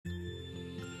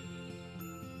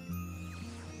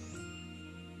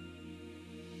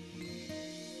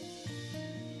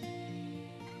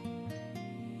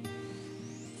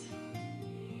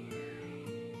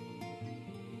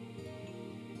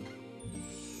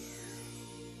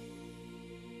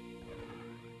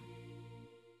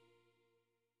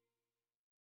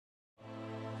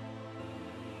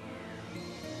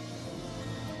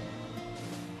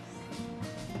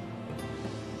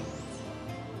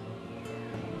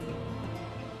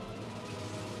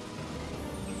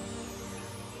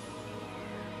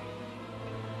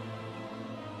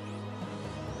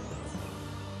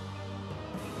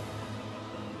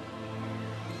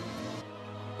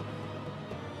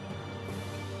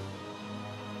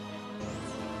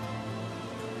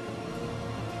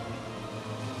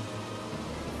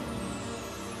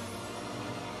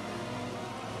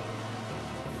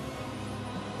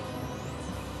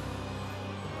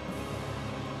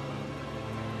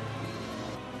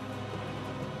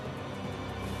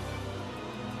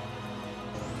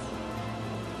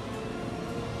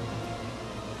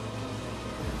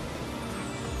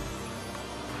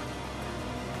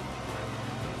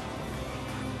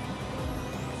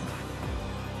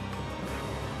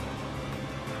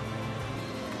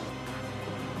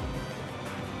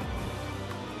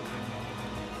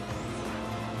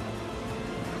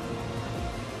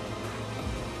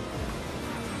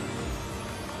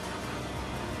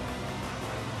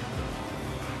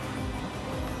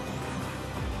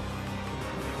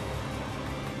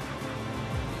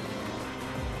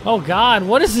Oh god,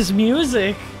 what is this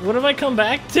music? What have I come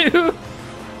back to?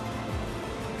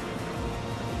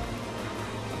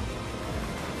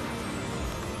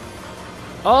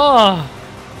 Oh!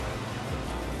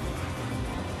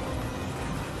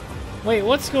 Wait,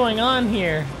 what's going on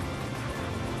here?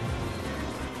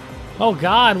 Oh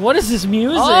god, what is this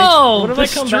music? Oh, what have the I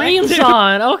come stream's back to?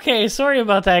 On! Okay, sorry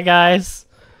about that, guys.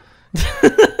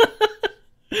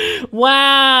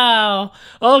 Wow!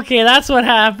 Okay, that's what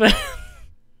happened.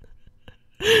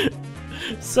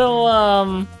 So,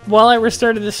 while I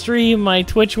restarted the stream, my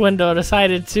Twitch window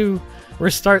decided to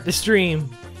restart the stream.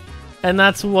 And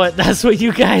that's what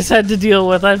you guys had to deal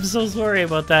with. I'm so sorry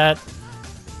about that.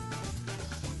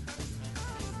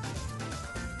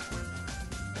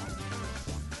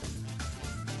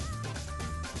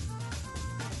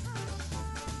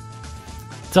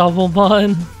 Double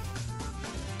bun.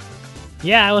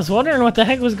 Yeah, I was wondering what the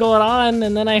heck was going on,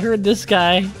 and then I heard this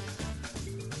guy.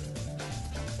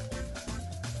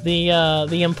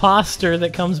 The imposter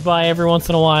that comes by every once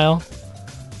in a while.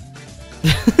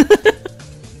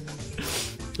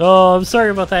 Oh, I'm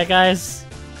sorry about that, guys.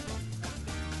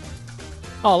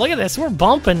 Oh, look at this. We're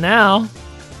bumping now.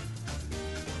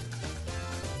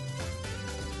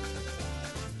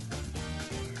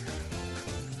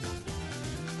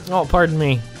 Oh, pardon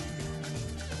me.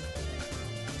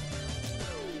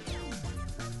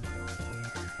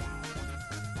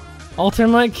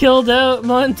 Ultimate killed out.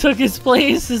 Mun took his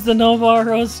place as the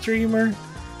NovaRO streamer.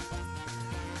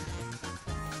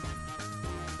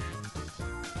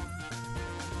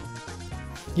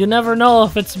 You never know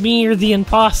if it's me or the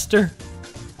imposter.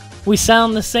 We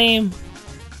sound the same.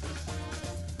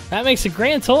 That makes a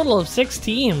grand total of 6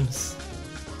 teams.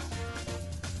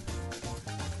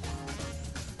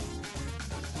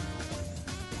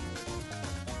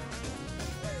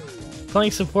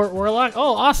 Playing support Warlock?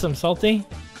 Oh, awesome, Salty.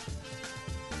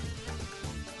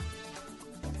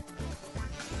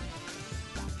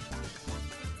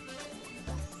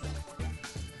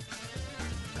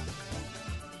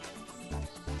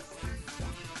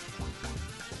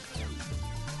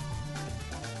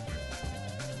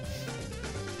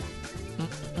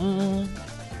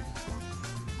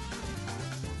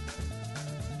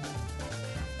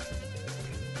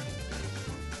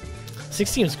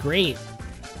 Six teams, great.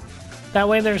 That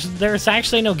way there's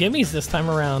actually no gimmies this time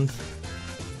around.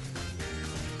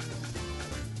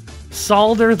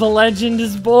 Solder the legend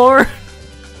is born.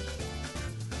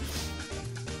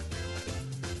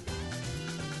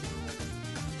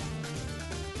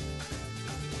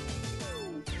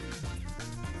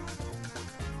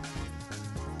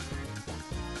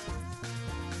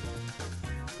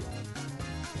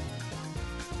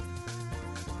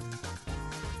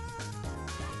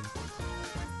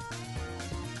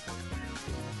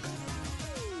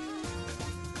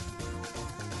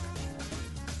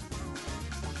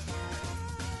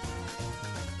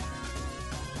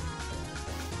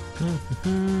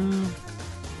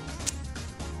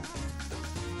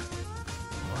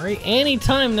 Alright,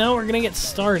 anytime now we're gonna get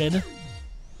started.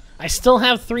 I still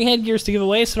have 3 headgears to give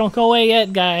away, so don't go away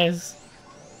yet, guys.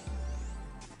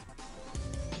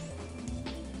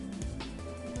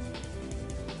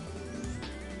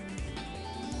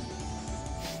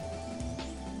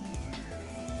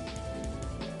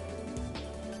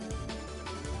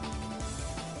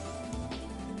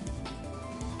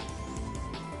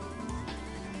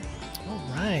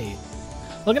 Alright.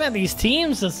 Looking at these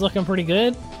teams, it's looking pretty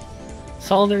good.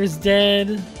 Solder's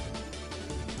dead.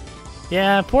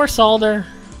 Yeah, poor Solder.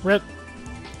 Rip.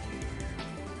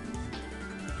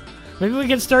 Maybe we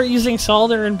could start using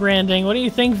Solder in branding. What do you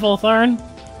think, Voltharn?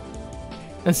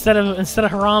 Instead of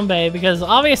Harambe, because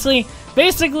obviously,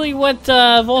 basically what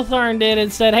Voltharn did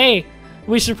is said, hey,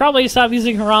 we should probably stop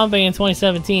using Harambe in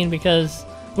 2017 because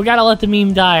we gotta let the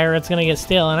meme die or it's gonna get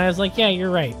stale. And I was like, yeah,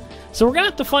 you're right. So we're gonna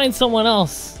have to find someone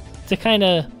else to kind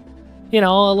of, you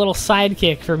know, a little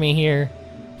sidekick for me here.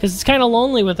 Because it's kind of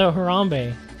lonely without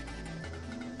Harambe.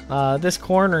 This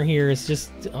corner here is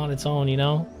just on its own, you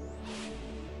know?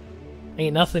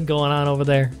 Ain't nothing going on over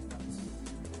there.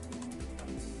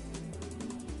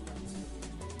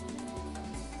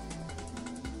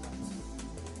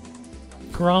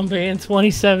 Harambe in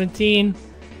 2017.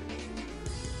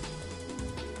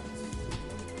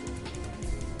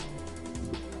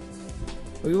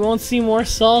 We won't see more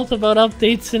salt about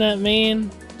updates in that main.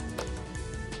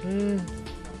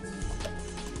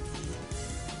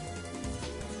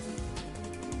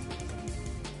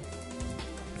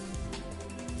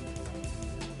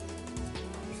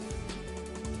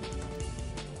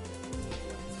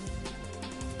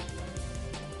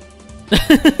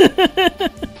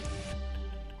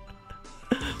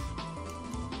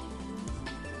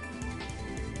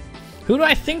 Who do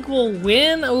I think will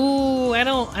win? Ooh, I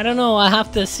don't know. I'll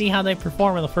have to see how they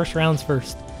perform in the first rounds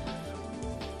first.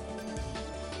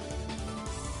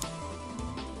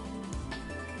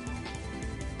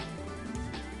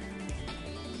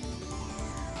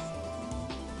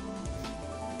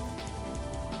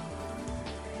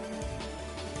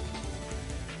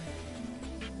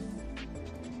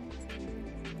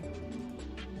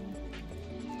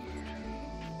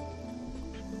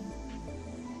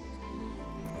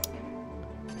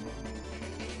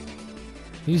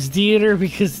 Use Dieter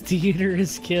because Dieter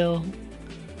is killed.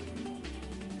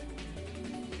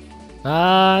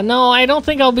 No, I don't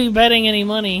think I'll be betting any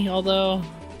money, although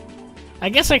I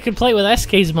guess I could play with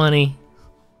SK's money.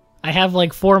 I have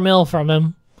like 4 mil from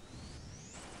him.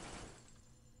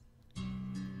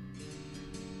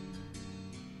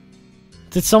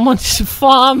 Did someone just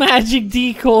fall magic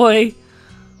decoy?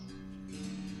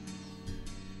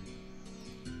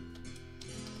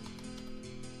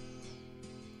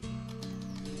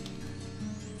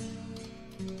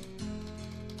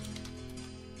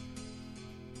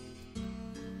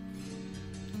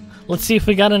 Let's see if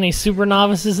we got any super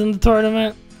novices in the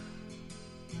tournament.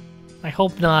 I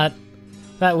hope not.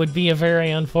 That would be a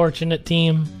very unfortunate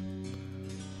team.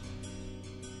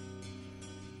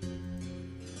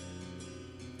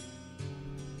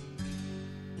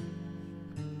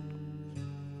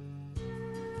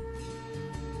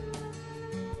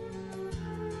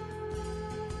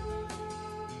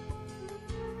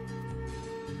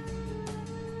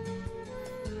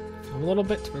 A little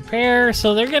bit to prepare,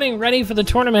 so they're getting ready for the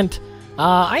tournament.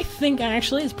 I think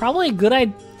actually it's probably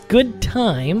a good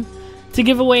time to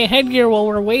give away a headgear while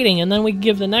we're waiting, and then we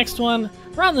give the next one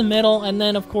around the middle, and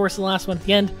then of course the last one at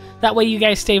the end. That way you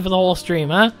guys stay for the whole stream,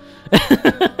 huh?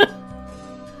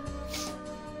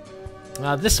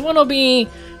 This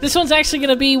one's actually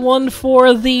gonna be one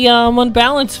for the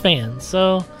Unbalanced fans.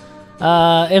 So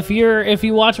if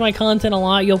you watch my content a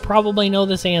lot, you'll probably know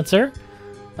this answer.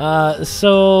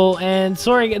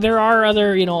 Sorry, there are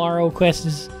other, RO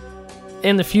questions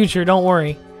in the future, don't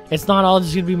worry. It's not all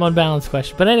just gonna be Unbalanced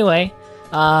question. But anyway,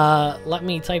 let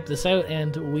me type this out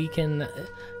and we can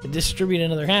distribute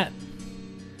another hat.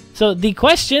 So the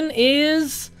question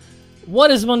is,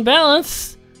 what is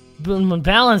Unbalance's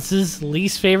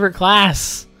least favorite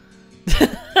class?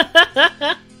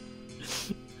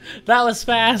 That was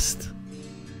fast.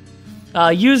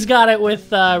 You's got it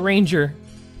with Ranger.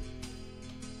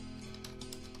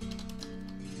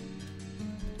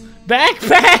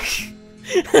 Backpack!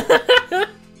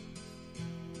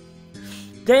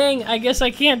 Dang, I guess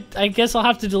I can't. I guess I'll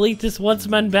have to delete this once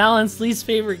Unbalanced least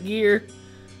favorite gear.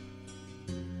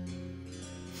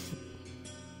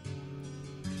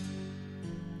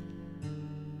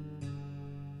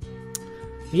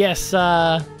 Yes,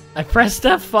 I pressed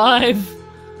F5.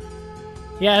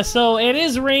 Yeah, so it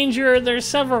is Ranger. There's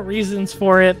several reasons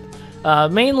for it.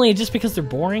 Mainly just because they're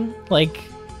boring. Like,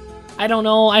 I don't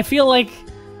know. I feel like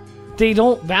they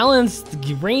don't balance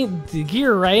the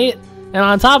gear right. And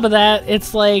on top of that,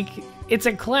 it's like, it's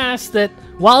a class that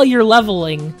while you're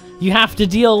leveling, you have to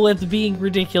deal with being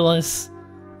ridiculous.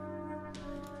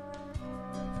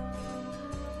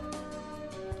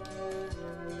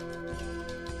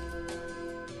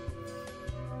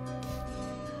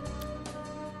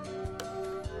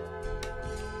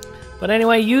 But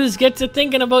anyway, yous get to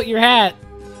thinking about your hat,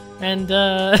 and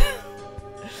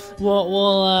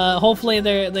we'll hopefully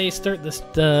they start this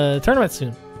tournament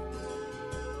soon.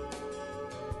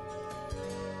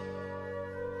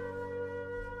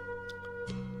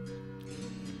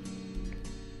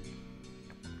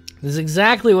 This is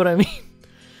exactly what I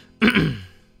mean.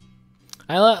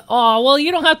 Oh, well,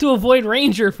 you don't have to avoid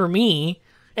Ranger for me.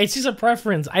 It's just a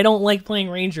preference. I don't like playing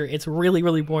Ranger. It's really,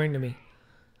 really boring to me.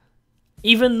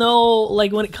 Even though,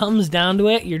 like, when it comes down to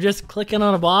it, you're just clicking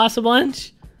on a boss a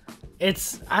bunch.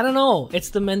 It's, I don't know.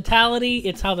 It's the mentality.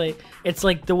 It's how they, it's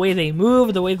like the way they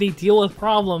move, the way they deal with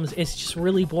problems. It's just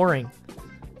really boring.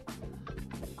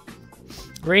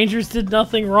 Rangers did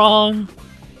nothing wrong.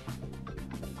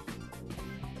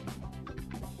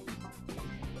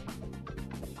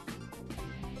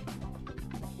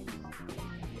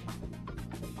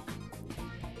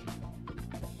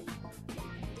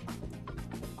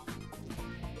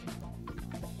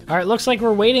 Alright, looks like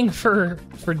we're waiting for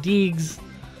Deegs.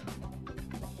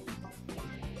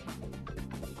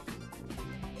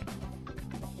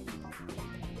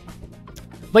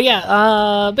 But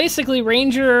yeah, basically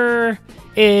Ranger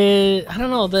is, I don't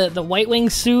know, the White Wing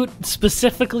suit,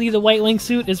 specifically the White Wing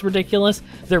suit, is ridiculous.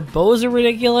 Their bows are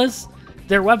ridiculous.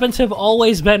 Their weapons have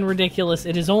always been ridiculous.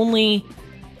 It is only...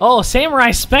 Oh,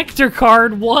 Samurai Spectre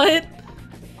card, what?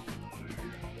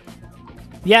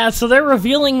 Yeah, so they're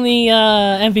revealing the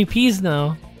MVPs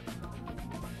now.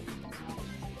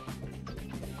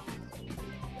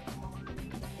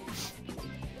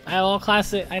 All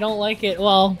classic. I don't like it.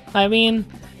 Well, I mean,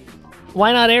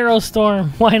 why not Aerostorm?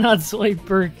 Why not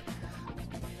Zoidberg?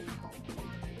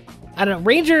 I don't know.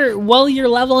 Ranger, while you're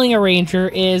leveling a Ranger,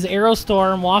 is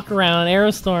Aerostorm, walk around,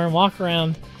 Aerostorm, walk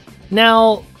around.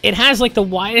 Now, it has like the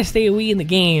widest AoE in the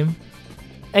game,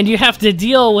 and you have to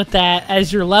deal with that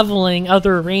as you're leveling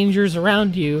other Rangers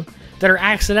around you that are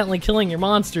accidentally killing your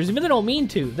monsters. Even if they don't mean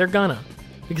to, they're gonna,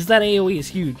 because that AoE is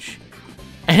huge.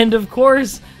 And of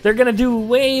course, they're gonna do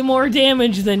way more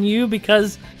damage than you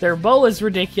because their bow is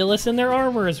ridiculous and their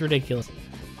armor is ridiculous.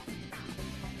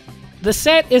 The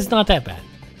set is not that bad.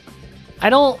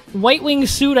 White Wing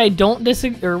suit I don't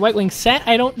disagree, or White Wing set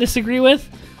I don't disagree with,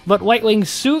 but White Wing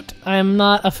suit I'm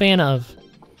not a fan of.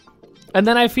 And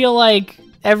then I feel like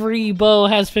every bow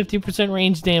has 50%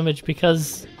 range damage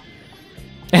because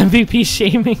MVP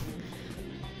shaming.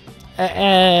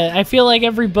 I feel like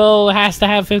every bow has to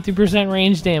have 50%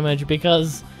 range damage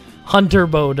because Hunter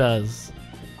Bow does.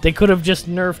 They could have just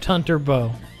nerfed Hunter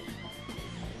Bow.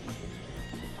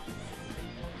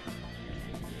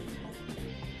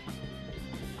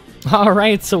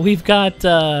 Alright, so we've got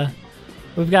a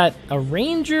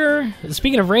Ranger.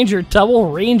 Speaking of Ranger,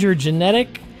 double Ranger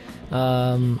genetic.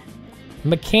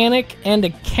 Mechanic and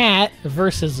a cat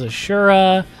versus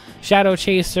Ashura, Shadow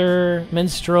Chaser,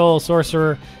 Minstrel,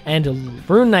 Sorcerer, and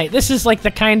Rune Knight. This is like the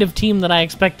kind of team that I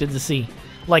expected to see.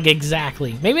 Like,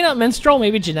 exactly. Maybe not Minstrel,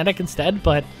 maybe Genetic instead,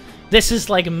 but this is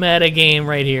like meta game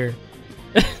right here.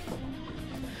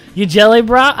 You jelly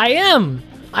bra? I am.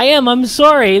 I'm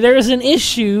sorry. There's an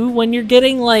issue when you're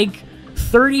getting like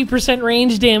 30%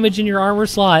 range damage in your armor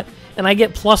slot, and I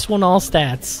get +1 all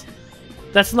stats.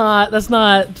 That's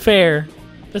not fair.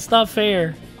 That's not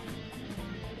fair.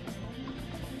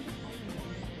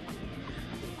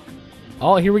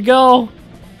 Oh, here we go.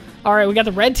 All right, we got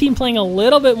the red team playing a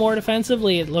little bit more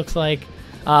defensively, it looks like.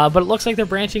 But it looks like they're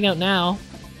branching out now.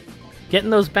 Getting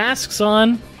those masks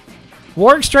on.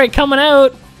 Warg Strike coming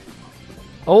out.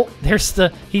 Oh, there's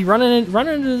he running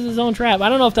into his own trap. I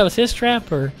don't know if that was his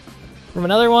trap or from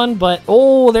another one, but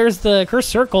oh, there's the Cursed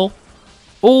Circle.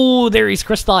 Oh, there he's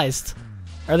crystallized.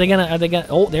 Are they gonna,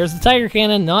 oh, there's the Tiger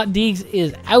Cannon. Not Deegs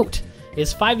is out.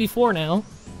 It's 5v4 now.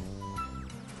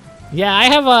 Yeah, I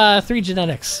have 3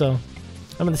 genetics, so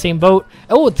I'm in the same boat.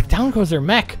 Oh, down goes their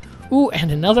mech. Ooh,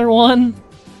 and another one.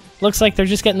 Looks like they're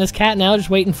just getting this cat now, just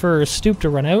waiting for Stoop to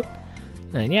run out.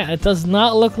 And yeah, it does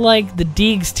not look like the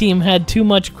Deegs team had too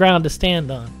much ground to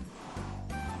stand on.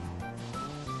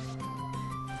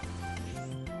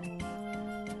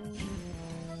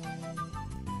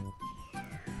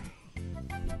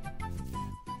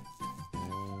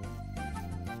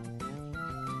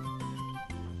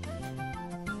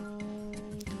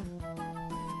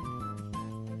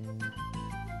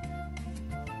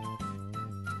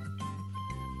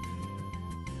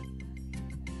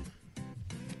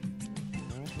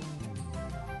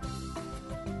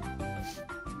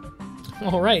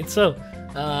 Alright, so,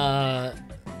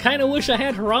 kinda wish I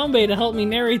had Harambe to help me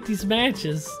narrate these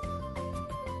matches.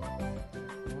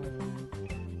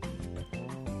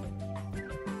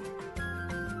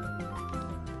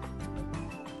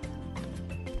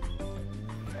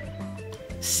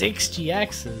 Six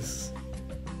GXs.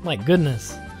 My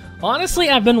goodness. Honestly,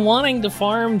 I've been wanting to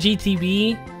farm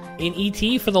GTB in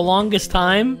ET for the longest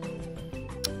time,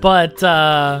 but,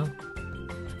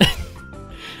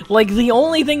 like, the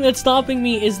only thing that's stopping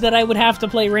me is that I would have to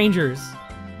play Rangers.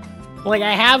 Like,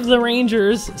 I have the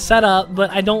Rangers set up, but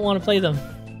I don't want to play them.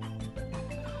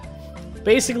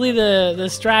 Basically, the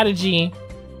strategy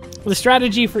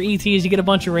for ET is you get a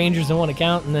bunch of Rangers in one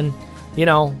account, and then, you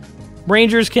know,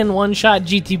 Rangers can one-shot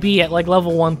GTB at, like,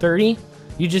 level 130.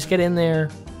 You just get in there,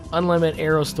 unlimit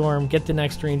Aerostorm, get the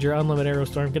next Ranger, unlimit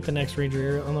Aerostorm, get the next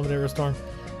Ranger, unlimit Aerostorm,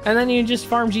 and then you just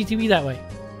farm GTB that way.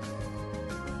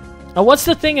 What's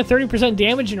the thing at 30%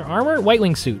 damage in your armor? White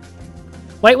Wing Suit.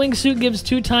 White Wing Suit gives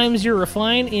 2 times your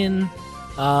refine in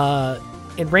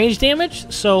range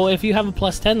damage. So if you have a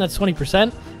 +10, that's 20%,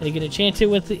 and you can enchant it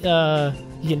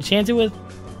with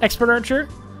Expert Archer.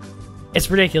 It's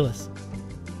ridiculous.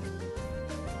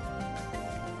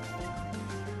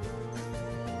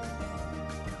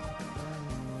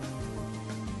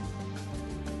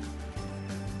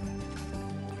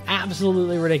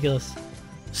 Absolutely ridiculous.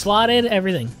 Slotted,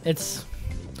 everything. It's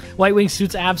White Wing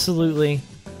Suit's absolutely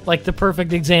like the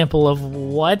perfect example of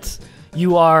what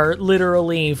you are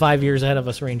literally 5 years ahead of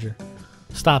us, Ranger.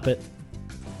 Stop it.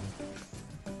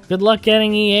 Good luck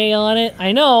getting EA on it.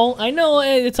 I know,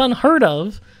 it's unheard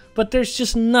of, but there's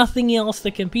just nothing else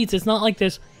that competes. It's not like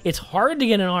this. It's hard to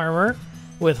get an armor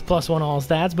with +1 all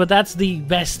stats, but that's the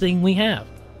best thing we have.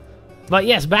 But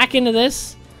yes, back into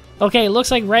this. Okay,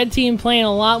 looks like red team playing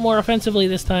a lot more offensively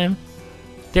this time.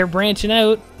 They're branching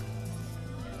out.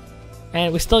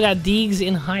 And we still got Deegs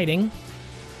in hiding.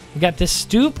 We got this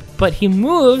stoop, but he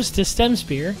moves to stem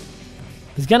spear.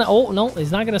 He's gonna, oh no,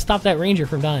 he's not gonna stop that ranger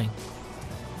from dying.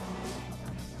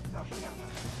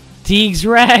 Deegs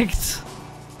wrecked.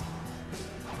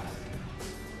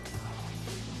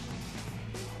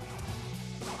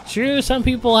 True, some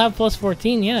people have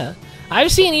 +14, yeah. I've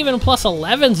seen even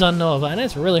 +11s on Nova, and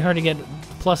it's really hard to get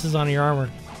pluses on your armor.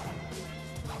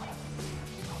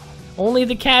 Only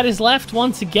the cat is left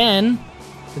once again.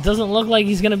 It doesn't look like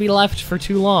he's gonna be left for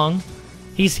too long.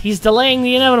 He's delaying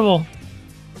the inevitable.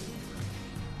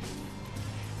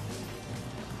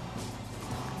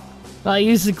 I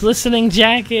use the glistening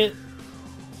jacket.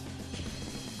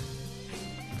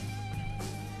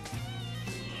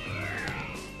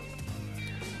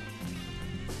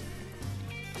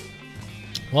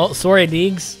 Well, sorry,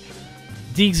 Deegs.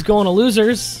 Deegs going to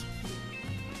losers.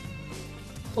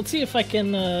 Let's see if I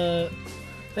can,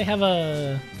 they have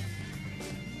a...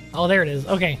 Oh, there it is.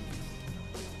 Okay.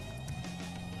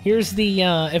 Here's the,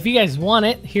 if you guys want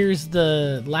it, here's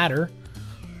the ladder.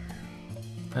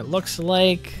 It looks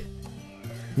like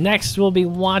next we'll be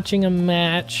watching a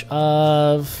match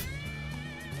of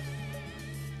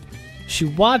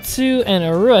Shuwatsu and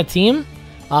Arua team.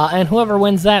 And whoever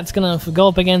wins that's going to go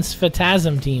up against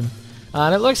Phantasm team.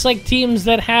 And it looks like teams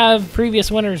that have previous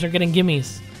winners are getting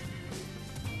gimmies.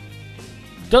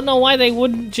 Don't know why they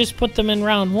wouldn't just put them in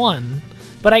round 1.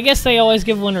 But I guess they always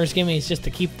give winners gimmies just to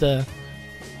keep the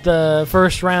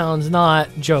first rounds not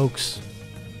jokes.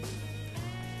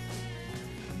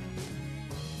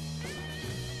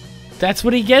 That's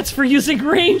what he gets for using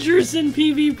Rangers in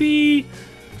PvP!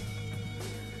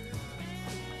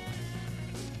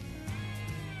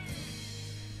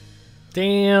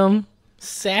 Damn.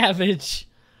 Savage.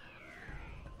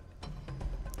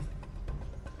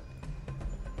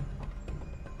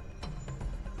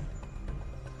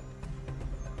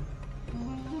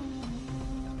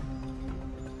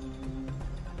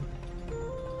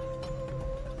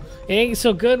 It ain't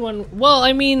so good when... Well,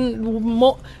 I mean,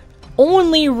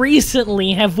 only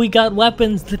recently have we got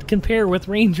weapons that compare with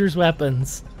Rangers'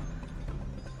 weapons.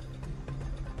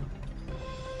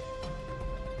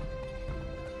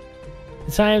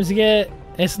 Times to get...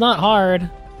 It's not hard.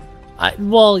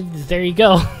 Well, there you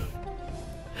go.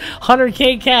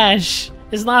 100k cash.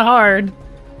 It's not hard.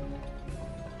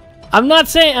 I'm not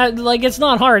saying... like, it's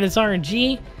not hard. It's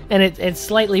RNG. And it's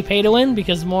slightly pay to win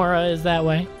because Mora is that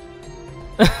way.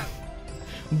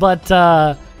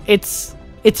 But it's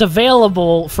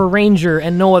available for Ranger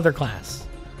and no other class.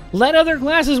 Let other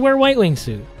classes wear White Wing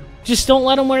suit. Just don't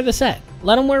let them wear the set.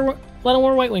 Let them wear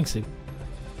White Wing suit.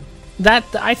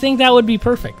 I think that would be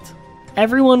perfect.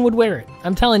 Everyone would wear it.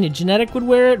 I'm telling you, Genetic would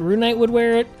wear it, Runite would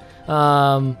wear it.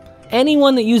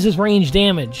 Anyone that uses range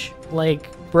damage, like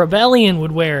Rebellion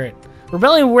would wear it.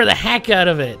 Rebellion would wear the heck out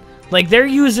of it. Like, they're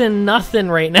using nothing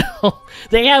right now.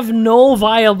 They have no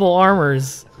viable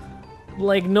armors.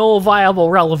 Like, no viable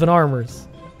relevant armors.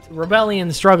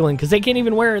 Rebellion's struggling because they can't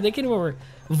even wear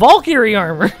Valkyrie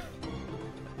armor.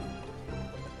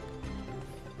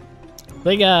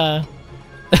 Like,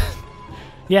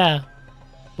 yeah.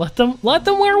 Let them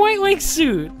wear White Wing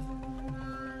suit.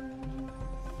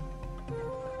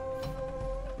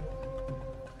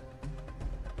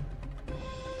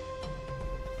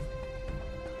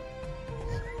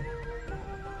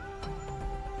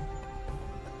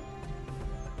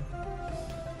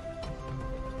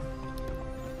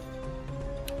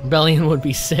 Rebellion would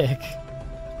be sick.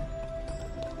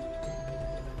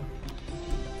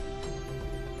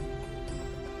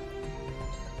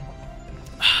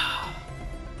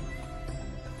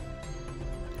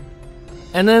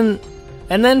 And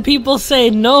then people say,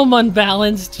 no, I'm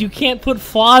unbalanced. You can't put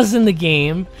flaws in the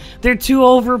game. They're too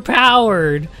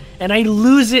overpowered. And I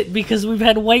lose it because we've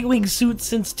had White Wing suits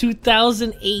since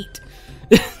 2008.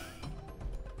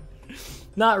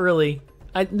 Not really.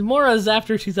 Mora's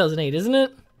after 2008, isn't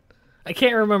it? I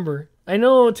can't remember. I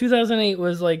know 2008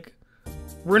 was like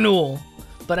renewal,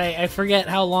 but I forget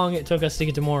how long it took us to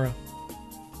get to Mora.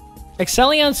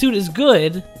 Excellion suit is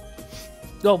good.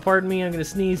 Oh, pardon me, I'm gonna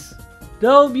sneeze.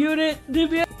 Don't mute it,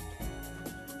 Divya.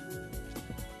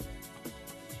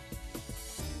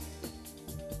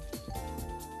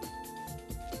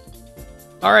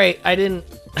 Alright, I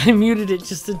muted it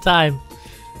just in time.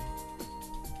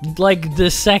 Like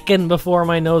the second before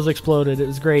my nose exploded. It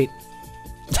was great.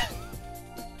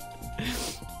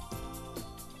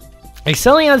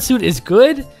 Excellion suit is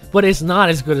good, but it's not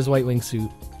as good as White Wing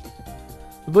suit.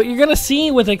 What you're gonna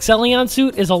see with Excellion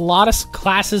suit is a lot of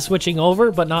classes switching over,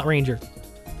 but not Ranger.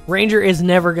 Ranger is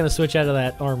never gonna switch out of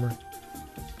that armor.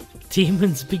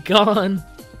 Demons be gone.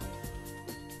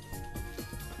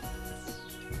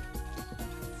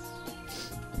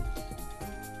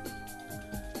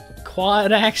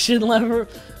 Quad action lever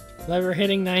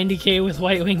hitting 90k with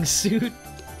White Wing suit.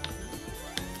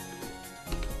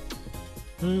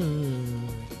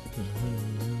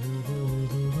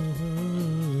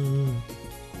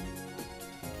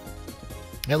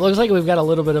 It looks like we've got a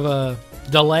little bit of a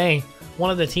delay.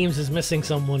 One of the teams is missing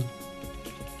someone.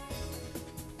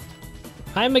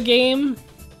 Hi, Magame.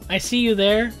 I see you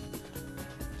there.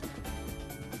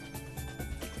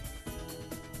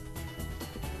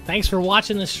 Thanks for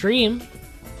watching the stream.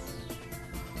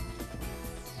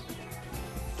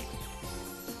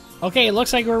 Okay, it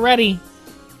looks like we're ready.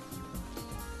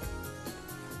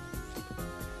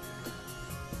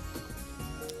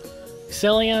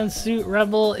 Excellion suit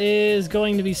Rebel is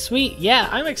going to be sweet. Yeah,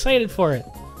 I'm excited for it.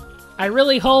 I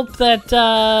really hope that,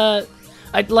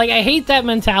 I hate that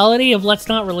mentality of let's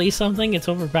not release something, it's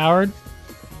overpowered.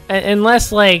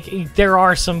 Unless, like, there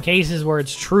are some cases where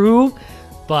it's true,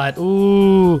 but,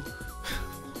 ooh.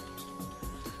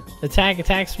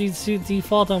 Attack speed suit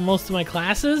default on most of my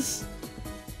classes?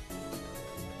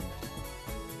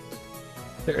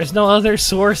 There is no other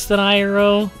source than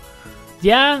IRO.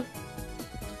 Yeah?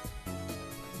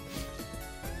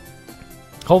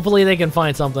 Hopefully they can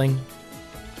find something.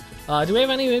 Do we have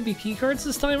any MVP cards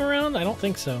this time around? I don't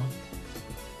think so.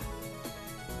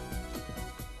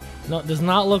 No, it does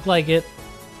not look like it.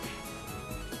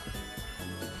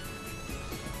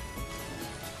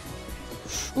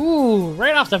 Ooh,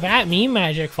 right off the bat, Meme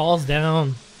Magic falls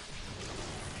down.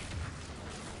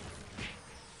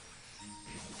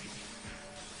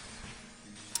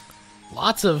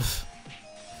 Lots of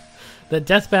the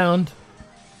Deathbound.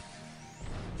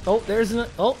 Oh, there's an.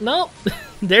 Oh, no!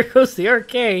 There goes the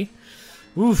RK.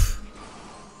 Oof.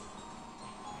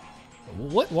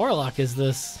 What Warlock is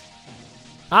this?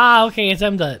 Ah, okay, it's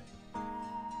MDUT.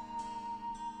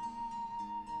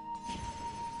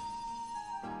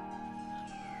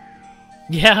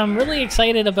 Yeah, I'm really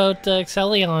excited about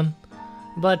Excellion,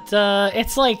 but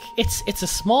it's like it's a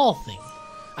small thing.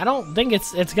 I don't think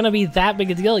it's gonna be that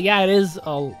big a deal. Yeah, it is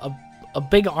a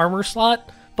big armor slot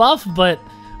buff, but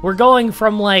we're going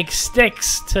from like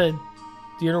sticks to,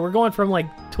 we're going from like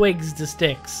twigs to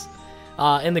sticks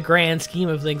in the grand scheme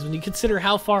of things. When you consider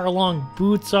how far along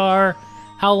boots are,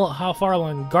 how far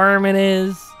along garment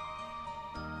is.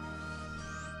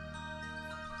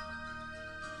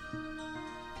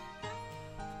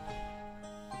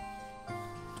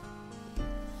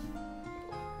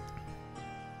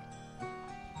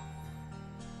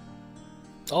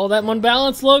 Oh, that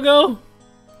Unbalanced logo?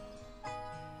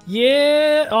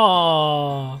 Yeah!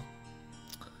 Aww.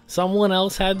 Someone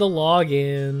else had the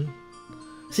login.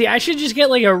 See, I should just get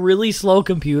like a really slow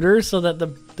computer so that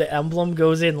the emblem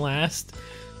goes in last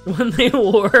when they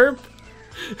warp.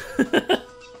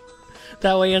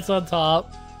 That way it's on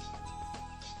top.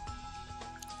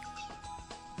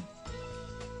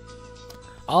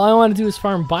 All I want to do is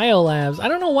farm biolabs. I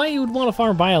don't know why you would want to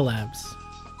farm biolabs.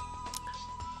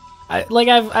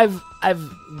 I've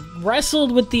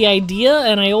wrestled with the idea,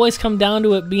 and I always come down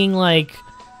to it being like,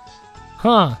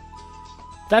 huh,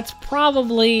 that's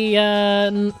probably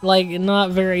like not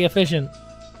very efficient.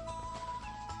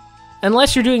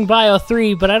 Unless you're doing Bio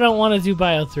 3, but I don't want to do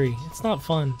Bio 3. It's not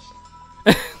fun.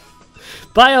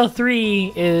 Bio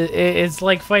 3 is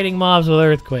like fighting mobs with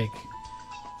Earthquake.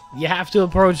 You have to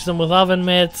approach them with oven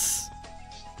mitts.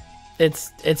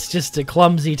 It's just a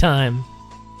clumsy time.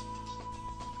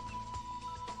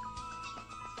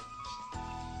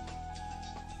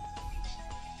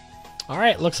 All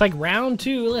right, looks like round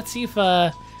 2. Let's see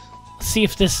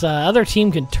if this other team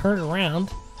can turn around.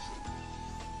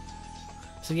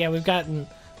 So yeah, we got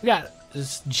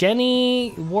this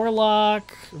Jenny,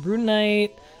 Warlock, Rune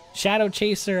Knight, Shadow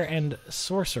Chaser, and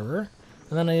Sorcerer.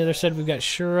 And then on the other side we've got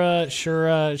Shura,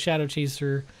 Shadow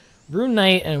Chaser, Rune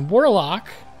Knight, and Warlock.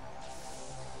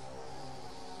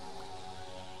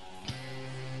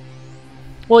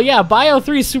 Well, yeah, Bio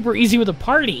 3 is super easy with a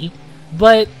party,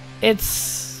 but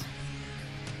it's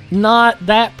not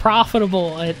that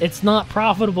profitable. It's not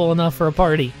profitable enough for a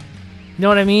party. You know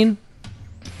what I mean?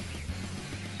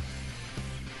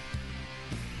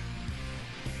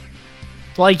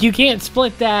 Like, you can't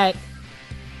split that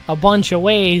a bunch of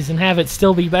ways and have it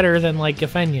still be better than, like,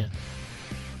 Gefenia.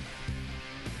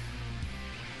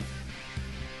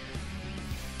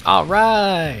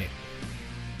 Alright.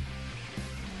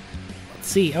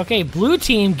 see. Okay, blue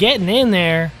team getting in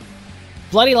there.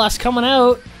 Bloody Lust coming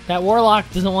out. That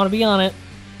Warlock doesn't want to be on it.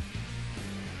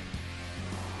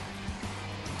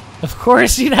 Of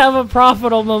course, you'd have a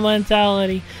profitable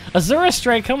mentality. Azura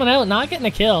Strike coming out, not getting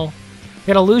a kill.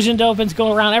 Got Illusion Dopins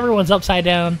going around. Everyone's upside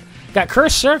down. Got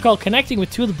Cursed Circle connecting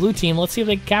with 2 of the blue team. Let's see if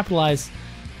they can capitalize.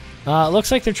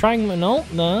 Looks like they're trying...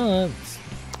 No.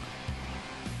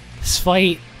 This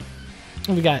fight...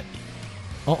 We got...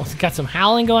 Oh, we got some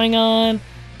howling going on.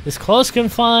 This close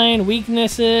confine,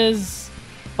 weaknesses.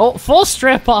 Oh, full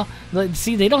strip.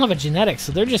 See, they don't have a genetic,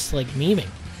 so they're just, like, memeing.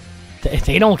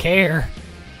 They don't care.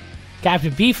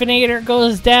 Captain Beefinator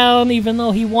goes down, even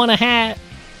though he won a hat.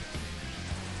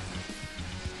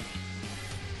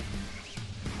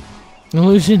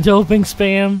 Illusion doping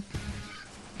spam.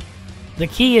 The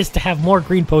key is to have more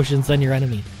green potions than your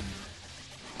enemy.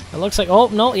 It looks like... Oh,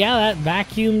 no, yeah, that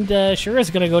vacuumed sure is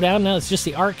going to go down. Now it's just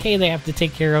the RK they have to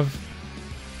take care of.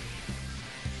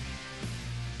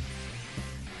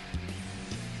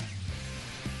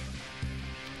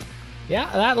 Yeah,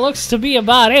 that looks to be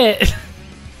about it.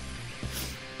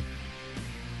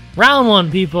 Round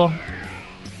 1, people.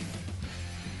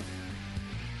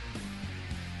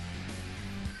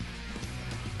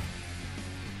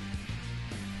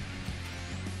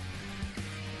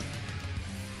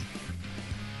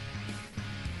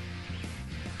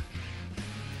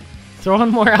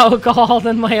 Throwing more alcohol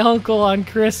than my uncle on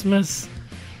Christmas.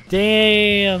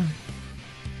 Damn.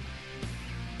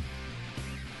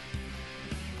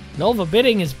 Nova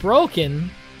bidding is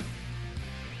broken.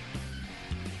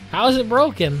 How is it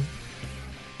broken?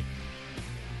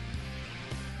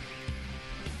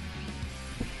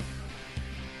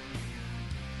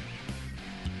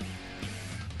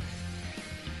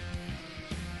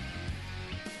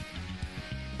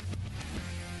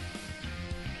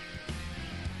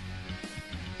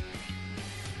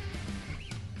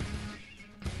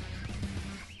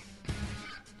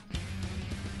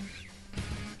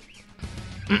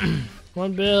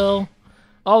 One bill.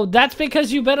 Oh, that's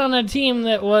because you bet on a team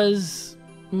that was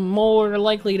more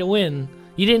likely to win.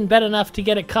 You didn't bet enough to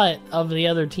get a cut of the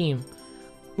other team.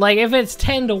 Like, if it's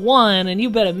 10-1 and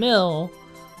you bet a mil,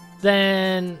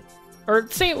 then... Or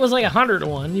say it was like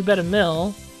 100-1, you bet a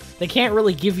mil, they can't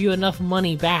really give you enough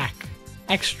money back.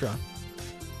 Extra.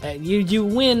 You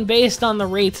win based on the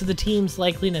rates of the team's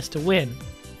likeliness to win.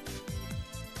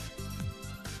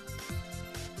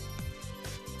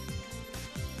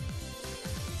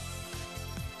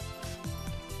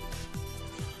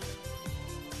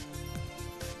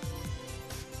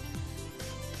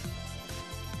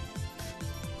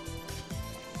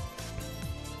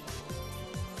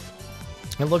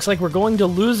 It looks like we're going to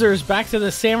losers, back to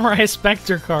the Samurai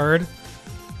Spectre card.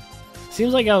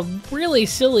 Seems like a really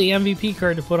silly MVP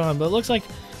card to put on, but it looks like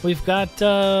we've got,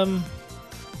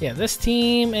 yeah, this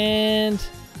team and...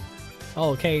 Oh,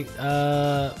 okay,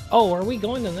 oh, are we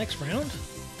going to the next round?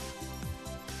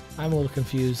 I'm a little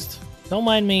confused. Don't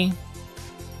mind me.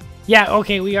 Yeah,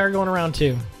 okay, we are going to round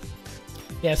 2.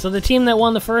 Yeah, so the team that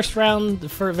won the first round, the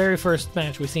very first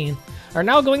match we've seen, are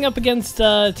now going up against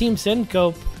Team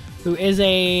Syncope, who is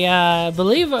a, I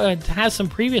believe, has some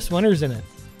previous winners in it.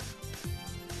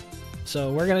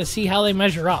 So we're gonna see how they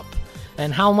measure up,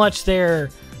 and how much their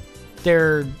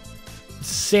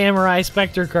Samurai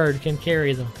Spectre card can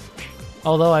carry them.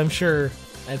 Although I'm sure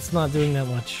it's not doing that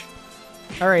much.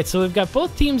 Alright, so we've got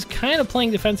both teams kind of playing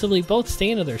defensively, both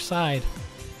staying to their side.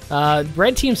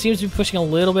 Red team seems to be pushing a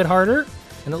little bit harder,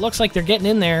 and it looks like they're getting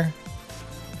in there.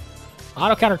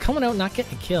 Auto counter coming out, not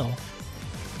getting a kill.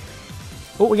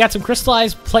 Oh, we got some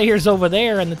crystallized players over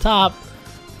there in the top.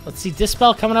 Let's see,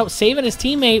 Dispel coming out, saving his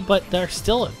teammate, but they're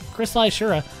still a crystallized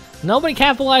Shura. Nobody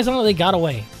capitalized on it, they got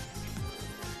away.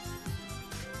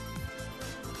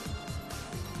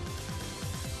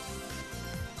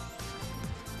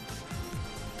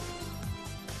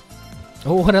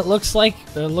 Oh, what it looks like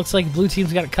blue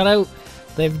team's got it cut out.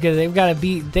 They've got to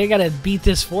beat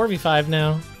this 4v5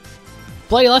 now.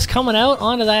 Bloody Lust coming out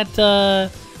onto that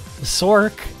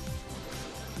Sork,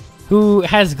 who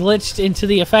has glitched into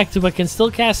the effect but can still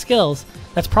cast skills.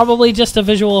 That's probably just a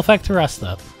visual effect to us,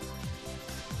 though.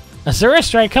 Azura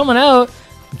Strike coming out,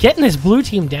 getting this blue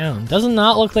team down. Does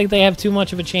not look like they have too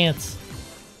much of a chance.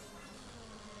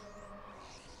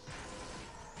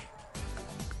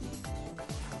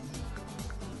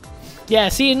 Yeah,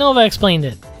 see, Nova explained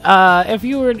it.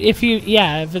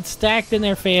 If it's stacked in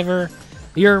their favor,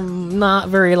 you're not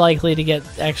very likely to get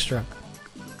extra.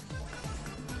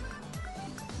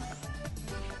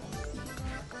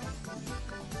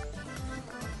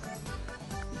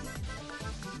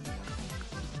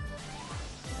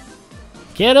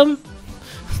 Get him!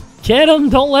 Get him!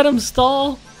 Don't let him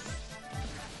stall!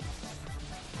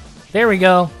 There we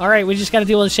go. Alright, we just gotta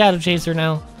deal with the Shadow Chaser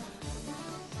now.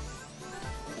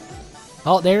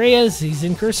 Oh, there he is. He's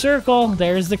in Curse Circle.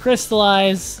 There's the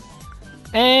Crystallize.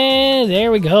 And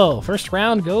there we go. First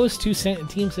round goes to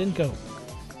Team Sinco.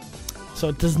 So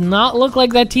it does not look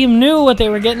like that team knew what they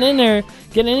were getting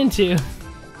into.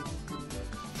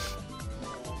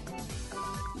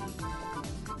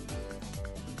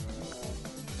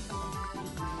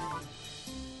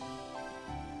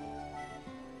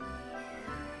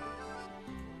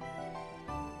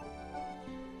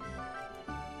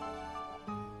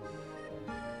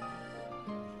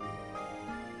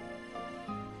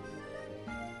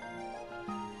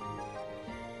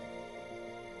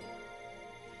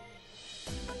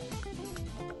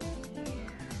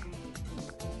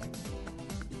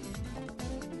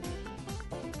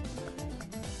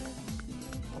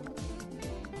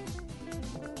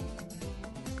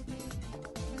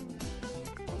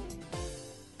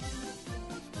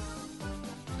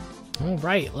 All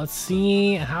right, let's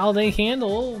see how they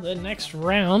handle the next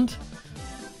round.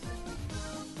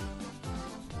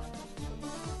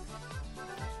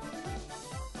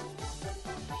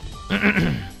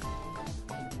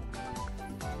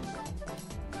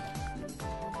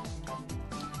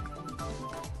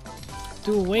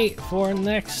 Do wait for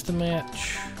next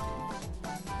match.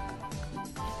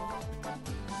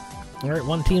 All right,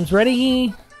 one team's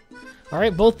ready. All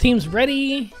right, both teams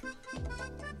ready.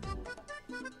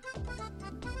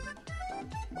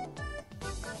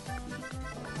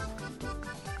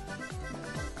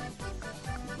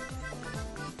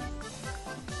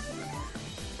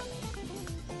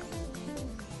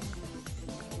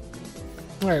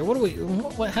 All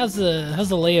right, how's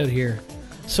the layout here?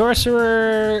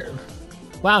 Sorcerer,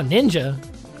 wow, Ninja.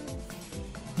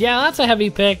 Yeah, that's a heavy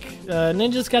pick.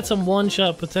 Ninja's got some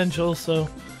one-shot potential, so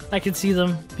I can see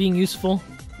them being useful.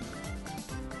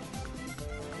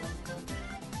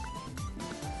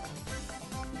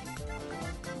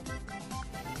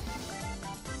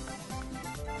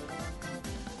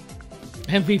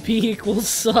 MVP equals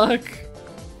suck.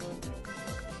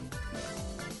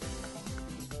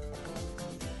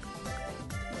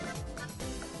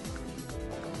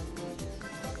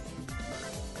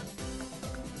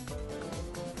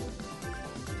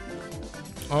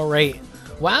 All right.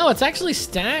 Wow, it's actually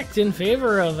stacked in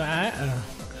favor of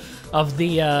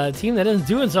the team that isn't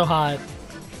doing so hot.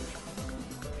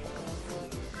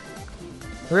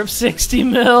 Rip 60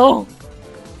 mil.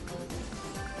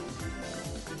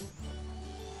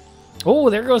 Oh,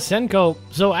 there goes Senko.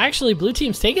 So actually, blue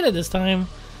team's taking it this time.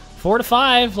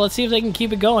 4-5. Let's see if they can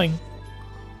keep it going.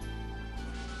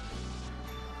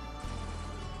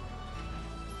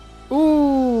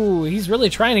 Ooh, he's really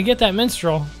trying to get that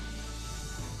minstrel.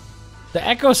 The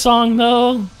Echo Song,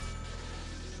 though.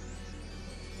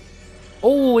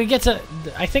 Oh, he gets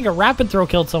I think a rapid throw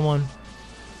killed someone.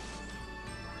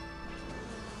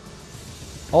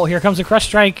 Oh, here comes a Crush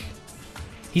Strike.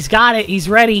 He's got it. He's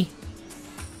ready.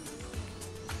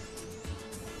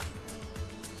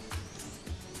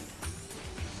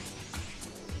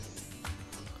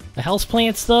 The Hell's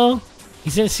Plants, though.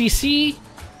 He's in a CC.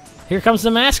 Here comes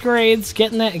the Masquerades,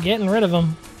 getting rid of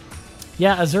him.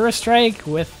 Yeah, Azura Strike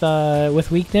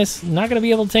with weakness. Not gonna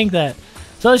be able to tank that.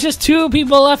 So there's just two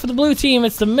people left for the blue team.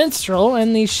 It's the Minstrel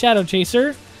and the Shadow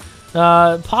Chaser.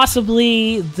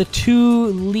 Possibly the two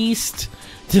least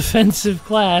defensive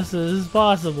classes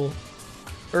possible.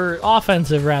 Or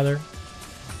offensive, rather.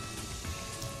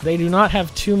 They do not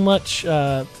have too much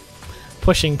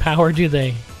pushing power, do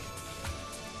they?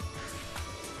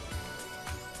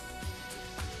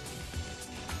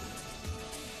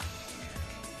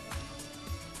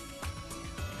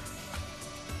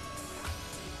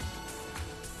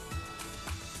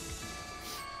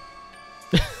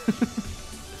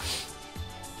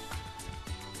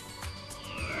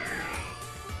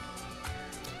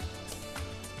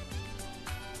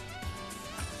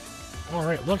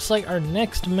 Alright, looks like our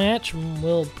next match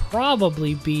will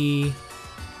probably be...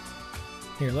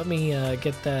 Here, let me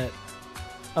get that...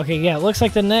 Okay, yeah, it looks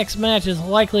like the next match is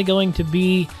likely going to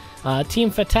be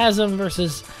Team Phantasm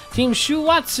versus Team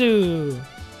Shuwatsu!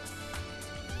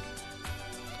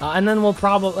 And then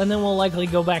we'll likely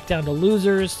go back down to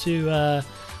losers to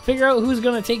figure out who's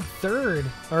gonna take third,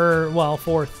 or, well,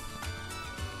 fourth.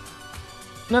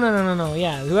 No,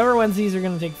 yeah, whoever wins these are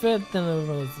gonna take fifth, then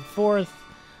whoever wins fourth,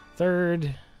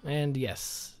 third, and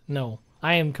yes. No.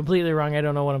 I am completely wrong. I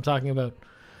don't know what I'm talking about.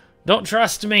 Don't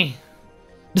trust me!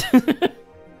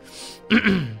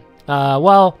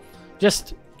 Well,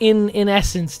 just in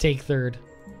essence, take third.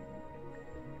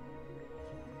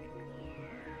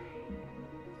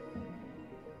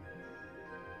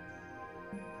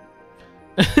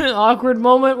 Awkward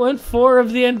moment when 4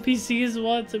 of the NPCs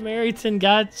want to marry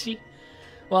Tengachi.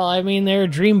 Well, I mean, they're a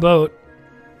dreamboat.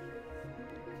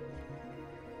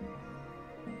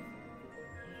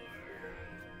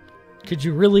 Could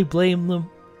you really blame them?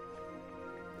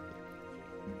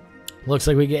 Looks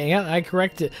like we get, yeah, I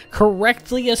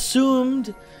correctly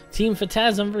assumed Team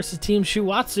Phantasm versus Team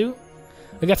Shuwatsu.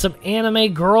 We got some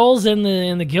anime girls in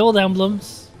the guild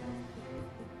emblems.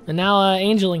 And now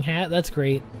Angeling hat, that's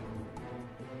great.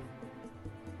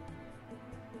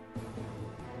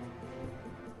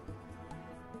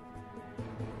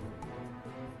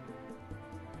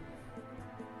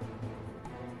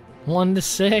 One to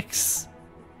 6.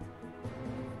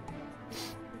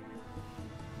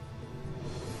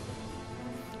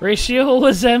 Ratio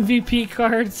was MVP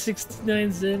card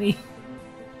 69 Zenny.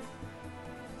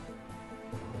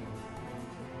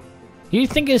 You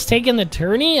think it's taking the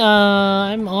tourney?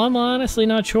 I'm honestly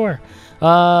not sure.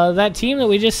 That team that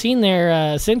we just seen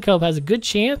there, Syncope, has a good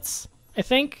chance. I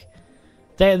think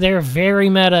they're very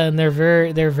meta and they're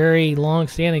very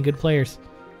long-standing good players.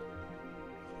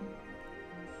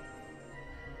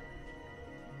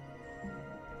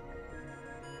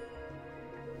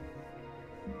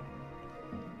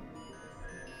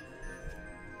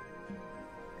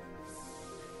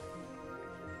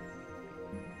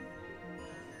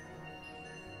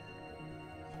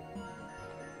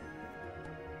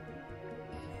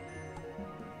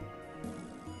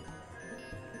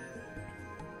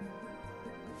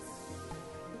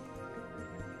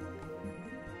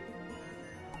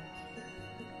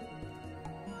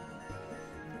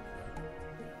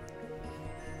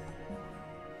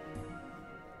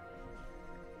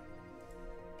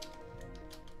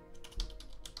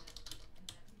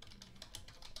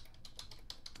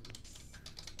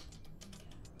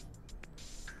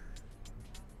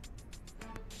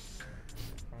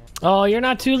 Oh, you're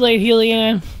not too late,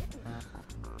 Helium.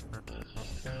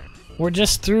 We're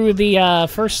just through the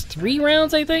first 3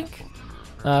 rounds, I think.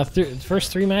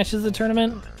 First 3 matches of the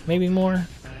tournament, maybe more.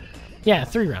 Yeah,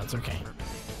 3 rounds. Okay.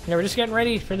 Yeah, we're just getting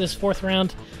ready for this 4th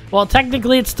round. Well,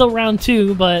 technically it's still round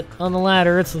 2, but on the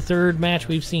ladder it's the 3rd match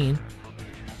we've seen.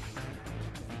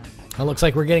 It looks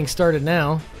like we're getting started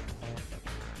now.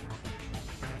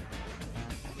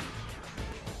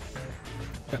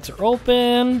 Guts are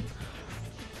open.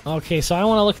 Okay, so I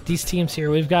want to look at these teams here.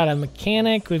 We've got a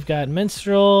Mechanic, we've got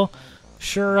Minstrel,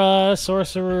 Shura,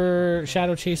 Sorcerer,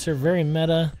 Shadow Chaser, very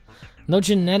meta. No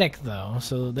Genetic, though,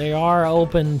 so they are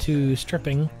open to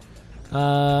stripping.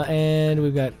 And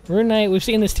we've got Rune Knight. We've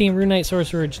seen this team, Rune Knight,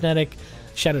 Sorcerer, Genetic,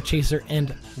 Shadow Chaser,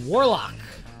 and Warlock.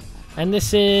 And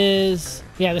this is...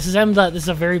 yeah, this is MDOT. This is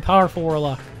a very powerful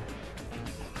Warlock.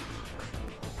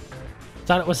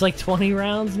 Thought it was like 20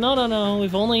 rounds? No.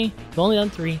 We've only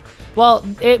done 3. Well,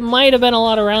 it might have been a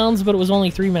lot of rounds, but it was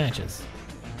only 3 matches.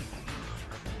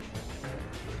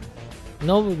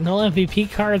 No MVP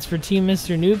cards for Team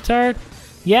Mr. Noobtard?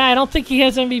 Yeah, I don't think he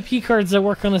has MVP cards that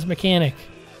work on his Mechanic.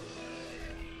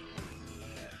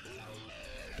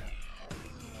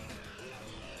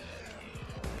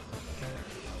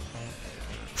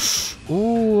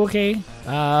 Ooh, okay.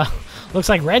 Looks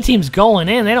like red team's going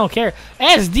in. They don't care.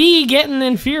 SD getting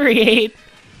Infuriate.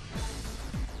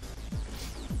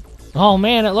 Oh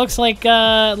man, it looks like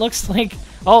oh,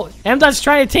 MDOT's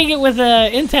trying to take it with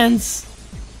Intense.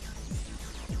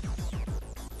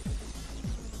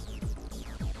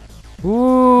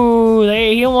 Ooh,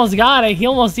 he almost got it. He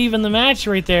almost evened the match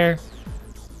right there.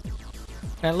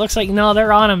 And it looks like, no,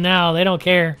 they're on him now. They don't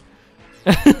care.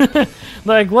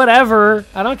 Like, whatever.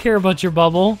 I don't care about your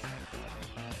bubble.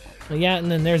 But yeah, and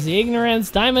then there's the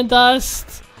Ignorance, Diamond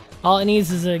Dust. All it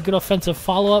needs is a good offensive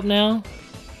follow-up now.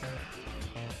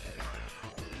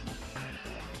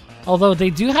 Although they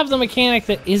do have the Mechanic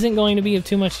that isn't going to be of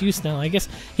too much use now. I guess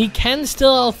he can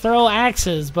still throw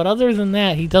axes, but other than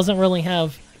that, he doesn't really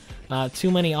have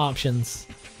too many options.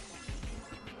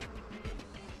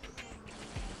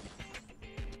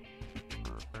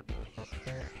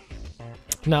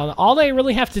 Now, all they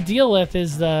really have to deal with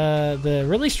is the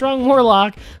really strong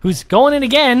Warlock, who's going in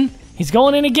again. He's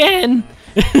going in again.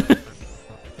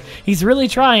 He's really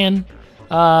trying.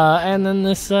 And then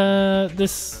this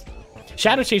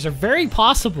Shadow Chaser, very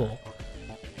possible.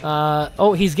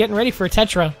 Oh, he's getting ready for a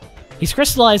Tetra. He's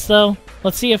crystallized, though.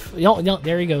 Let's see if... no,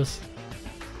 there he goes.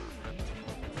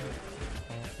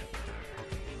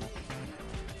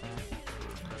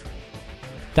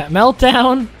 That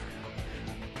meltdown.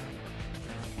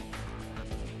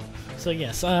 So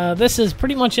yes, this is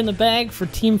pretty much in the bag for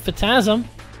Team Phantasm.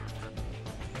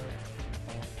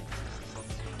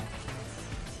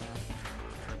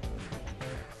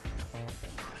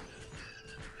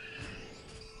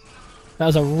 That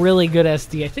was a really good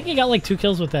SD. I think he got like 2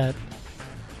 kills with that.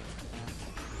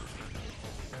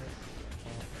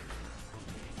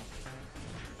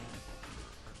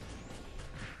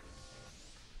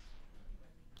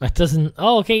 That doesn't...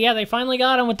 Oh, okay, yeah, they finally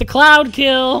got him with the cloud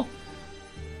kill!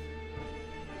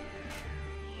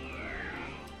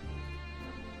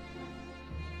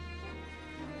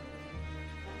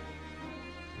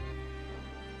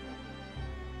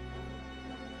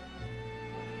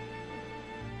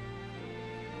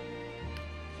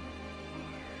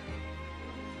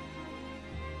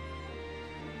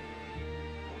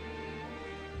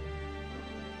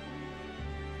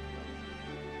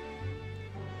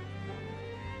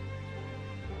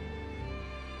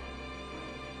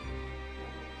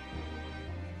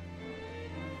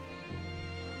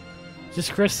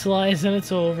 Just crystallize and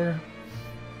it's over.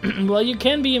 Well, you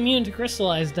can be immune to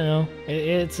crystallize now.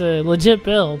 It's a legit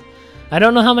build. I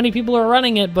don't know how many people are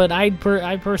running it, but I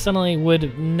personally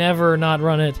would never not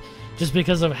run it, just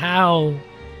because of how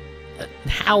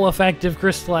effective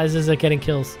crystallize is at getting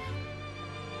kills.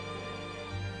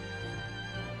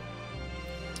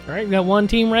 All right, we got one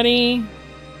team ready.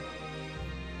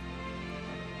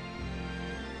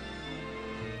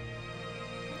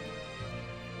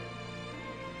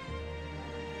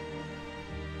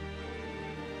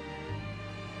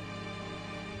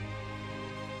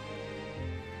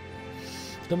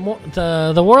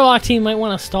 The Warlock team might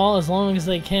want to stall as long as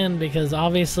they can, because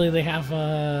obviously they have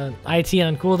IT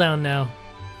on cooldown now.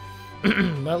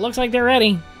 But it looks like they're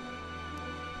ready.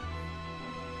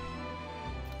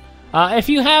 If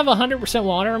you have 100%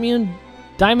 water immune,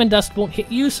 Diamond Dust won't hit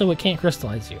you, so it can't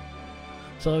crystallize you.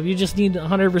 So if you just need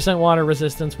 100% water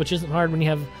resistance, which isn't hard when you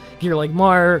have gear like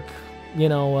Mark, you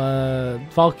know,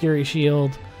 Valkyrie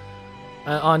Shield,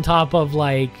 on top of,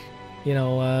 like, you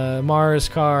know, Mars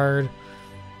card,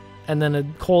 and then a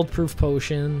cold proof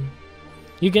potion.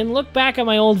 You can look back at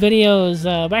my old videos.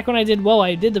 Back when I did, whoa,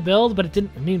 I did the build, but it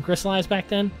didn't immune crystallize back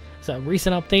then. It's a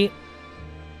recent update.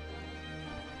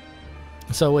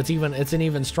 So it's an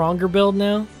even stronger build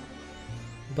now.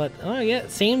 But, oh yeah,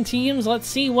 same teams. Let's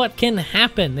see what can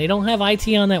happen. They don't have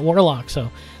IT on that Warlock, so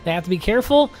they have to be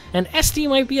careful. And SD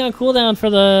might be on cooldown for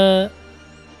the...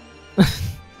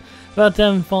 about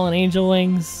them Fallen Angel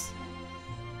Wings.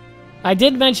 I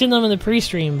did mention them in the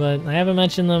pre-stream, but I haven't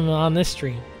mentioned them on this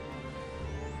stream.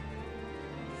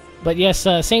 But yes,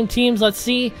 same teams. Let's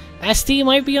see. SD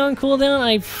might be on cooldown.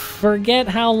 I forget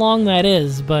how long that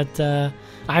is, but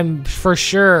I'm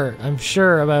sure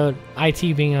about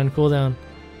IT being on cooldown.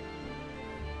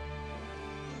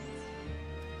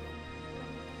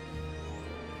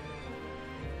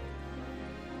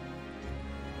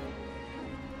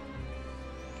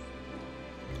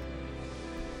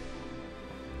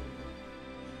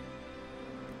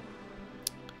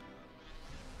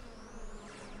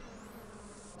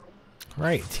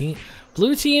 Right,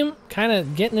 blue team kind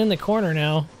of getting in the corner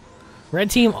now. Red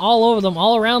team all over them,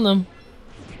 all around them.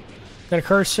 Got a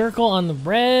cursed circle on the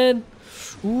red.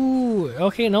 Ooh,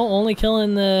 okay, no, only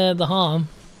killing the Hom.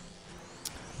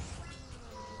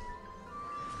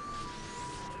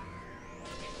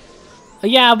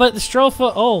 Yeah, but the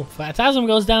Stropha, oh, Phantasm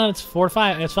goes down, it's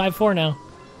 4-5, it's 5-4 now.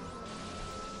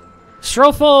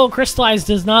 Stropho crystallized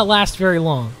does not last very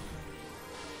long.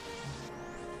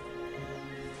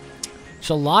 There's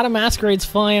a lot of masquerades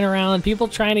flying around, people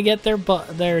trying to get their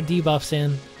debuffs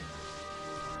in.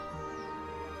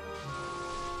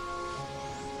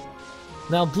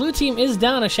 Now, blue team is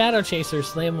down a Shadow Chaser,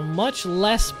 so they have a much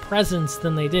less presence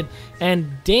than they did.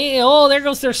 And oh, there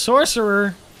goes their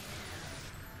Sorcerer.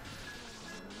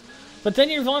 But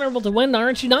then you're vulnerable to wind,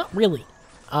 aren't you? Not really.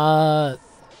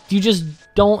 You just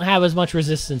don't have as much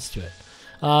resistance to it.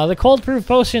 The Cold Proof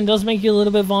Potion does make you a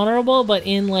little bit vulnerable, but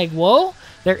in, like, WoW,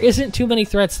 there isn't too many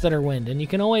threats that are wind, and you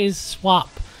can always swap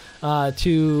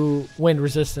to wind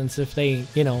resistance if they,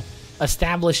 you know,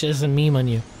 establish as a meme on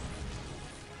you.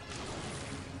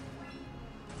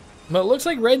 But it looks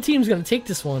like red team's gonna take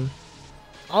this one.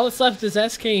 All that's left is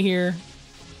SK here,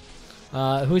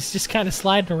 who's just kind of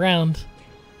sliding around.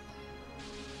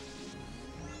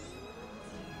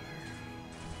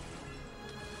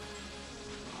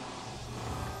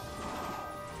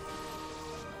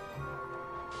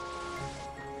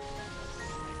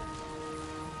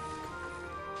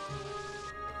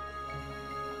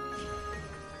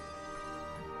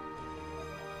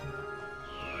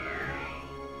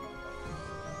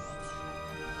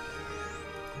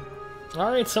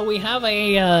 Alright, so we have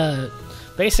a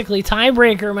basically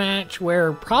tiebreaker match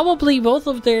where probably both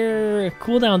of their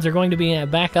cooldowns are going to be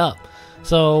back up.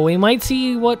 So we might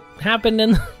see what happened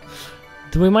in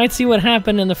We might see what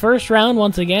happened in the first round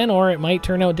once again, or it might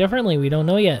turn out differently. We don't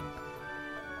know yet.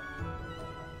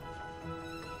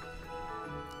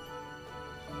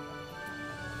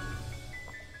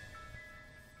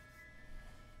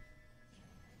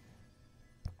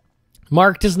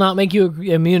 Mark does not make you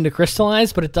immune to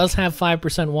crystallize, but it does have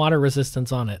 5% water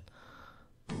resistance on it.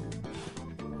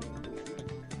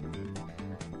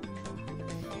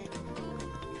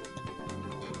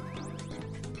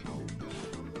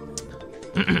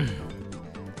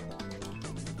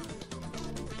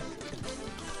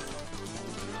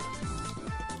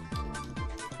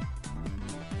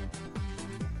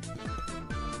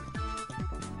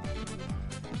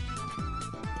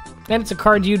 And it's a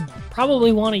card you'd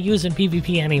probably want to use in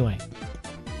PvP anyway.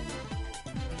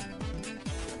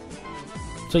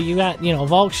 So you got, you know,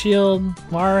 Volk Shield,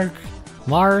 Mark,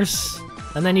 Mars,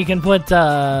 and then you can put,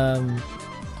 oh,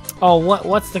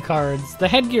 what's the cards? The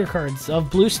headgear cards of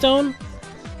Bluestone?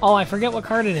 Oh, I forget what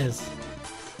card it is.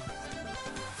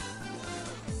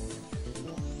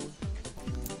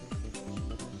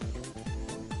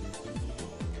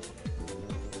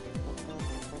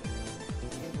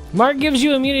 Mark gives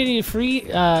you immunity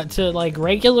to like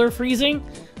regular freezing,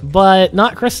 but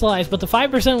not crystallized. But the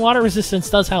 5% water resistance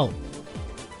does help.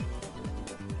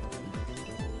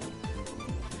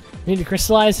 Need to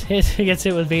crystallize. He gets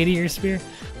hit with Vadier Spear.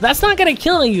 That's not gonna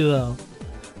kill you though.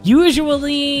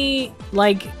 Usually,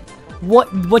 like,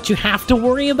 what you have to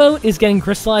worry about is getting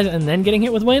crystallized and then getting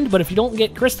hit with wind. But if you don't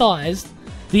get crystallized,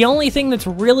 the only thing that's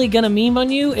really gonna meme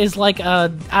on you is like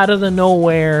out of the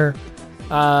nowhere.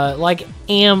 Like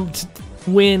amped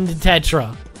wind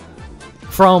Tetra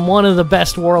from one of the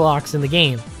best warlocks in the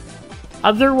game.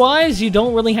 Otherwise, you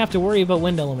don't really have to worry about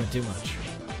wind element too much.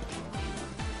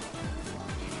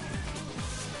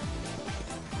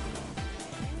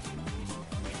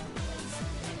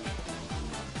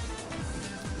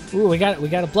 Ooh, we got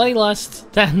a Bloody Lust.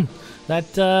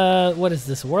 That what is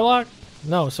this? Warlock?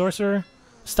 No, Sorcerer.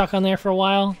 Stuck on there for a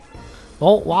while.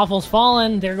 Oh, Waffle's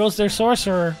fallen. There goes their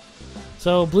Sorcerer.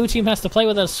 So blue team has to play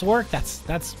with a Swark. That's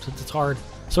hard.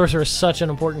 Sorcerer is such an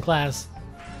important class.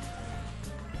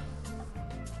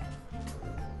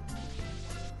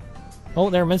 Oh,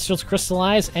 their Minstrels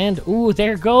crystallize, and ooh,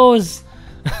 there goes.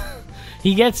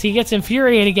 he gets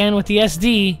infuriated again with the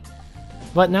SD.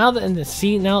 But now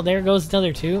now there goes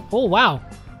another two. Oh wow,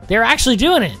 they're actually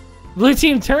doing it. Blue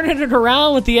team turning it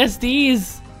around with the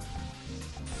SDs.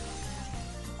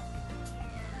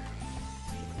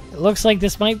 It looks like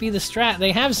this might be the strat.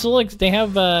 They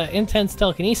have intense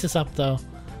telekinesis up though.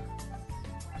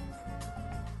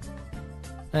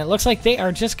 And it looks like they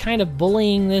are just kind of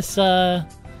bullying this the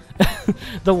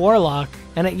warlock.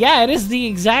 And yeah, it is the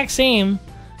exact same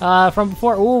from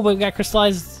before. Ooh, but we got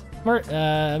crystallized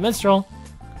minstrel.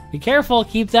 Be careful,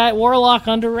 keep that warlock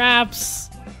under wraps.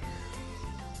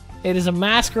 It is a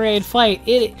masquerade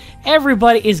fight.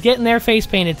 Everybody is getting their face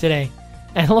painted today.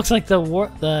 And it looks like the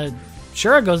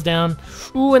Shura goes down.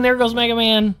 Ooh, and there goes Mega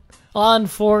Man.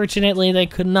 Unfortunately, they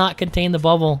could not contain the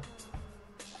bubble.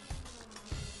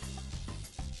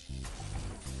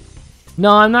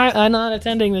 No, I'm not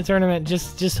attending the tournament,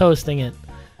 just hosting it.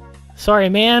 Sorry,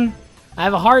 man. I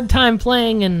have a hard time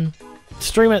playing and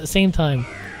streaming at the same time.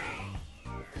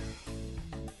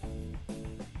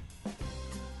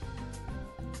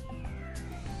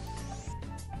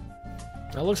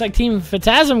 It looks like Team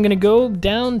Phantasm gonna go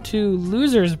down to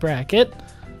losers bracket.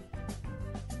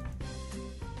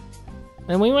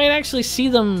 And we might actually see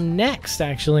them next,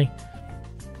 actually.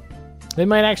 They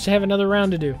might actually have another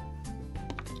round to do.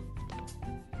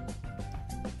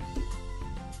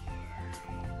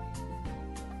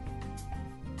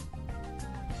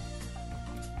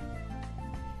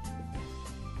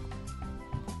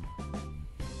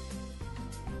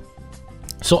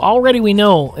 So already we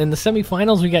know in the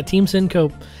semifinals we got Team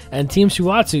Syncope and Team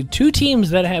Shuatsu, two teams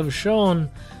that have shown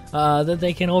that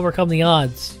they can overcome the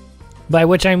odds. By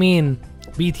which I mean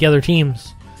beat the other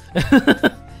teams.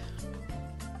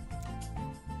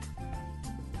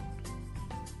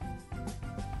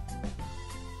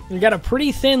 We got a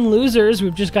pretty thin losers.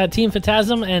 We've just got Team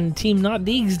Phantasm and Team Not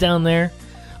Deegs down there.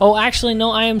 Oh, actually,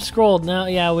 no, I am scrolled now.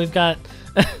 Yeah, we've got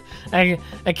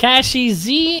Akashi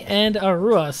Z and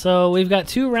Arua. So we've got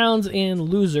 2 rounds in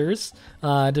losers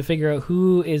to figure out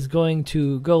who is going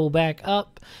to go back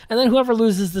up. And then whoever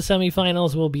loses the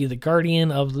semifinals will be the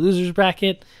guardian of the losers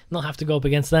bracket. And they'll have to go up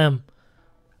against them.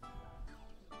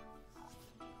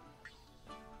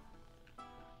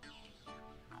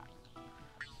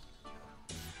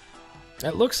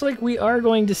 It looks like we are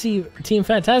going to see Team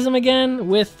Phantasm again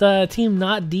with Team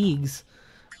Not Deegs.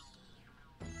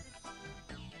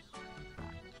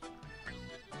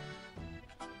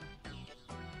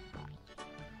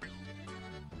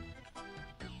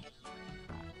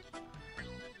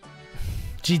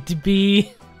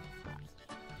 GTB.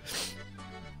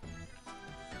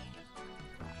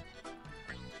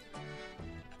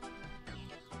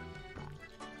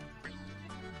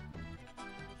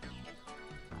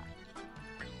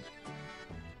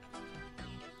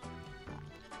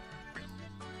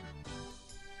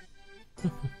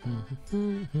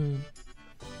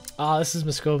 Oh, this is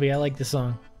Muscovy. I like this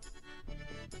song.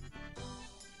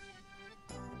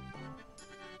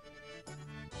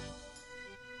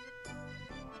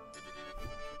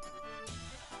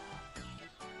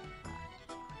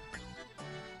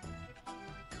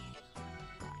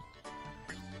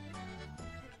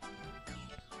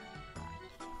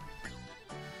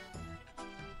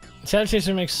 Shadow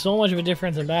Chaser makes so much of a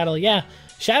difference in battle. Yeah,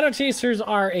 Shadow Chasers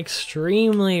are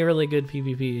extremely really good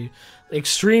PvP.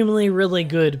 Extremely really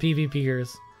good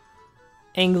PvPers.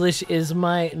 English is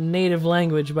my native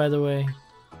language, by the way.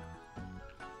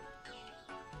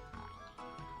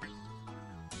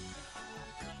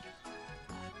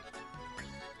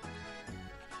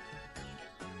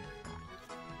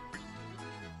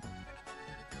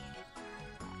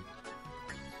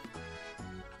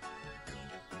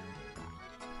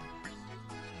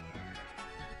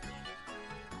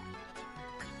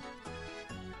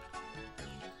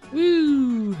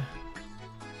 Woo!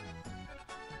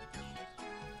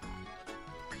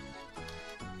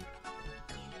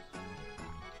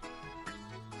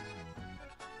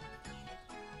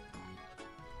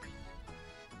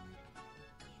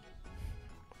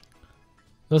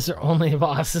 Those are only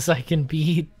bosses I can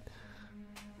beat.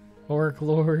 Orc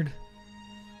Lord.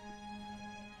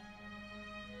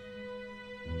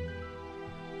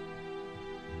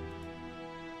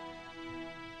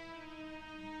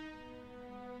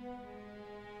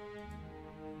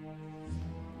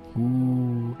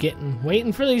 Ooh,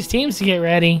 waiting for these teams to get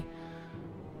ready.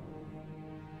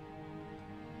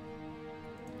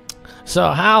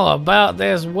 So how about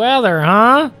this weather,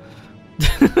 huh?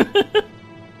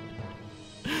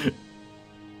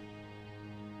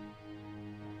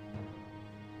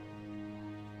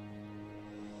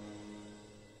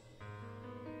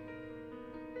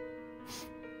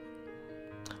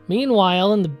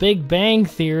 Meanwhile, in the Big Bang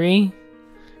Theory,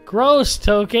 gross,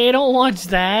 Tokay, don't watch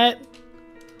that.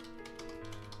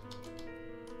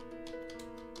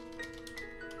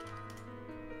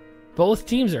 Both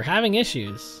teams are having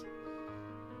issues.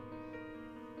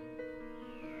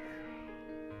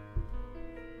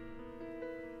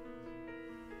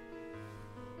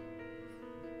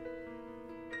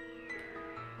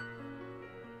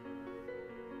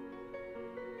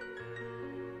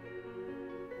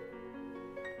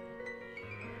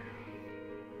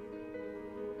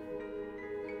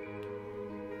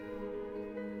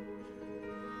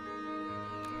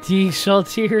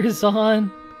 D-Sheltier is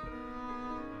on.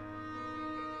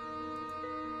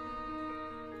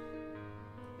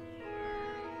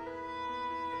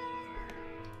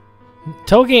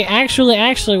 Tokay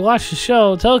actually watch the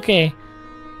show. Tokay,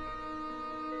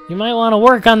 you might want to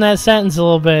work on that sentence a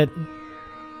little bit.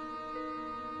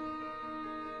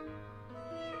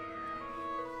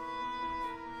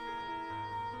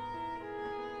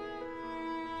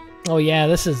 Oh yeah,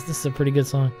 this is a pretty good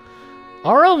song.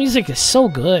 RO music is so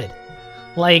good.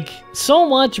 Like, so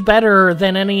much better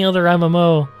than any other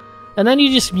MMO. And then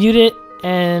you just mute it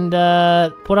and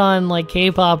put on like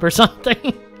K-pop or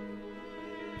something.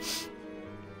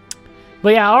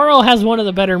 But yeah, RO has one of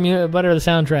the better the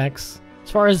soundtracks.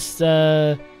 As far as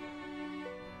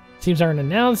teams aren't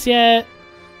announced yet,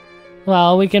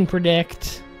 well, we can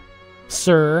predict,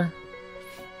 sir.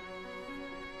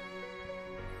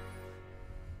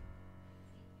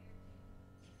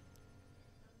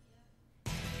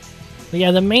 But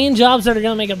yeah, the main jobs that are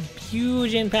going to make a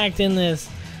huge impact in this,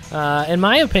 in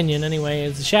my opinion anyway,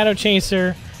 is the Shadow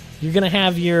Chaser. You're going to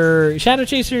have your Shadow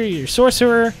Chaser, your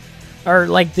Sorcerer, are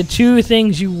like the two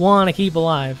things you want to keep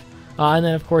alive. And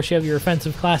then, of course, you have your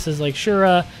offensive classes like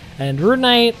Shura and Rune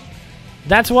Knight.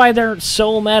 That's why they're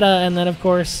so meta. And then, of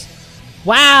course,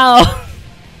 wow!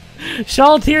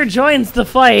 Shaltir joins the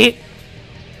fight.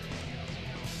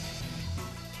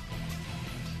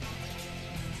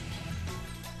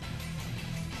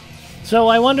 So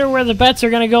I wonder where the bets are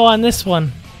going to go on this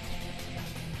one.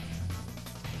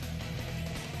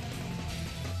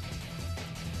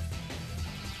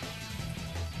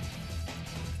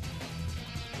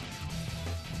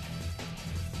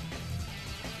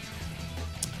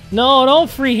 No, don't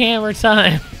free hammer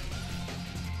time.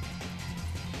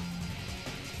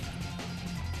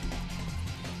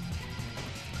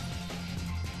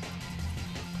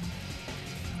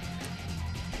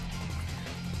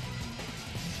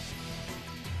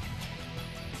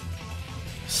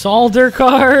 Solder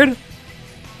card.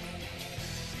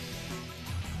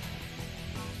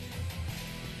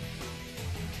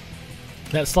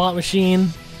 That slot machine.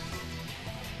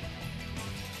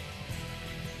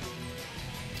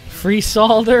 Free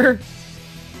solder.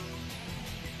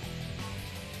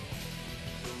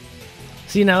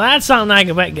 See, now that's something I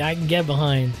can get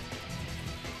behind.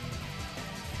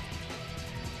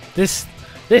 This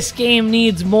game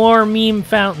needs more meme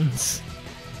fountains.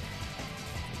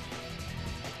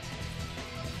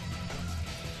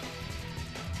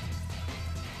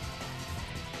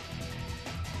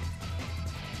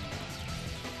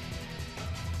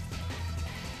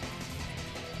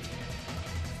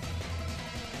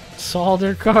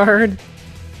 Solder card.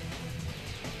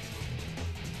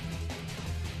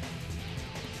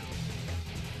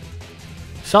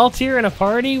 Saltier in a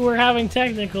party? We're having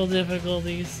technical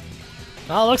difficulties.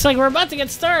 Oh, looks like we're about to get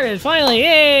started. Finally,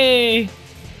 yay!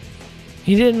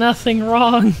 He did nothing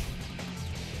wrong.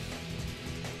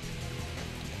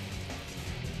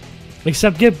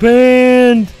 Except get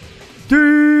banned.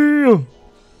 Damn!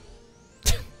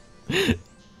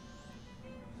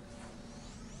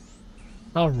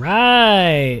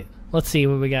 Alright. Let's see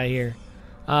what we got here.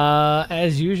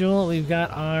 As usual, we've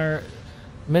got our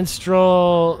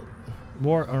minstrel,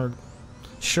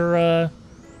 Shura,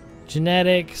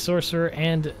 genetic, sorcerer,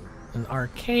 and an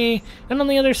RK. And on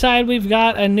the other side, we've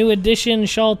got a new addition,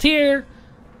 Shaltir.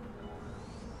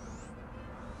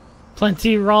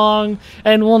 Plenty wrong,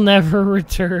 and will never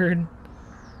return.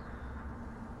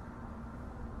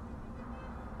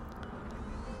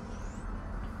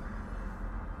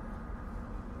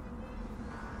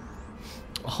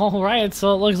 Alright,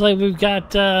 so it looks like we've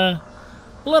got a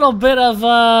little bit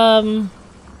of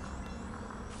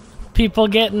people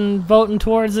voting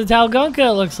towards the Talgunka,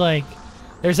 it looks like.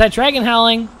 There's that dragon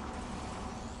howling.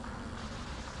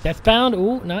 Deathbound.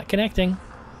 Ooh, not connecting.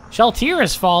 Shaltir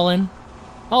has fallen.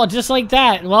 Oh, just like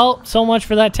that. Well, so much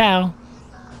for that Tau.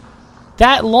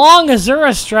 That long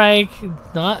Azura strike.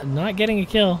 Not getting a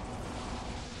kill.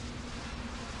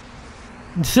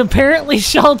 Apparently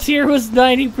Shaltir was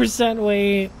 90%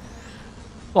 weight.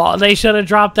 Well, they should have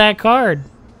dropped that card.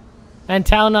 And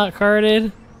Tau not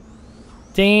carded.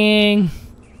 Dang.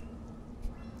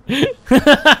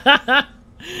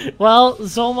 Well,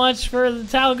 so much for the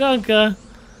Talgunka.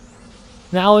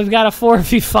 Now we've got a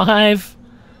 4v5.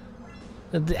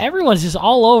 Everyone's just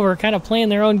all over, kind of playing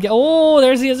their own game. Oh,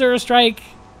 there's the Azura strike.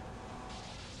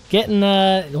 Getting,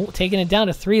 taking it down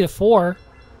to 3-4.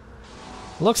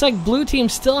 Looks like blue team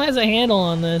still has a handle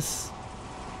on this.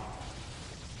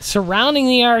 Surrounding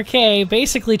the RK,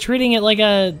 basically treating it like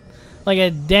a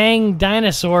dang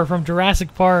dinosaur from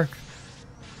Jurassic Park.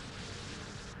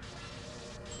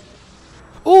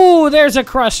 Ooh, there's a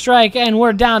cross strike, and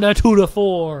we're down to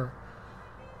 2-4.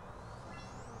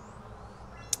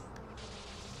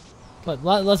 But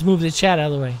let's move the chat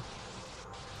out of the way.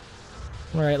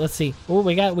 All right, let's see. Oh,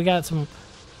 we got some.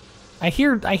 I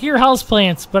hear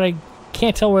houseplants, but I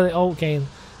can't tell where they. Oh, okay,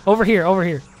 over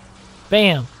here.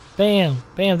 Bam, bam,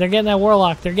 bam. They're getting that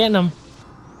warlock. They're getting them.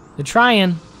 They're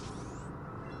trying.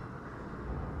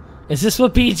 Is this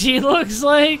what PG looks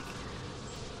like?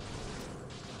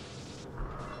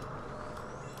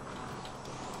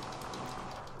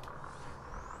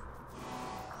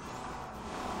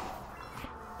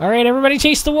 Alright, everybody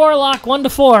chase the warlock.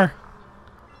 1-4.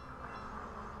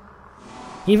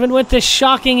 Even with this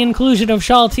shocking inclusion of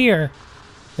Shaltir,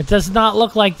 it does not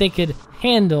look like they could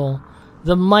handle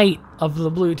the might of the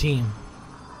blue team.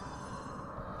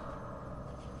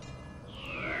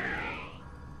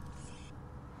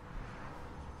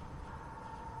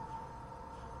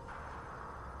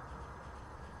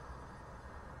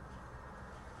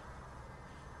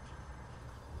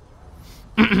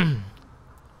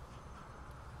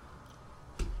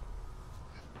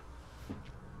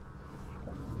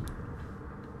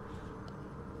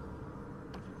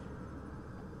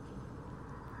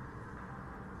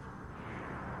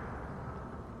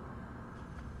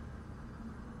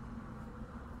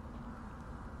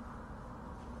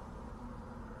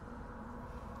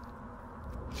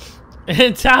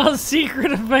 And Tao's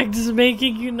secret effect is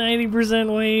making you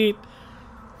 90% weight.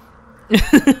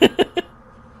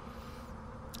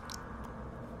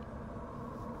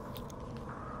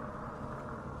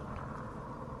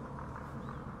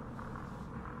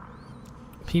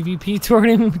 PvP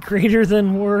tournament greater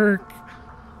than work.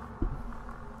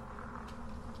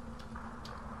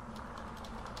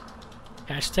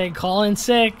 Hashtag call in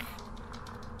sick.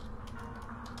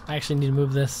 I actually need to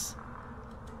move this.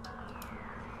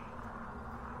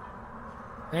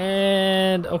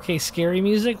 And, okay, scary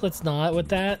music. Let's not with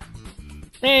that.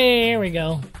 Hey, here we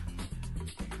go.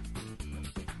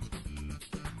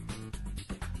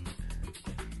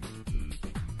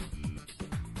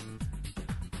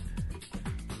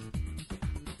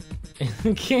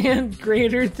 Can't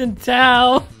greater than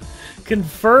Tau.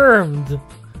 Confirmed.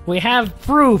 We have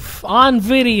proof on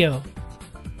video.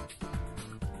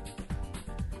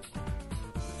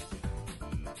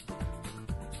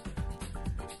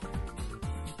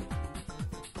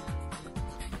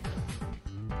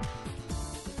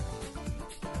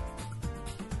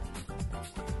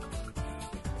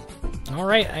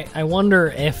 Alright, I wonder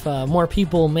if more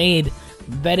people made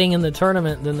betting in the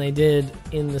tournament than they did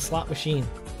in the slot machine.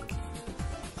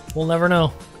 We'll never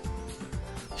know.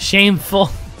 Shameful.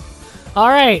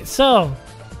 Alright, so.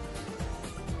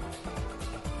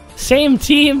 Same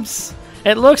teams.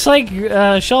 It looks like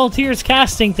Shaltier's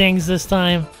casting things this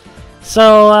time.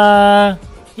 So,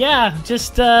 yeah,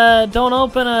 just don't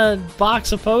open a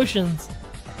box of potions.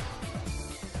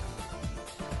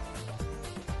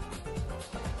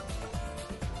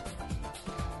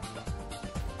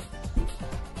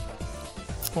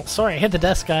 Oh, sorry, I hit the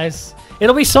desk, guys.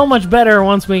 It'll be so much better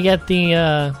once we get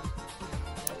the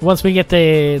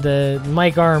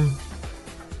mic arm.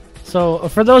 So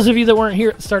for those of you that weren't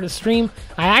here at the start of the stream,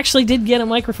 I actually did get a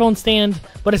microphone stand,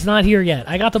 but it's not here yet.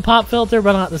 I got the pop filter,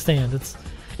 but not the stand.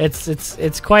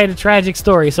 It's quite a tragic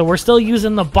story. So we're still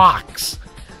using the box.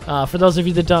 For those of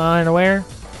you that aren't aware,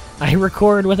 I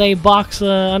record with a box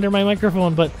under my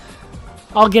microphone, but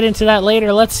I'll get into that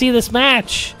later. Let's see this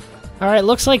match. Alright,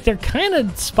 looks like they're kind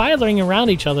of spiraling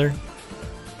around each other.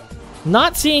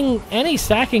 Not seeing any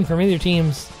stacking from either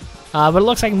teams. But it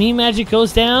looks like Meme Magic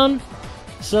goes down.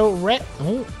 So, red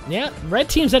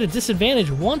team's at a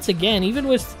disadvantage once again, even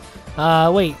with...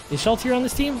 wait, is Shaltier on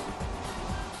this team?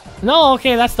 No,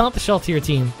 okay, that's not the Shaltier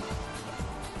team.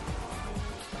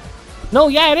 No,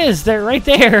 yeah, it is. They're right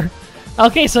there.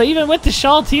 Okay, so even with the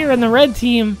Shaltier and the red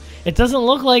team, it doesn't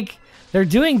look like they're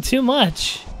doing too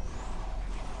much.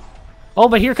 Oh,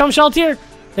 but here comes Shaltier.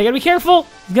 They gotta be careful.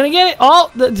 He's gonna get it.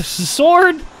 Oh, the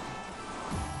sword.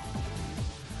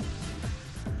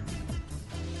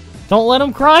 Don't let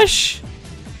him crush.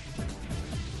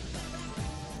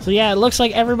 So yeah, it looks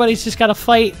like everybody's just gotta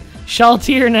fight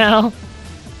Shaltier now,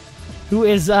 who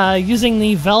is using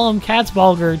the Vellum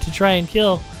Catsbalger to try and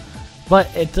kill.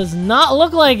 But it does not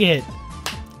look like it.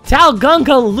 Tal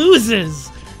Gunga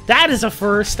loses. That is a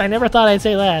first. I never thought I'd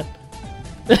say that.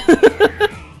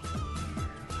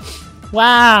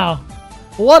 Wow,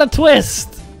 what a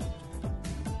twist.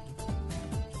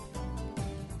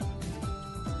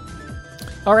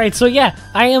 Alright, so yeah,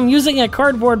 I am using a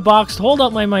cardboard box to hold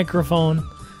up my microphone,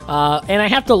 and I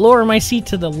have to lower my seat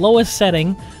to the lowest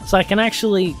setting so I can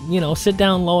actually, you know, sit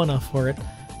down low enough for it.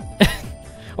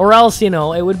 Or else, you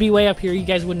know, it would be way up here, you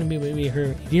guys wouldn't be able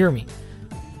to hear me.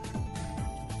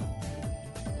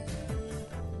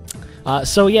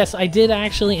 So yes, I did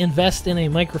actually invest in a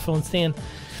microphone stand.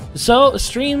 So,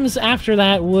 streams after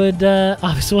that would,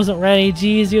 obviously wasn't ready.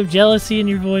 Jeez, you have jealousy in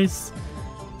your voice.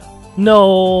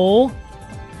 No.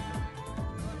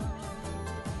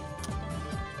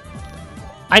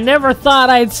 I never thought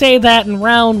I'd say that in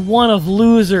round 1 of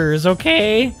losers,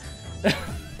 okay?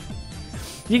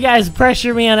 You guys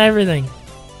pressure me on everything.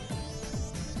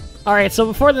 Alright, so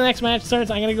before the next match starts,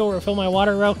 I'm gonna go refill my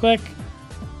water real quick.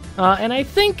 And I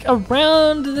think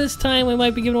around this time we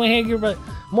might be giving away headgear, but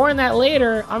more on that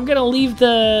later. I'm gonna leave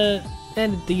the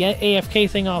AFK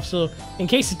thing off, so in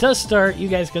case it does start, you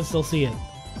guys can still see it.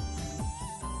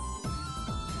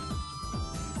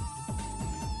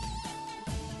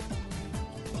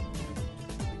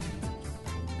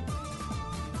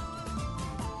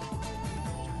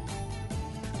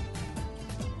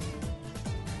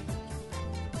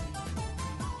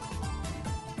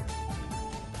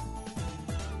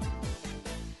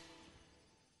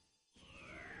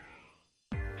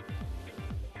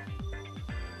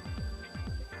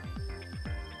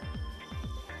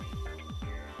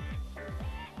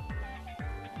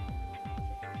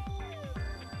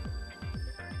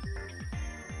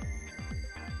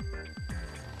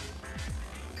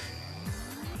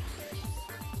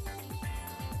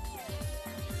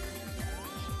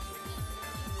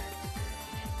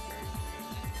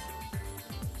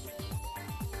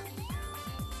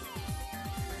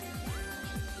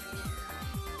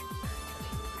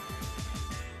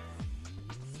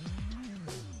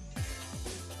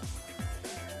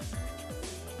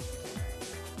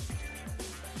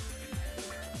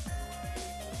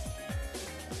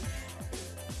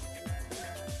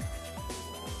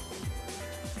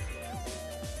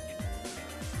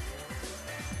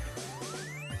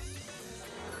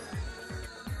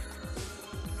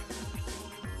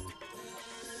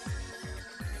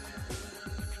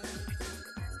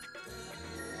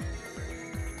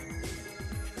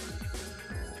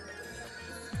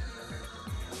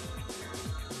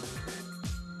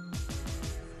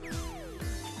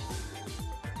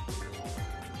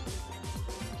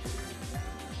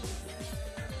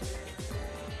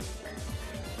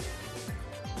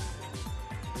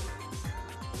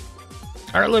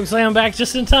 Alright, looks like I'm back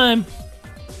just in time.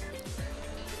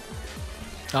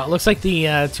 It looks like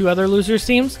the two other losers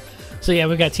teams. So yeah,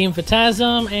 we got Team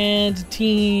Phantasm and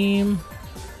Team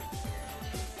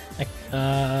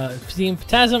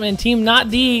Phantasm and Team Not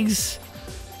Deegs.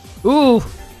 Ooh,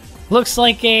 looks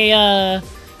like a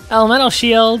elemental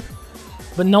shield,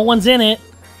 but no one's in it.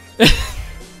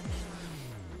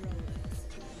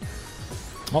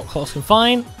 Oh, close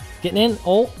confine, getting in.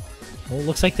 Oh,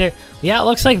 looks like they're, yeah, it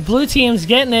looks like blue team's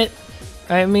getting it.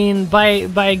 I mean,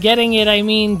 by getting it, I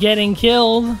mean getting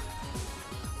killed.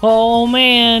 Oh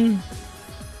man.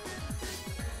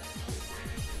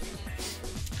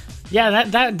 Yeah,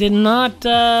 that did not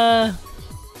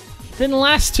didn't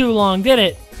last too long, did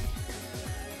it?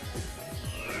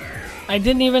 I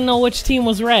didn't even know which team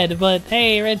was red, but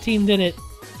hey, red team did it.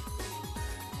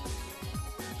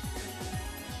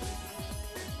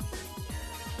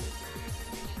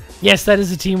 Yes, that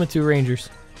is a team with 2 Rangers.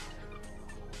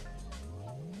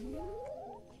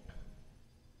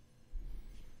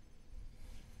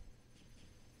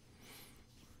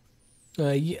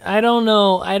 I don't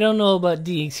know about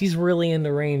Deeks. He's really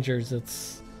into Rangers.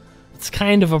 It's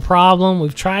kind of a problem.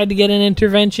 We've tried to get an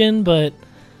intervention, but it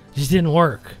just didn't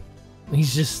work.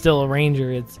 He's just still a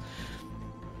Ranger.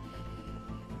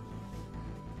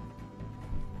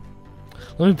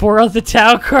 Let me pour out the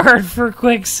Tau card for a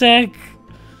quick sec.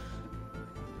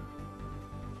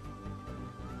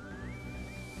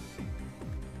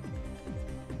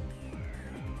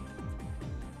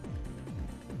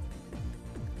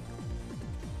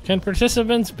 Can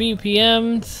participants be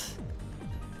PM'd?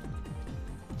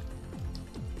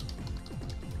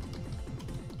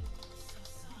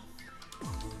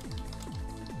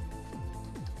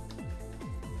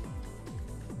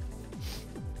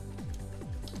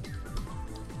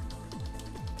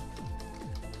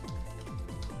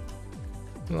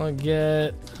 I'll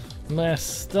get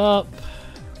messed up,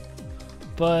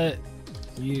 but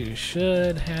you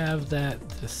should have that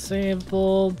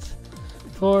disabled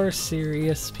for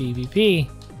serious PvP.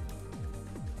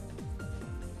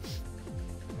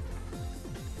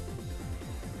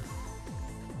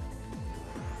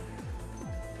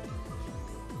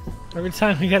 Every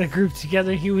time we got a group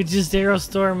together, he would just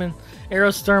Aerostorm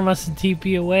us and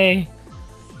TP away.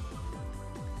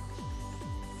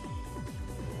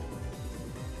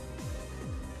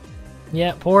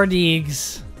 Yeah, poor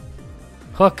Deegs.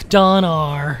 Hooked on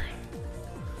R.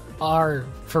 R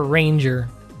for Ranger.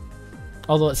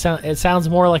 Although it sounds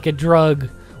more like a drug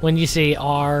when you say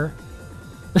R.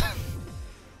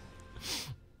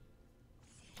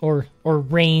 or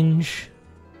range.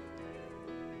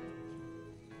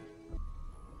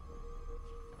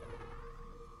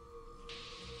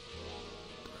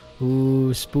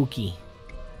 Ooh, spooky.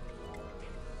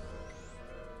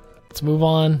 Let's move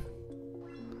on.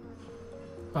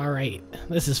 Alright,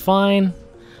 this is fine.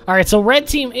 Alright, so red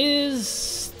team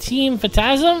is Team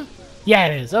Phantasm? Yeah,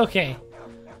 it is. Okay.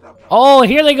 Oh,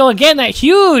 here they go again. That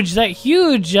huge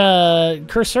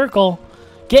Curse Circle.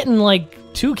 Getting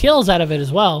like 2 kills out of it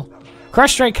as well.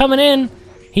 Crush Strike coming in.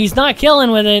 He's not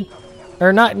killing with it.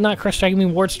 Or not Crush Strike, I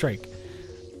mean Ward Strike.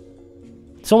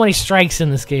 So many strikes in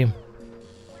this game.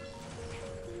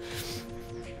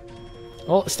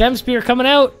 Oh, Stem Spear coming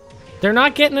out. They're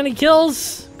not getting any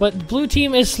kills, but blue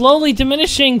team is slowly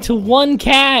diminishing to 1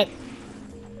 cat.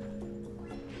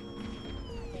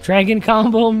 Dragon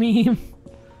combo meme.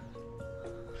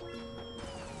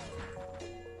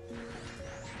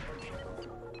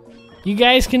 You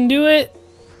guys can do it.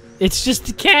 It's just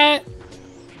a cat.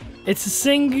 It's a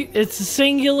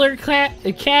singular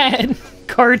cat.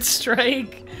 Card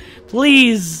strike.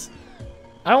 Please.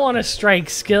 I want a strike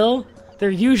skill. They're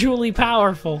usually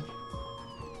powerful.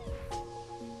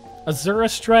 Azura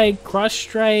Strike, Crush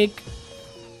Strike,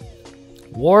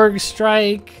 Warg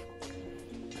Strike,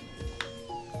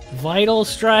 Vital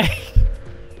Strike.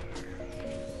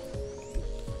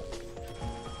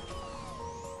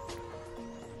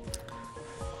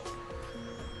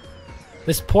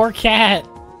 This poor cat.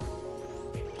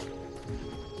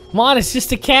 Come on, it's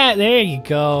just a cat. There you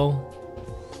go.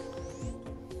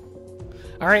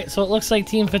 Alright, so it looks like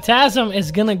Team Phantasm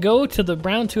is gonna go to the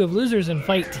round 2 of losers and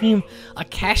fight Team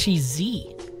Akashi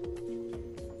Z.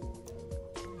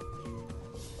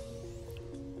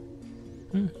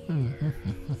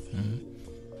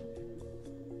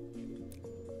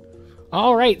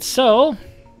 Alright, so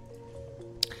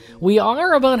we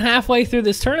are about halfway through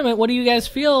this tournament. What do you guys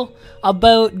feel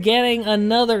about getting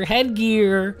another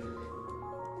headgear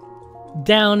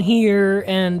down here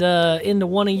and into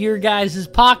one of your guys'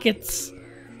 pockets?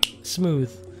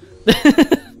 Smooth.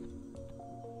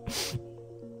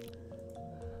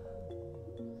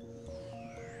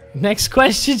 Next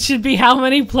question should be, how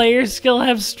many players still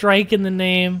have Strike in the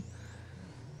name?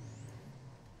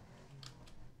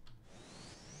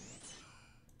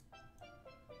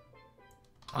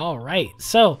 Alright,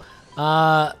 so,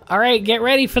 alright, get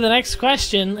ready for the next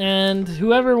question, and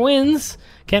whoever wins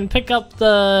can pick up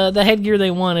the headgear they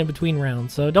want in between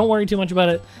rounds, so don't worry too much about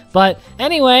it. But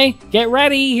anyway, get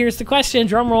ready, here's the question,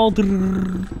 drum roll.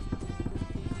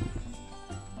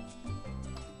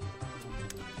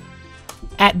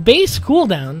 At base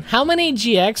cooldown, how many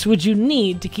GX would you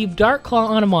need to keep Dark Claw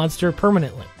on a monster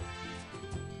permanently?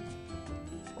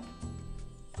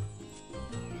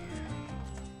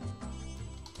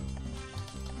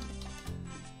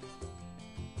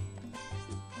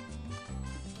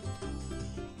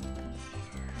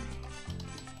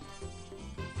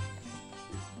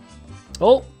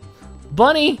 Oh,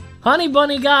 Bunny, Honey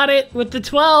Bunny got it with the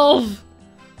 12.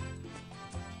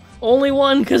 Only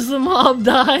one because the mob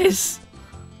dies.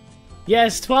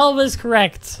 Yes, 12 is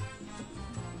correct.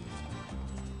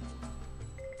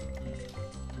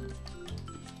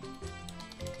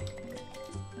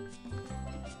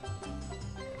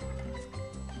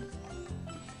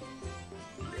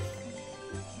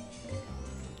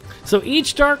 So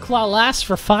each Dark Claw lasts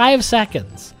for 5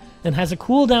 seconds and has a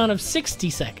cooldown of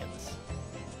 60 seconds.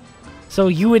 So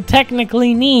you would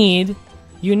technically need,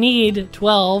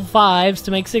 12 5s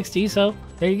to make 60, so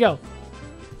there you go.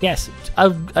 Yes,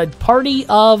 a party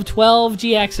of 12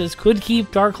 GXs could keep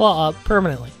Dark Claw up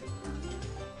permanently.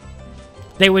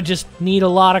 They would just need a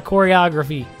lot of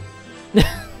choreography.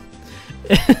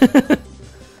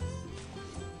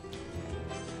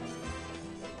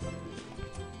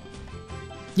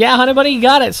 Yeah, Honey Bunny, you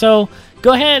got it. So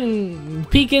go ahead and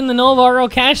peek in the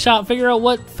NovaRO cash shop, figure out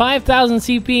what 5,000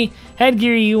 CP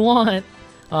headgear you want,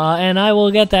 and I will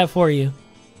get that for you.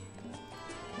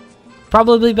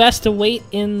 Probably best to wait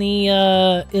in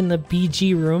the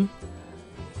BG room.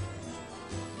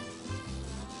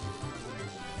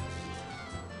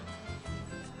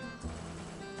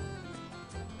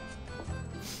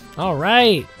 All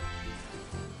right.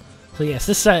 So yes,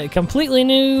 this is a completely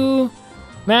new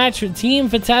match with Team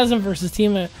Phantasm versus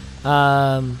Team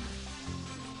Akashi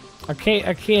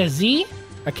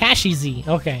Z.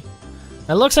 Okay.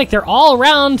 It looks like they're all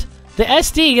around the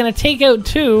SD, gonna take out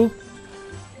 2.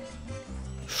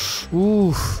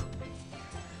 Oof.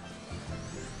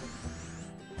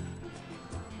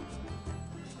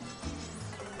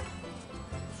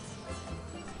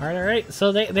 Alright.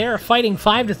 So they are fighting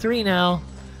 5-3 now.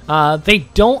 They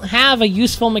don't have a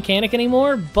useful mechanic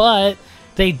anymore, but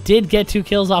they did get 2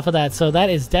 kills off of that, so that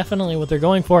is definitely what they're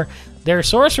going for. Their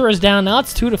sorcerer is down, now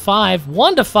it's 2-5,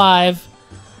 1-5.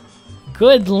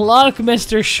 Good luck,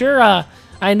 Mr. Shura.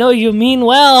 I know you mean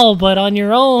well, but on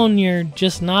your own, you're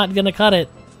just not gonna cut it.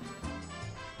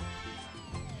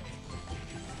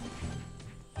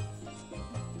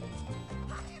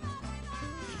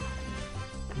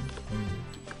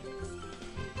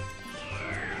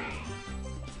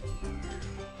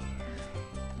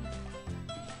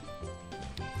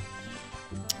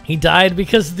 He died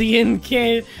because of the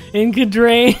Inca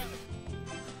drain.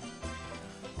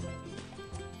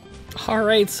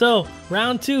 Alright, so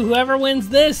round 2. Whoever wins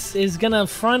this is gonna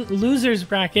front loser's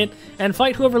bracket and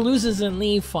fight whoever loses in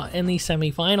the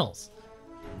semifinals.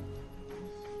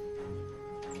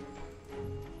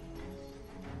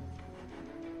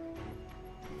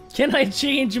 Can I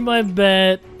change my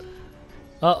bet?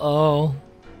 Uh-oh.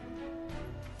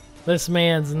 This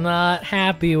man's not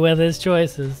happy with his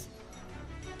choices.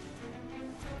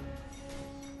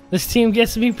 This team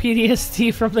gets me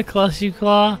PTSD from the Clushy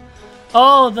Claw.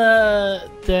 Oh,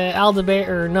 the Aldebaran,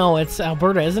 or no, it's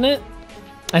Alberta, isn't it?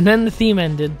 And then the theme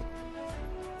ended.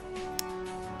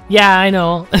 Yeah, I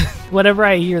know. Whenever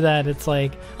I hear that, it's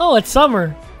like, oh, it's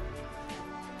summer.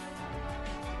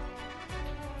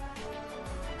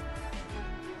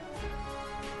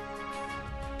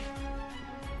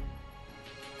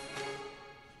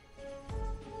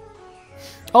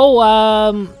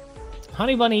 Oh,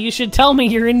 Honey Bunny, you should tell me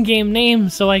your in-game name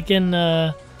so I can,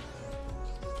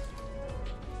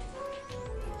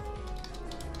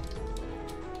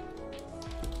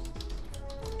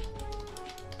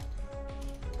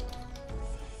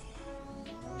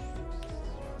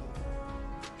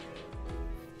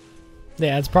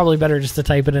 Yeah, it's probably better just to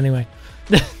type it anyway.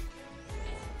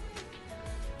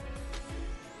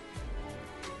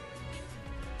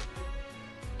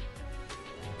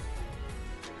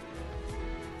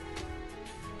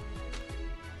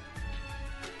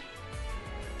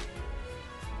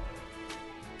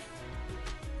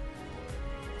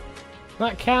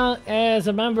 Not count as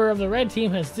a member of the red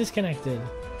team has disconnected.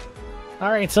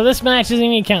 Alright, so this match isn't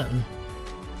even counting.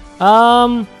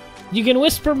 You can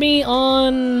whisper me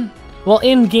on, well,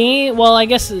 in game. Well, I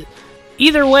guess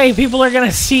either way, people are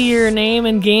gonna see your name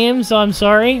in game. So I'm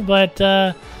sorry, but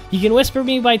you can whisper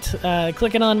me by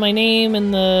clicking on my name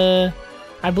in the.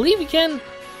 I believe you can.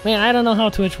 Man, I don't know how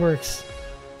Twitch works.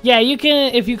 Yeah, you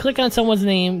can. If you click on someone's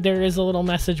name, there is a little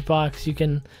message box you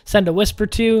can send a whisper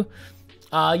to.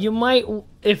 You might,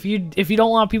 if you don't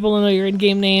want people to know your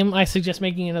in-game name, I suggest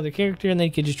making another character, and then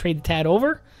you can just trade the tat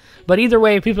over. But either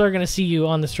way, people are gonna see you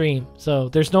on the stream, so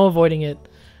there's no avoiding it.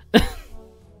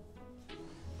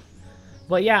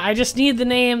 But yeah, I just need the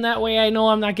name. That way, I know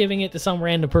I'm not giving it to some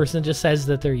random person that just says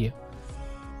that they're you.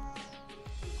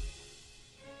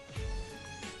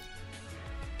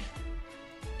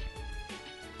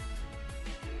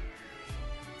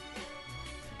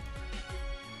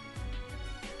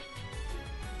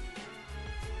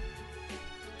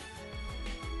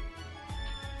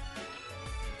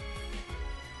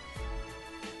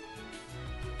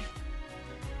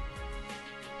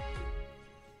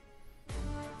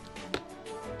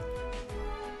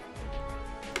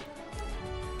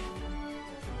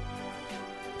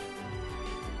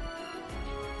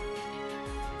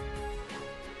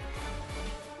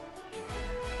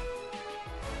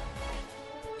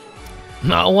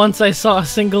 Not once I saw a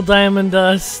single diamond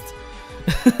dust.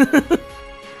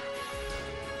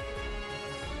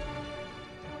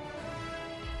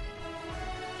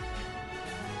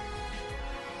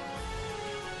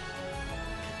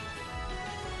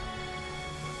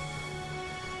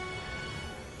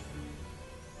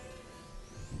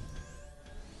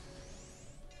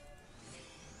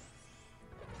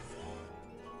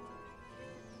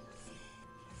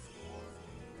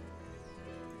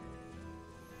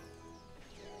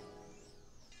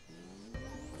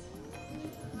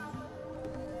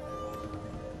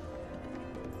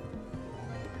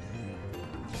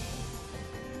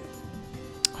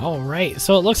 Alright,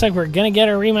 so it looks like we're gonna get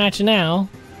a rematch now.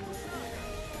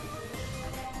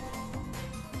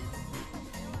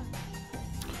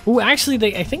 Ooh,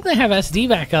 actually, I think they have SD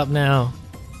back up now.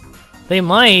 They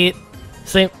might.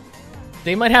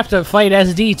 They might have to fight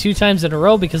SD 2 times in a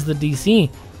row because of the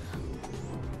DC.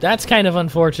 That's kind of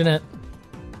unfortunate.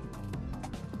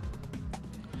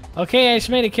 Okay, I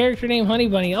just made a character named Honey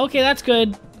Bunny. Okay, that's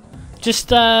good. Just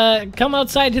come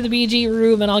outside to the BG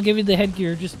room and I'll give you the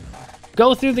headgear. Just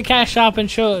go through the cash shop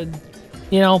and show,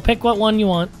 you know, pick what one you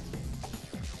want.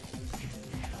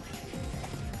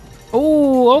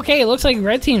 Oh, okay, it looks like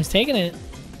red team's taking it.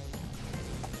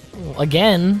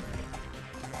 Again.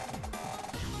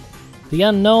 The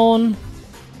unknown.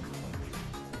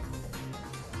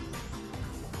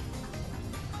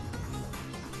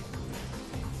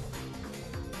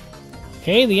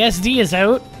 Okay, the SD is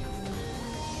out.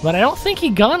 But I don't think he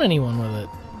got anyone with it.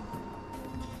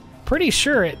 Pretty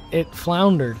sure it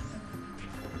floundered.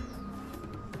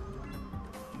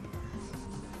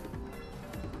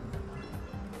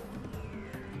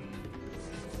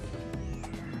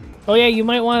 Oh yeah, you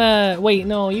might want to... Wait,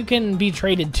 no, you can be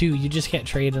traded too. You just can't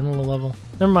trade in a low level.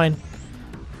 Never mind.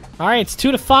 Alright, it's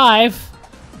 2-5.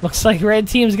 Looks like red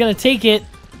team's gonna take it.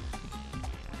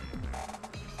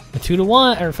 A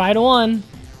 2-1, or 5-1.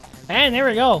 And there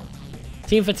we go.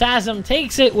 Team Phantasm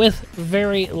takes it with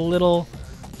very little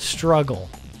struggle.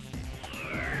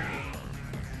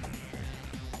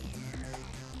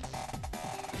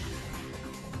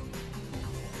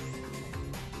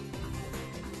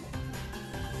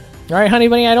 Alright, Honey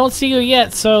Bunny, I don't see you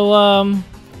yet, so,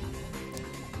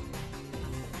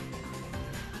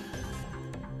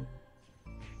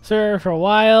 Sir, for a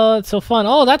while, it's so fun.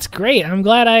 Oh, that's great. I'm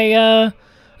glad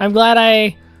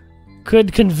I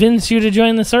could convince you to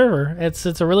join the server. It's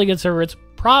a really good server.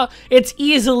 It's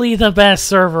easily the best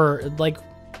server, like,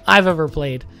 I've ever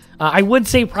played. I would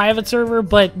say private server,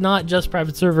 but not just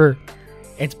private server.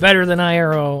 It's better than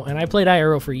IRO, and I played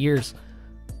IRO for years.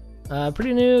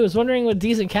 Pretty new. I was wondering what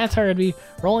decent cat tire would be.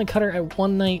 Rolling cutter at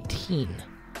 119.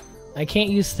 I can't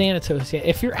use Thanatos yet.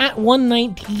 If you're at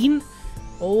 119,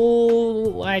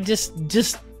 oh, I just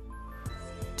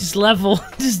level.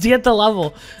 Just get the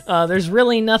level. There's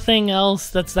really nothing else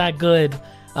that's that good.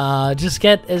 Just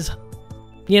get as,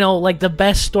 you know, like the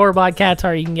best store-bought cat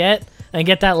tire you can get, and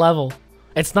get that level.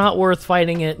 It's not worth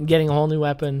fighting it and getting a whole new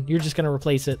weapon. You're just gonna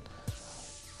replace it.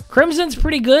 Crimson's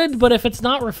pretty good, but if it's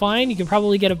not refined, you can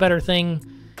probably get a better thing,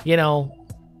 you know,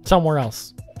 somewhere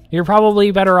else. You're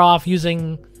probably better off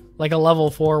using, like, a level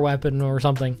 4 weapon or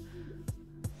something.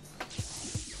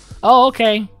 Oh,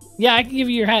 okay. Yeah, I can give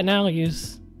you your hat now.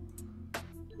 Use.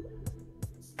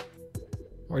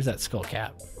 Where's that skull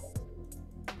cap?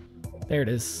 There it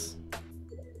is.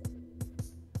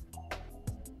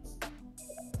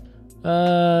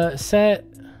 Set.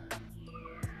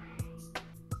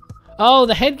 Oh,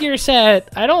 the headgear set.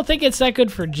 I don't think it's that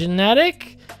good for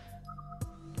genetic.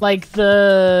 Like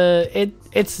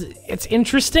it's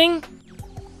interesting,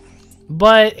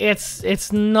 but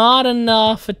it's not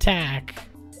enough attack.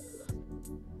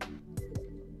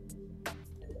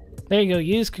 There you go,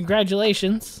 use.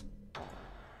 Congratulations.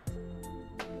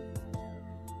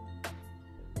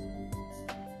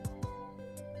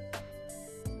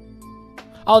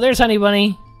 Oh, there's Honey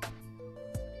Bunny.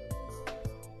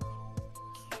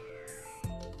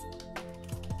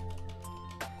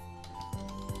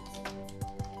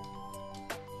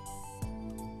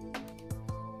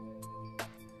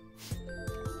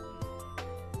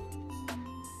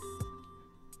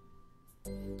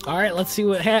 Alright, let's see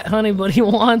what Honey Bunny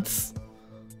wants.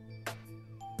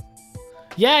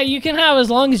 Yeah, you can have as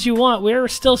long as you want. We're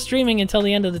still streaming until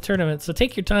the end of the tournament, so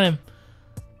take your time.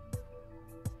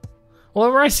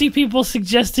 Whenever I see people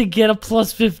suggesting get a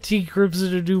plus 15 groups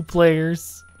of new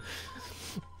players.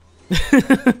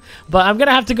 But I'm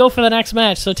gonna have to go for the next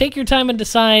match, so take your time and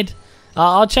decide.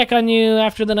 I'll check on you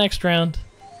after the next round.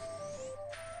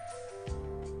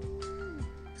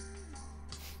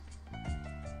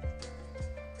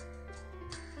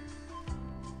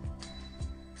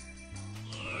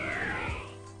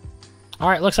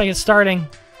 Alright, looks like it's starting.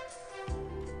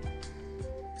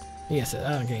 Yes,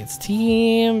 okay, it's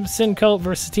Team Sincoat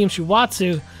versus Team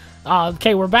Shuwatsu.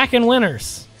 Okay, we're back in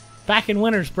winners. Back in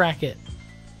winners bracket.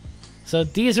 So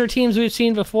these are teams we've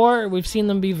seen before. We've seen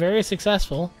them be very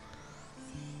successful.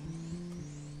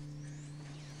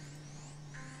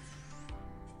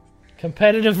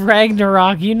 Competitive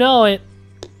Ragnarok, you know it.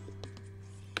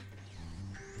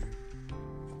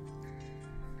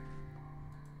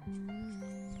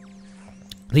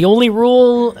 The only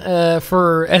rule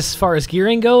for as far as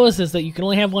gearing goes is that you can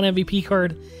only have one MVP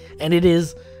card, and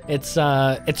it's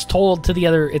told to the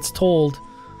other. It's told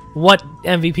what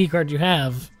MVP card you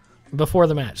have before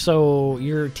the match. So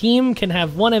your team can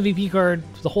have one MVP card,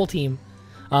 the whole team,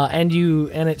 and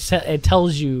it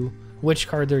tells you which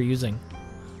card they're using.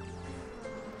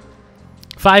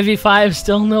 5v5,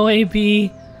 still no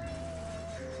AP.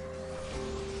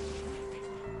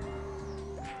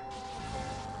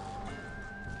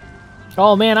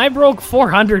 Oh man, I broke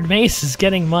 400 maces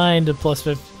getting mine to plus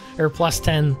 5 or plus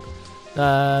 10.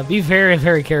 Be very,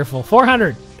 very careful.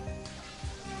 400.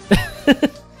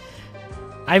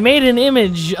 I made an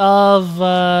image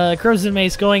of Crimson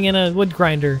Mace going in a wood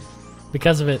grinder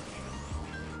because of it.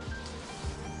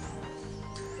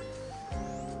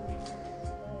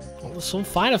 So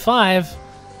 5 to 5.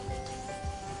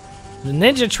 The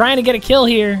ninja trying to get a kill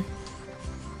here.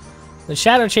 The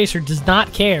Shadow Chaser does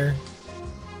not care.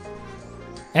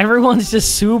 Everyone's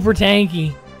just super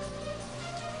tanky.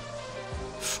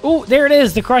 Ooh, there it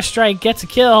is. The Crush Strike gets a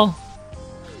kill.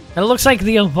 And it looks like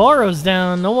the NovaRO's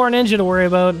down. No more ninja to worry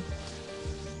about.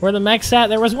 Where the mech's at?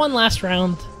 There was one last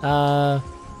round.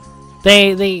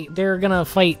 They're gonna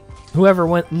fight whoever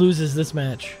loses this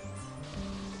match.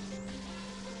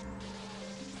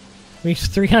 Reach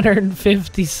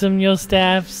 350 Sumyo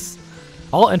staffs.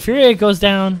 Oh, Infuriate goes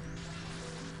down.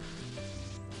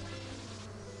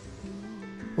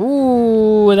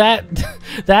 Ooh, that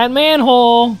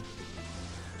manhole.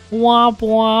 Womp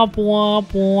womp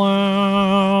womp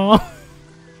womp.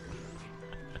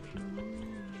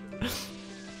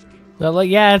 So, like,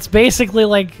 yeah, it's basically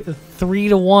like 3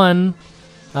 to 1.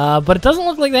 But it doesn't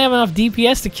look like they have enough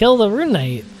DPS to kill the Rune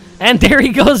Knight. And there he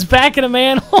goes back in a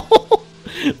manhole.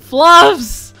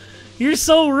 Fluffs! You're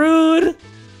so rude.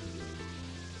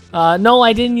 No,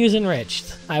 I didn't use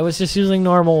Enriched. I was just using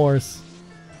normal ores.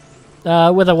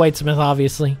 With a Whitesmith,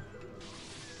 obviously.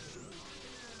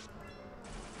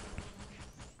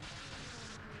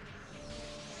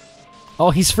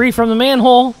 Oh, he's free from the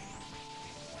manhole.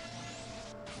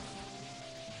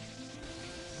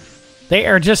 They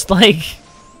are just like...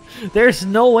 There's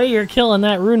no way you're killing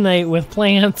that Rune Knight with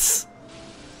plants.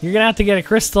 You're gonna have to get a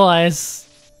Crystallize.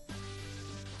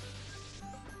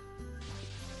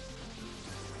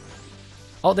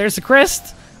 Oh, there's the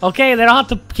Christ. Okay, they don't have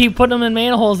to keep putting them in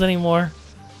manholes anymore.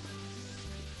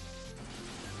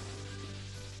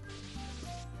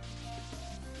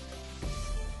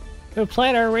 If we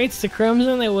applied our rates to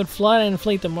Crimson, they would flood and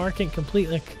inflate the market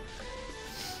completely.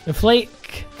 Inflate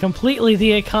completely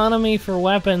the economy for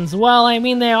weapons. Well, I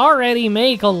mean, they already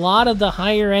make a lot of the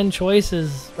higher end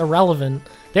choices irrelevant.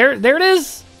 There it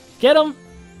is. Get them.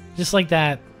 Just like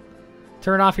that.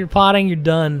 Turn off your potting, you're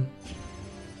done.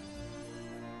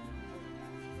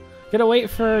 Gotta wait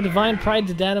for Divine Pride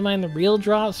to data mine the real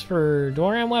drops for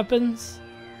Doran weapons.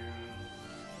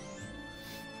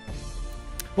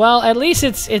 Well, at least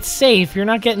it's safe. You're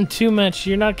not getting too much.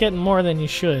 You're not getting more than you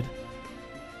should.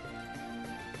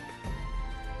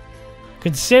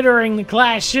 Considering the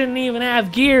class shouldn't even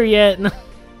have gear yet.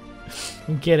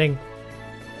 I'm kidding.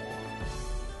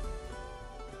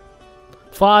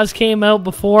 Foz came out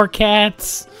before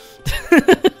cats.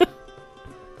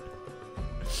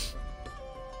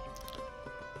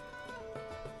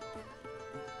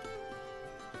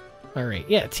 Alright,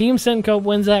 yeah, Team Senko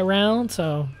wins that round,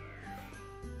 so...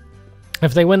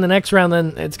 If they win the next round,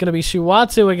 then it's going to be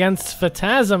Shuwatsu against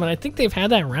Phantasm, and I think they've had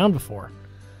that round before.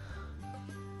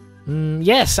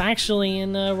 Yes, actually,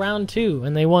 in round 2,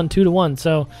 and they won 2-1,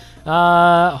 so...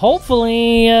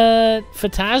 hopefully,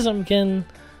 Phantasm can...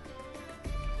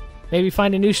 maybe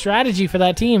find a new strategy for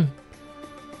that team.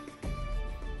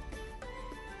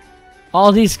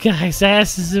 All these guys'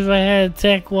 asses if I had a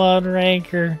Tech 1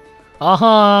 ranker.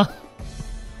 Uh-huh.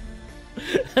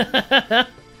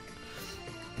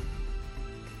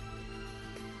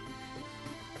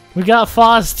 We got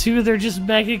Foz 2, they're just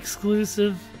mega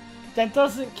exclusive. That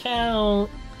doesn't count.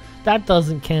 That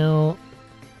doesn't count.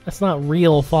 That's not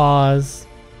real Foz.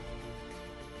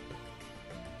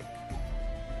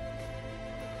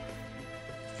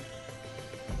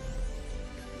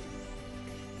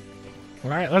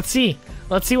 Alright, let's see.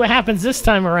 Let's see what happens this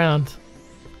time around.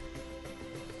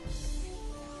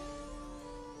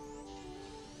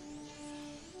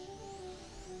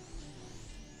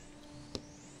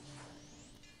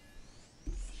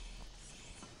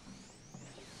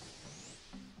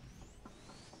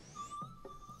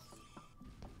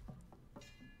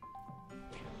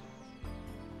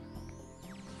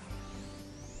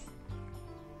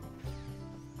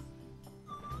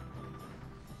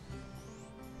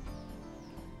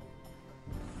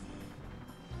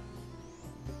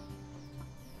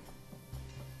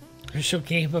 Official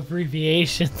game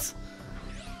abbreviations.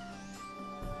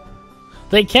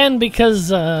 They can because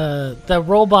the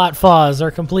robot Foz are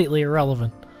completely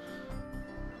irrelevant.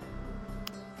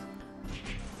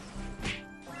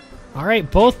 Alright,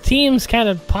 both teams kind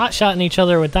of pot-shotting each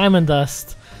other with Diamond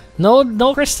Dust.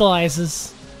 No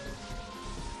crystallizes.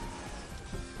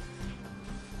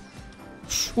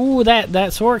 Ooh, that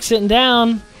Sork sitting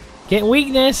down. Getting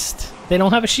weaknessed. They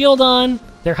don't have a shield on.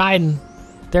 They're hiding.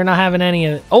 They're not having any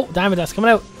of it. Oh, Diamond Dust coming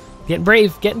out. Getting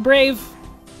brave. Getting brave.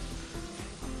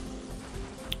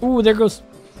 Ooh, there goes...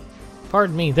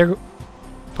 Pardon me.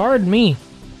 Pardon me.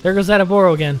 There goes that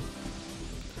NovaRO again.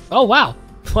 Oh, wow.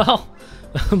 Well,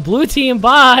 blue team,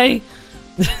 bye.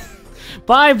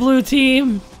 Bye, blue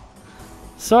team.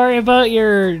 Sorry about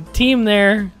your team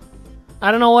there. I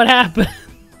don't know what happened.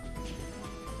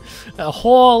 A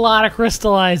whole lot of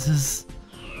crystallizes.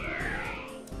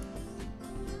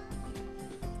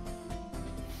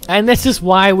 And this is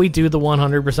why we do the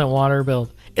 100% water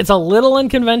build. It's a little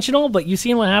unconventional, but you've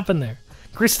seen what happened there.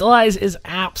 Crystallize is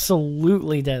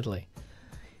absolutely deadly.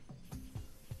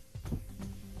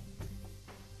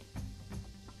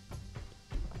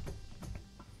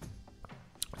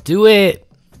 Do it.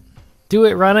 Do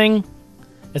it running.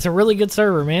 It's a really good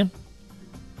server, man.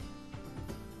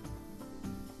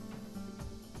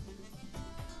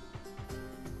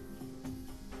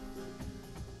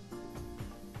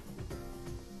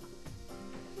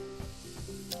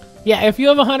 Yeah, if you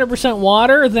have 100%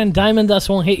 water, then Diamond Dust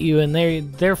won't hit you, and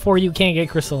therefore you can't get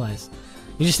crystallized.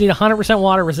 You just need 100%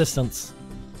 water resistance.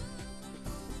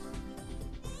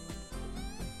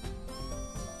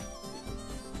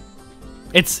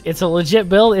 It's a legit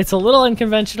build. It's a little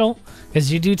unconventional,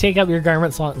 because you do take up your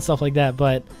garment slot and stuff like that,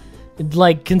 but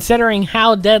like considering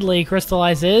how deadly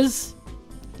Crystallize is,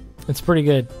 it's pretty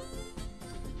good.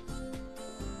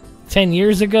 10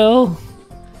 years ago?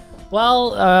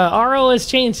 Well, RO has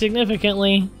changed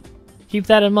significantly. Keep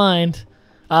that in mind.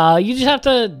 You just have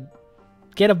to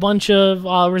get a bunch of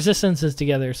resistances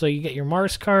together. So you get your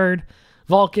Mars card,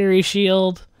 Valkyrie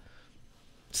shield,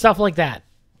 stuff like that.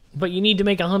 But you need to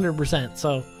make 100%,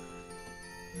 so...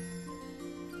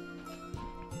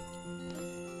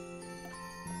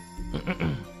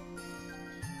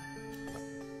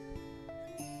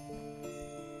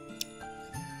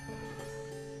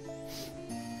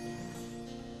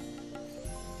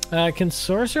 Can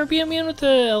Sorcerer be immune with the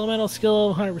elemental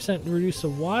skill 100% reduce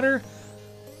of water?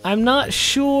 I'm not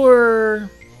sure...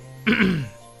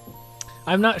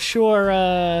 I'm not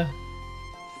sure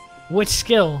which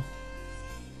skill.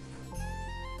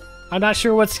 I'm not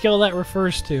sure what skill that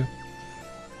refers to.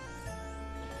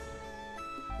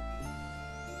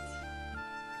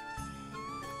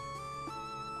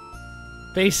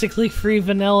 Basically free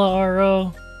vanilla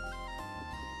RO.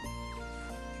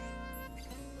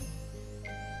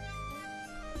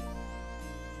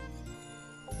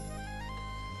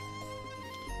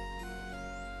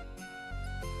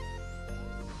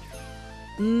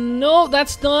 No,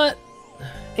 that's not...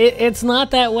 It's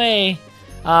not that way.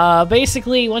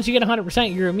 Basically, once you get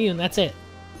 100%, you're immune. That's it.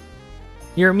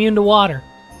 You're immune to water.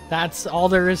 That's all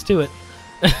there is to it.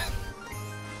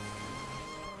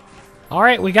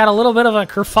 Alright, we got a little bit of a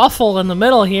kerfuffle in the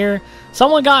middle here.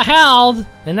 Someone got howled,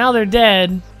 and now they're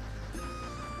dead.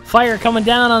 Fire coming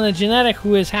down on the genetic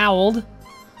who is howled.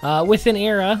 With an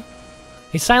era.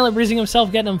 He's silent breezing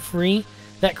himself, getting him free.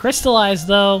 That crystallized,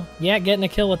 though. Yeah, getting a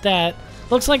kill with that.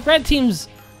 Looks like red team's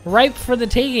ripe for the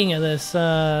taking of this.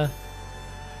 Yeah,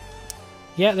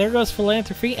 there goes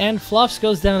Philanthropy, and Fluffs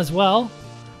goes down as well.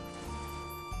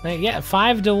 Yeah,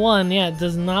 5-1. Yeah, it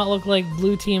does not look like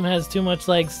blue team has too much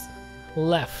legs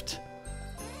left.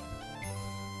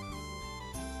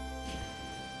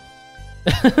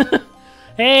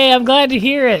 Hey, I'm glad to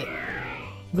hear it.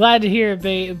 Glad to hear it,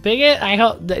 Bigot. I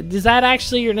hope. Is that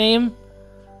actually your name?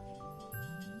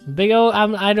 Big O?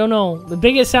 I don't know.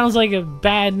 Bigot sounds like a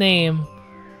bad name.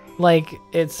 Like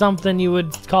it's something you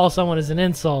would call someone as an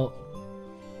insult.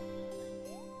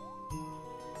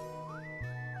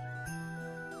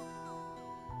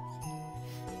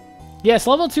 Yes,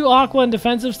 level 2 Aqua and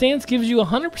defensive stance gives you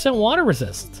 100% water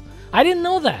resist. I didn't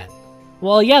know that.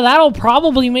 Well, yeah, that'll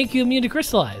probably make you immune to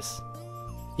crystallize.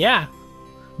 Yeah.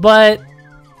 But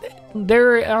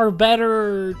there are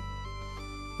better,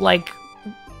 like,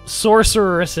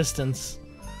 sorcerer assistants.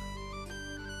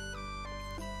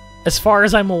 As far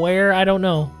as I'm aware, I don't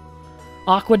know.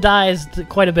 Aqua dies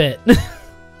quite a bit.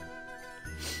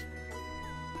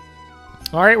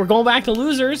 Alright, we're going back to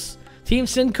losers. Team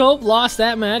Syncope lost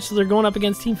that match, so they're going up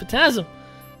against Team Phantasm.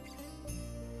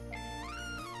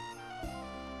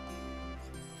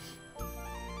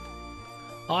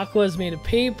 Aqua is made of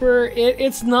paper.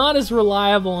 It's not as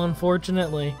reliable,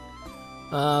 unfortunately.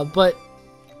 But,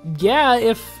 yeah,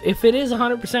 if it is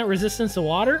 100% resistance to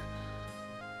water...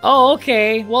 Oh,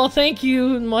 okay. Well, thank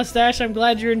you, Mustache. I'm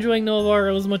glad you're enjoying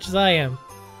NovaRO as much as I am.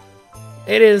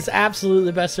 It is absolutely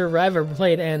the best server I've ever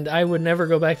played, and I would never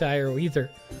go back to IRO either.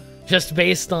 Just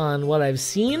based on what I've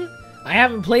seen. I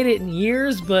haven't played it in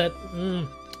years, but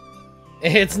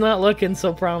it's not looking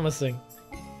so promising.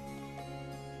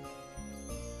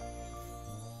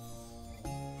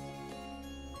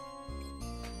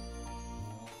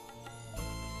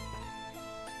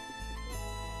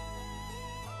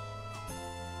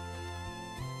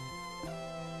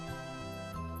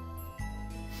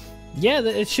 Yeah,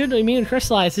 it should immune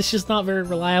crystallize. It's just not very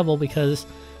reliable because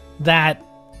that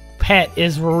pet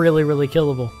is really, really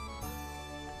killable.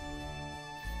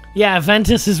 Yeah,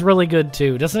 Ventus is really good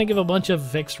too. Doesn't it give a bunch of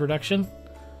Vix reduction?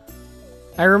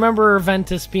 I remember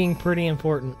Ventus being pretty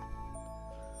important.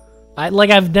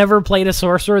 I've never played a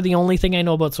sorcerer. The only thing I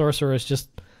know about sorcerer is just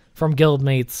from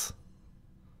guildmates.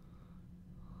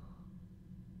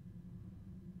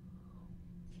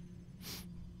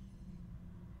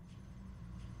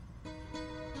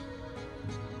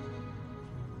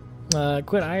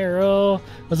 Quit IRO.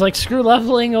 Was like, screw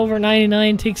leveling over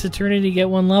 99, takes eternity to get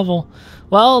one level.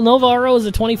 Well, NovaRO is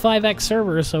a 25x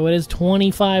server, so it is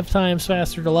 25 times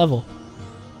faster to level.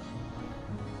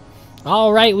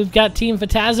 Alright, we've got Team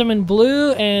Phantasm in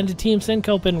blue and Team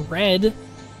Syncope in red.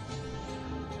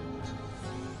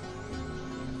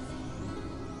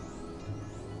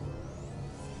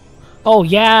 Oh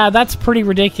yeah, that's pretty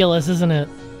ridiculous, isn't it?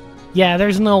 Yeah,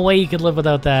 there's no way you could live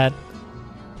without that.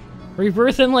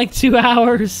 Rebirth in like 2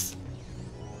 hours.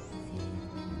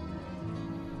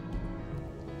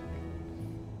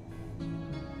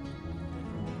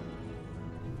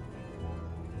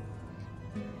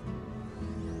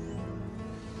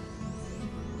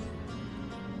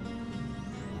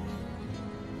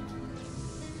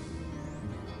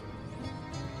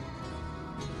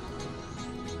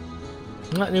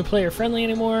 Not new player friendly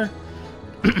anymore.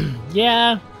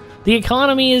 Yeah, the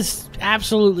economy is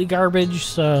absolutely garbage,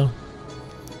 so...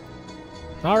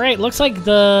 Alright, looks like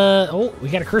the... Oh, we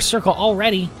got a cursed circle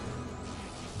already.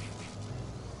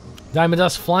 Diamond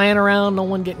dust flying around, no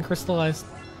one getting crystallized.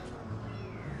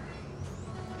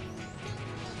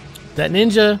 That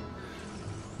ninja.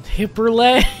 Hipper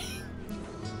leg.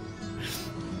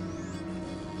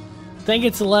 Think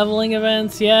it's leveling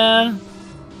events, yeah.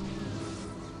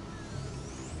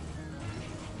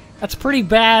 That's pretty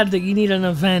bad that you need an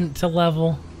event to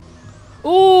level.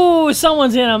 Ooh,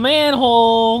 someone's in a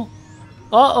manhole.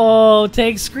 Uh-oh,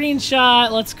 take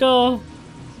screenshot. Let's go.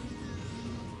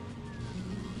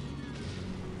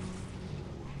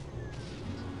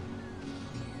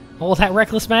 Oh, that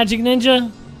reckless magic ninja.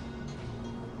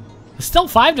 It's still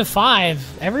 5-5.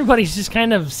 Everybody's just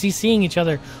kind of CCing each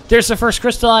other. There's the first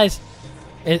crystallize.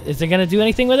 Is it going to do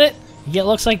anything with it? It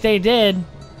looks like they did.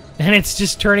 And it's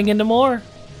just turning into more.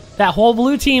 That whole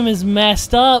blue team is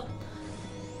messed up.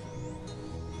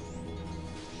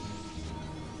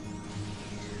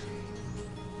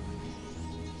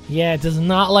 Yeah, it does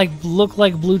not look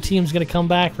like blue team's gonna come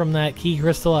back from that key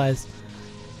crystallize.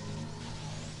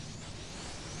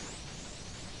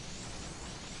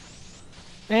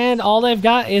 And all they've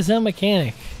got is a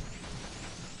mechanic.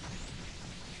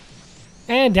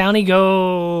 And down he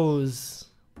goes.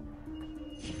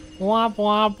 Womp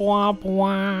womp womp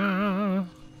womp.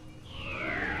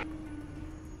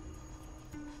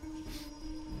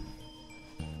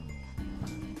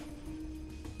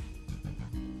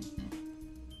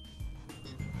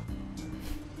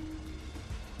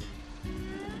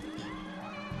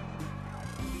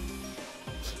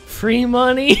 Free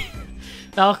money?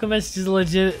 Alchemist just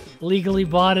legally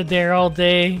bought it there all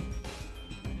day.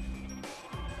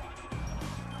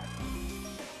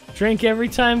 Drink every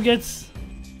time gets...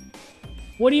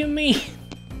 What do you mean?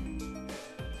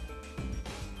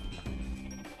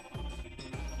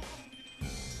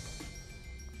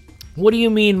 What do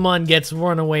you mean Mun gets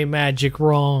runaway magic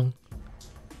wrong?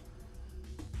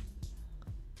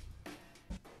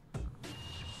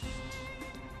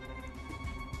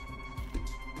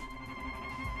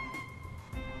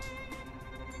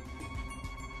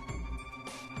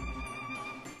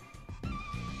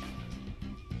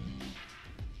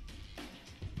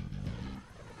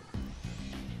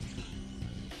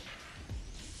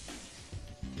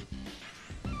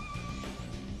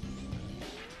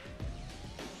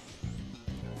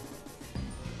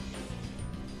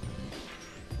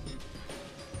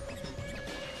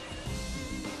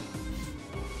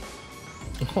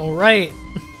 All right.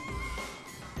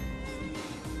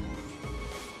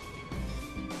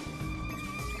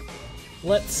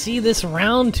 Let's see this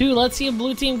round two. Let's see if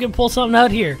blue team can pull something out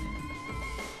here.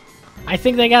 I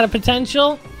think they got a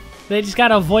potential. They just got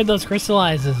to avoid those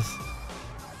crystallizes.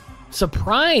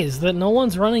 Surprised that no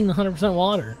one's running the 100%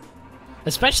 water.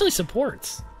 Especially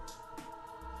supports.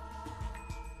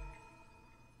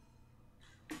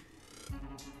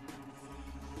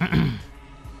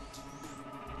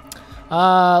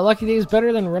 Lucky Day is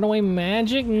better than Runaway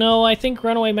Magic? No, I think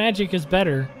Runaway Magic is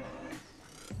better.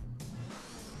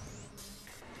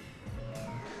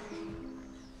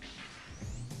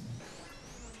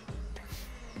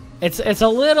 It's a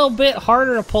little bit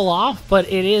harder to pull off, but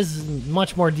it is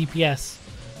much more DPS.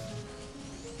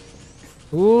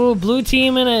 Ooh, blue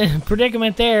team in a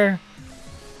predicament there.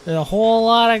 There's a whole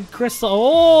lot of crystal.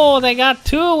 Oh, they got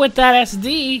two with that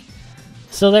SD.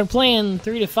 So they're playing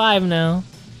 3 to 5 now.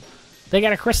 They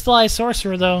got a crystallized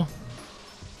sorcerer though.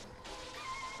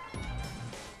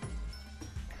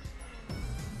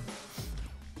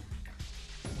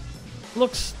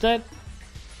 Looks that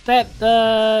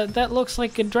looks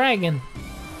like a dragon.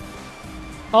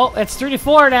 Oh, it's 3 to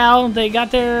 4 now. They got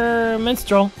their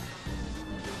minstrel.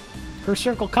 First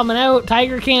circle coming out.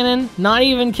 Tiger cannon, not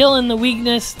even killing the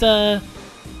weakest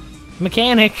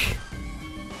mechanic.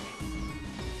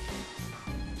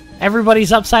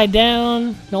 Everybody's upside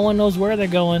down. No one knows where they're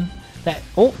going.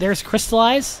 Oh, there's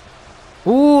crystallize.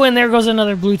 Ooh, and there goes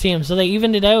another blue team. So they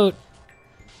evened it out.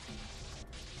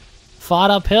 Fought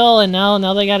uphill, and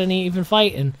now they got an even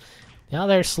fight, and now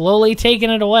they're slowly taking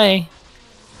it away.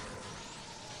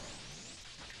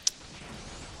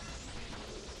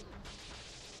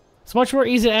 It's much more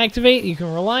easy to activate. You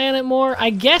can rely on it more.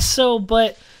 I guess so,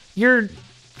 but you're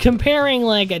comparing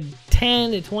like a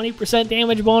 10 to 20%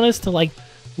 damage bonus to like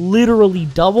literally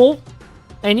double,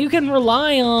 and you can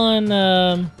rely on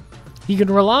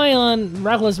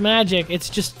Reckless Magic. It's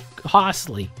just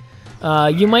costly.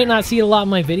 You might not see it a lot in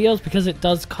my videos because it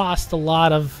does cost a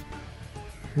lot of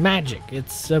magic.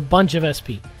 It's a bunch of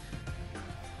SP.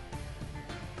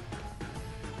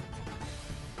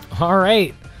 All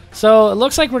right, so it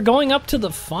looks like we're going up to the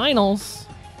finals.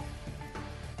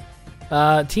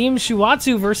 Team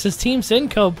Shuatsu versus Team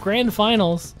Syncope Grand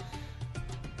Finals.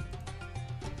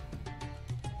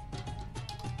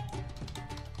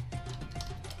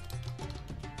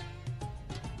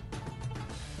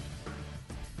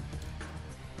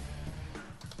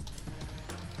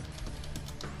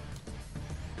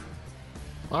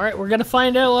 Alright, we're gonna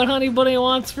find out what Honey Bunny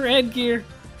wants for headgear.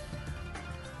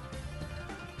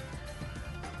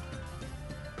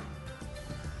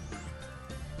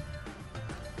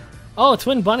 Oh,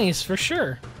 twin bunnies, for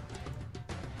sure.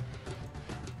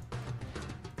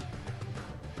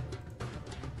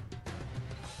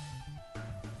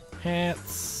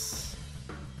 Hats.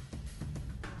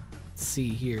 Let's see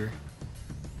here.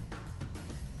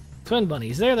 Twin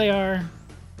bunnies, there they are.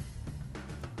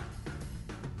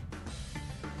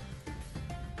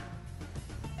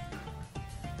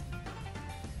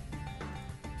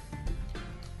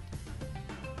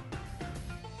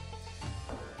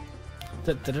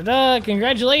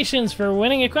 Congratulations for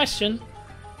winning a question.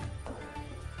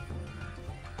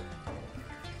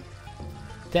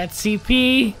 That's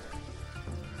CP.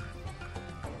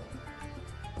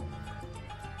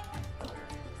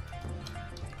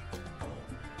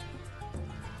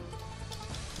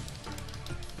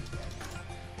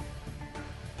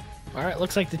 Alright,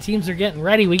 looks like the teams are getting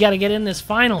ready. We gotta get in this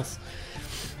finals.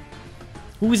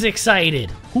 Who's excited?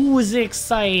 Who's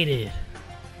excited?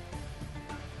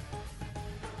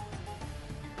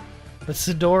 The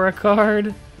Sedora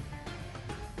card.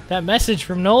 That message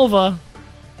from Nova.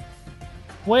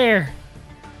 Where?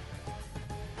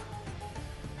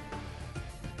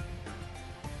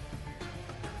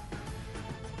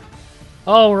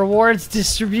 Oh, rewards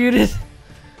distributed.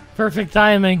 Perfect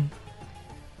timing.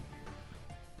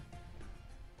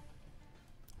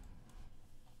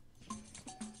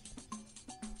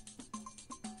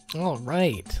 All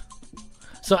right.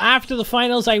 So after the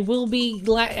finals, I will be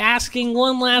asking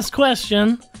one last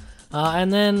question,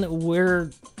 and then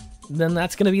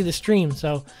that's going to be the stream.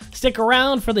 So stick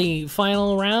around for the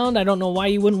final round. I don't know why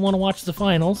you wouldn't want to watch the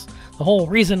finals. The whole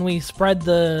reason we spread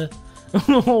the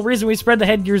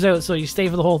headgears out, so you stay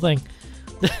for the whole thing.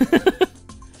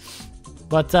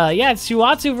 But yeah, it's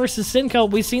Shuatsu versus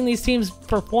Syncope. We've seen these teams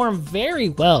perform very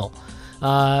well.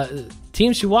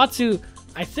 Team Shuatsu,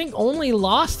 I think, only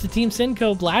lost to Team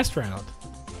Syncope last round.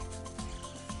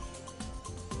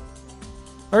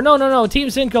 Or no. Team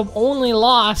Syncope only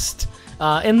lost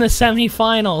in the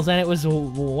semifinals, and it was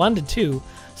 1-2.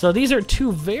 So these are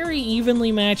two very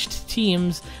evenly matched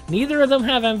teams. Neither of them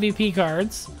have MVP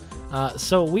cards.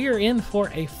 So we are in for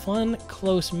a fun,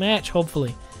 close match,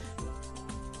 hopefully.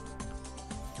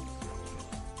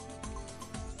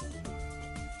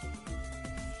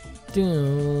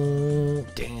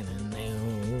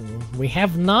 We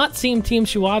have not seen Team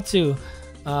Shuatsu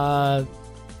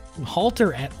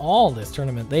halter at all this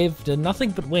tournament. They've done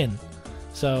nothing but win.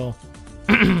 So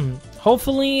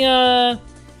hopefully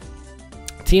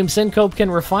Team Syncope can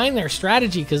refine their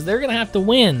strategy, because they're going to have to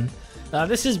win.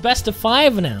 This is best of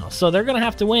 5 now, so they're going to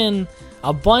have to win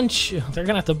a bunch. They're going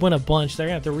to have to win a bunch. They're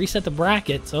going to have to reset the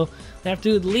bracket, so they have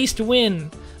to at least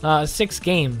win 6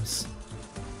 games.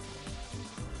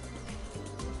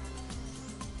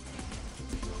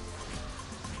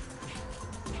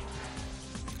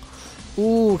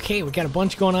 Ooh, okay, we got a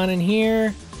bunch going on in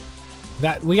here.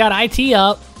 We got IT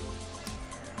up.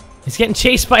 He's getting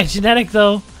chased by a genetic,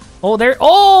 though. Oh,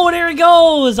 there he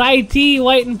goes! IT,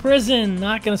 White in prison.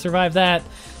 Not going to survive that.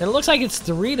 And it looks like it's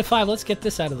 3-5. Let's get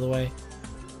this out of the way.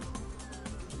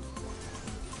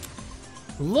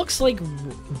 Looks like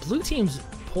blue team's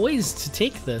poised to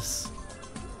take this.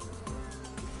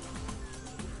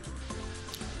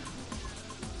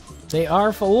 They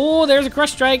are... Oh, there's a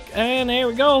crush strike. And there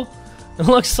we go. It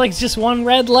looks like just one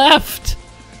red left.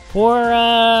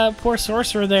 Poor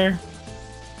sorcerer there.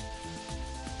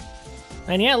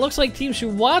 And yeah, it looks like Team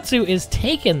Shuatsu is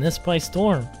taking this by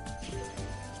storm.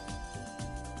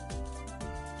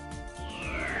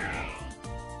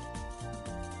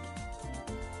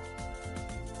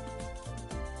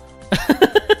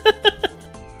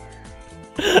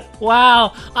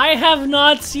 Wow, I have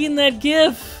not seen that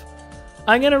GIF.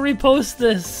 I'm gonna repost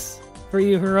this for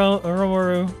you,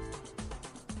 Hiromaru.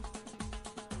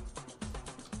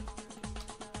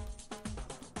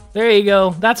 There you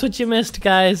go. That's what you missed,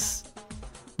 guys.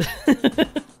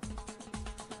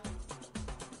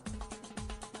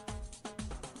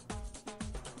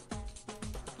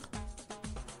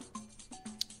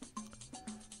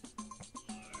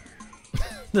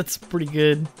 That's pretty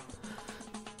good.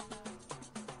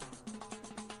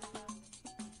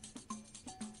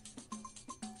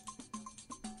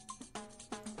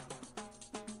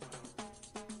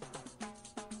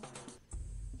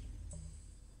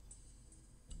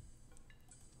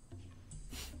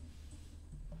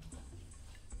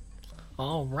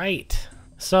 All right.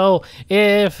 So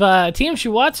if Team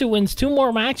Shuatsu wins 2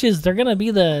 more matches, they're going to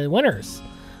be the winners.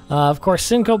 Of course,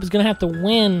 Syncope is going to have to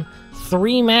win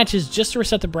 3 matches just to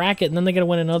reset the bracket, and then they're going to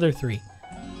win another 3.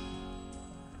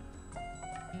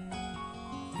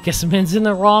 Guess man's in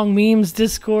the wrong memes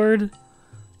Discord.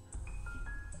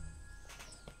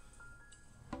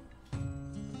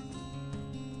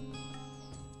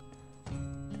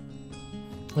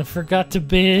 I forgot to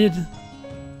bid.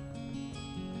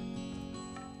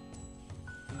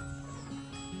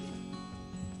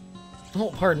 Oh,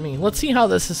 pardon me. Let's see how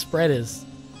this spread is.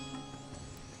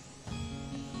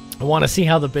 I want to see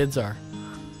how the bids are.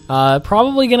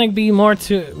 Probably going to be more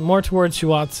towards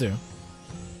Shuatsu,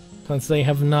 since they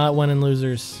have not won in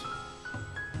losers.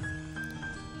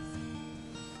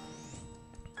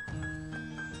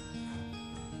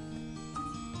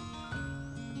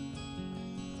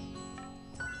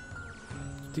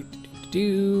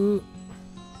 Do.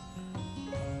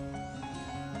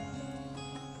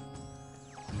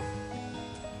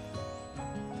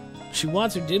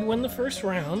 Shiwatsu did win the first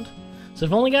round, so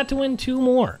they've only got to win 2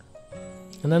 more.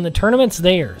 And then the tournament's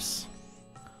theirs.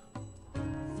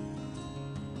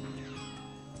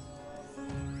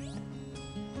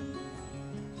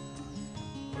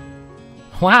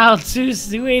 Wow,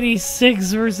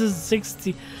 286 versus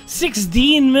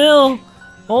 16 mil.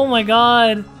 Oh my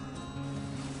god.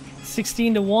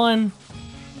 16 to 1.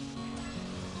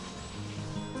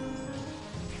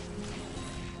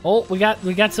 Oh, we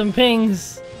got some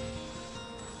pings.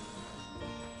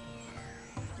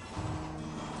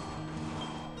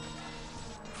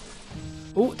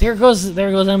 Oh, there goes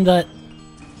M-Dut.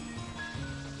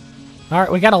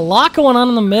 Alright, we got a lot going on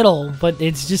in the middle, but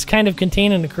it's just kind of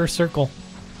contained in a cursed circle.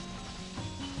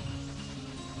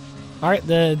 Alright,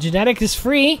 the genetic is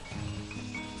free.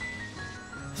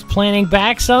 He's planning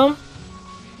back some.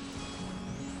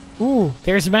 Ooh,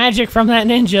 there's magic from that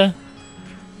ninja.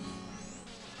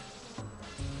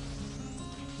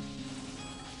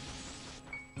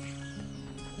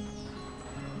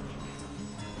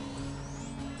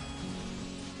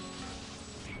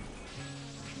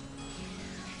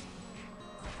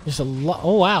 There's a lot.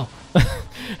 Oh wow,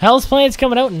 Hell's Planet's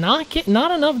coming out. Not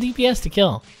enough DPS to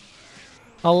kill.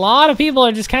 A lot of people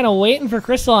are just kind of waiting for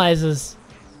crystallizes.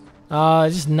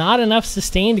 Just not enough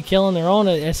sustain to kill on their own,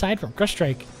 aside from Crush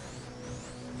Strike.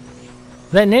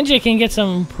 That ninja can get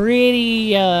some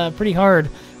pretty hard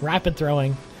rapid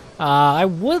throwing. I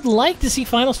would like to see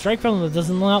Final Strike from them. It does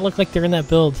not look like they're in that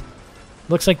build.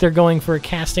 Looks like they're going for a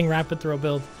casting rapid throw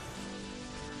build.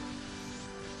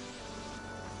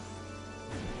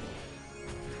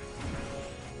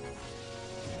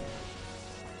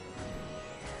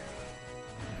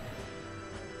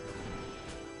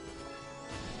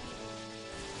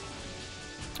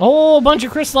 Oh, a bunch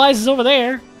of crystallizes over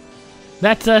there.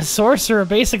 That sorcerer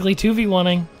basically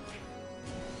 2v1ing.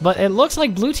 But it looks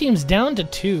like blue team's down to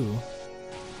 2.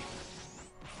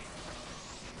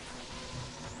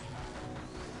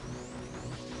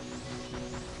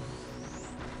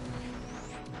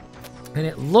 And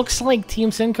it looks like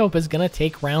Team Syncope is going to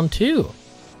take round 2.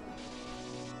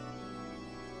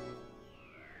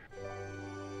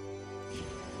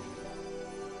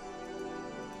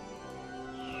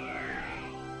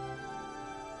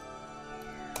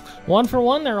 One for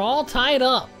one, they're all tied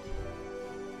up.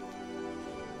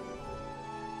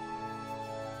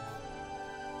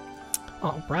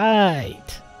 All right.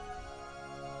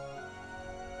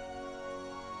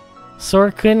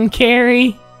 Sork couldn't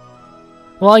carry.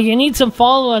 Well, you need some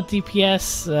follow-up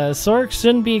DPS. Sork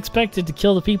shouldn't be expected to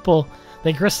kill the people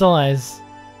they crystallize.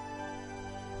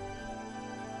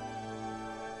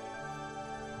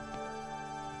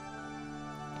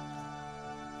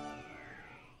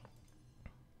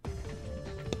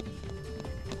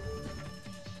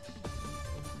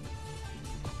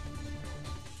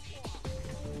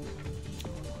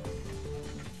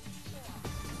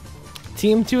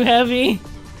 Team too heavy.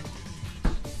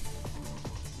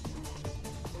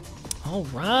 All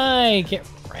right, get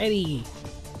ready.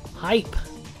 Hype.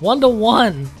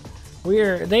 1-1.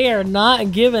 They are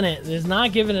not giving it. They're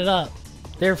not giving it up.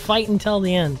 They're fighting till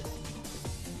the end.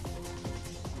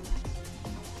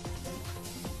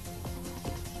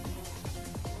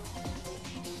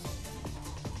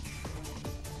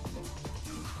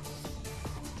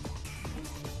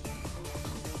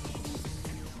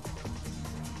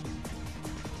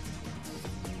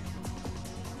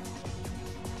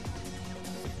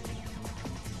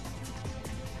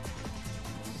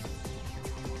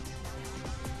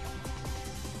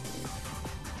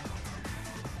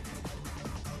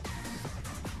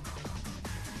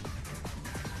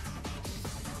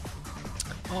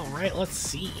 All right, let's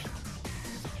see.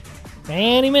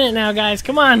 Any minute now, guys.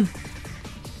 Come on.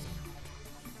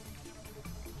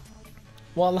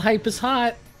 While the hype is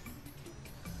hot.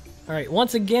 All right,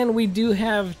 once again, we do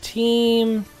have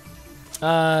Team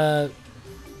Yuwashu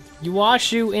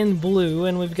in blue,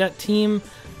 and we've got Team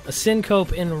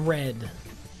Syncope in red.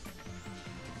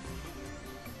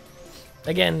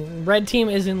 Again, red team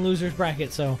is in loser's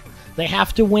bracket, so they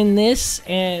have to win this,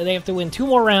 and they have to win 2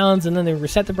 more rounds, and then they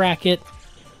reset the bracket.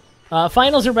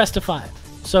 Finals are best of 5,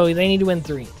 so they need to win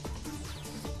 3.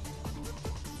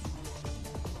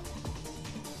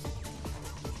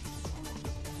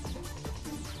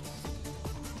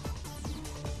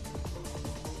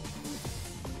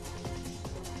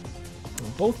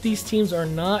 Both these teams are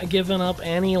not giving up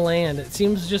any land. It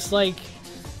seems just like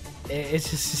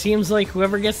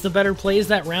whoever gets the better plays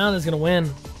that round is gonna win.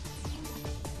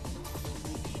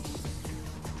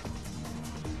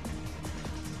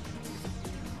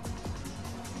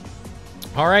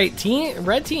 All right,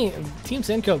 Red Team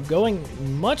Syncope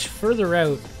going much further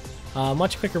out,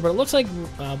 much quicker. But it looks like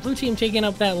Blue Team taking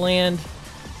up that land,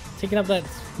 taking up that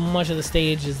much of the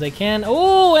stage as they can.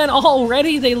 Oh, and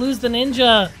already they lose the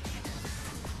ninja.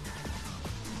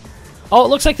 Oh, it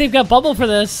looks like they've got bubble for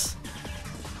this.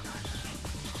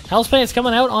 Hellspace's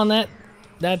coming out on that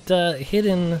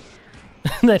hidden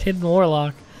that hidden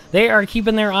warlock. They are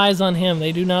keeping their eyes on him.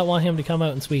 They do not want him to come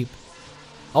out and sweep.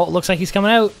 Oh, it looks like he's coming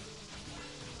out.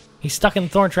 He's stuck in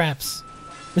thorn traps.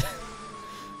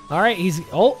 All right,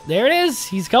 oh, there it is.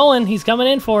 He's going. He's coming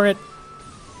in for it.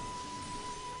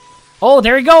 Oh,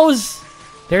 there he goes.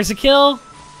 There's a kill.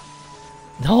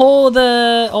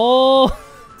 Oh,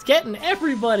 it's getting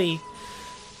everybody.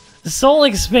 The soul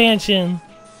expansion.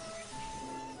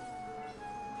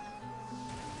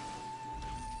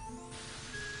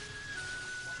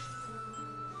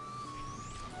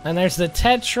 And there's the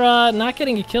Tetra, not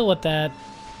getting a kill with that.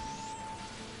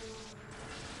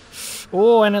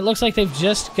 Oh, and it looks like they've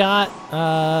just got,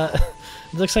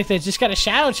 it looks like they've just got a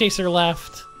Shadow Chaser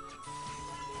left.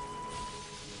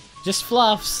 Just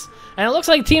fluffs. And it looks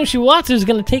like Team Shiwatsu is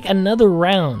going to take another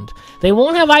round. They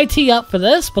won't have IT up for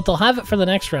this, but they'll have it for the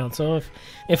next round. So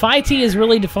if IT is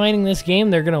really defining this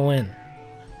game, they're going to win.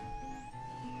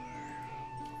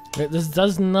 This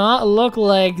does not look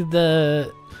like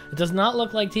It does not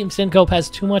look like Team Syncope has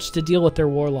too much to deal with their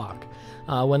Warlock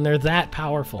when they're that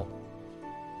powerful.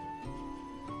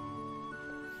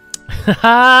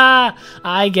 Haha!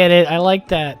 I get it. I like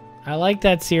that. I like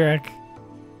that, Sirak.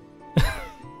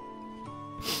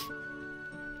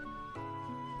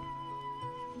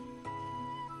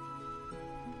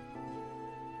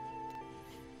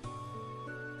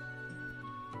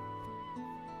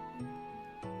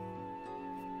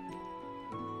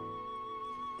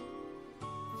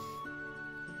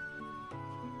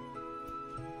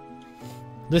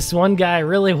 This one guy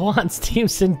really wants Team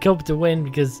Syncope to win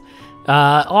because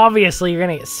obviously you're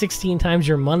going to get 16 times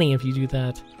your money if you do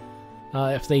that.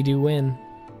 If they do win.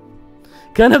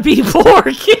 Gonna be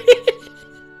pork!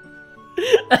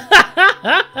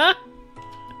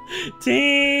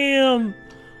 Damn!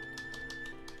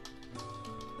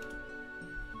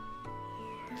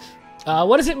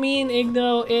 What does it mean,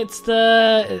 Igno? It's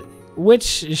the... Which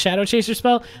Shadow Chaser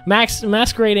spell?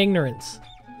 Masquerade Ignorance.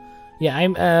 Yeah,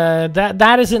 I'm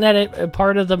that is an edit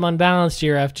part of the Unbalanced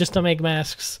GRF just to make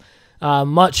masks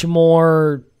much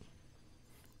more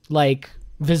like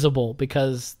visible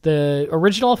because the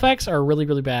original effects are really,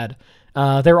 really bad.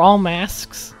 They're all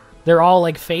masks. They're all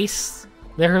like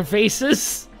their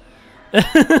faces.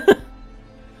 I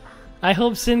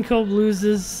hope Syncope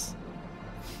loses.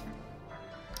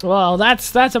 Well,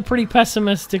 that's a pretty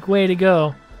pessimistic way to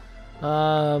go.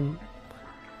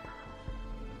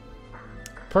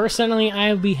 Personally,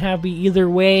 I would be happy either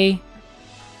way.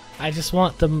 I just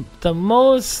want the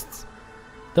most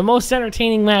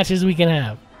entertaining matches we can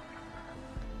have.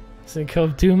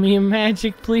 Syncope, do me a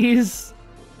magic, please.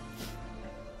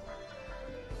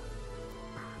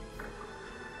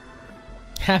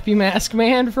 Happy Mask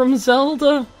Man from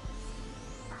Zelda?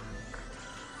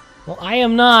 Well, I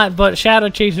am not, but Shadow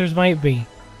Chasers might be.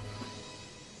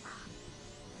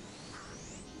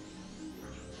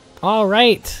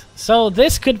 Alright, so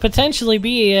this could potentially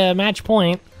be a match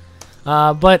point.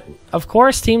 But, of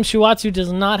course, Team Shiwatsu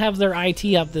does not have their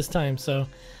IT up this time, so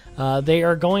they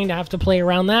are going to have to play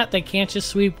around that. They can't just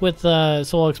sweep with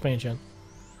Soul Expansion.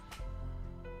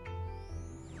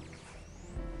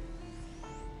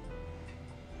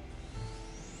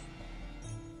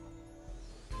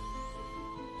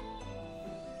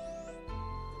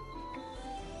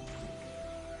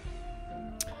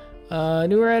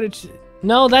 Newer attitude.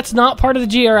 No, that's not part of the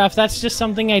GRF. That's just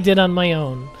something I did on my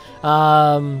own.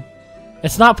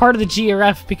 It's not part of the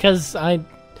GRF because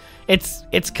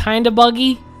it's kind of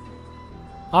buggy.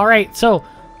 All right, so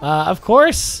of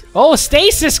course, oh,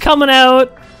 Stasis coming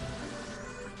out.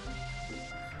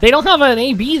 They don't have an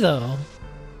AB though.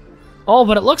 Oh,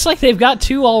 but it looks like they've got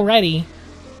two already.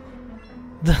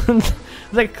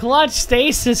 The clutch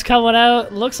Stasis coming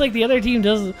out. Looks like the other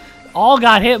team all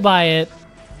got hit by it.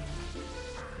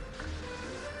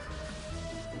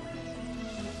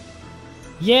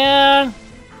 Yeah,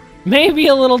 maybe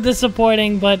a little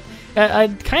disappointing, but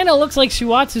it kind of looks like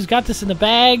Shiwatsu's got this in the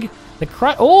bag.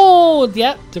 Oh,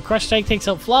 yep, the Crush Strike takes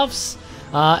out Fluffs.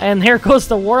 And there goes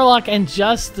the Warlock and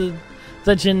just the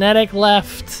genetic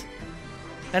left.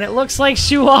 And it looks like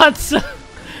Shiwatsu...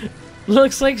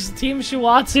 looks like Team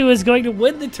Shiwatsu is going to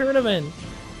win the tournament.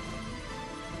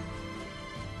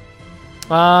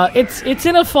 It's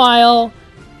in a file.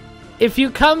 if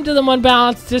you come to the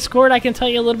Unbalanced Discord, I can tell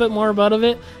you a little bit more about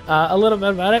it.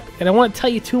 And I won't tell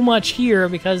you too much here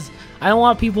because I don't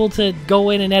want people to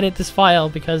go in and edit this file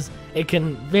because it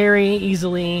can very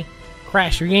easily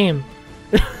crash your game.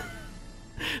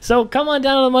 So come on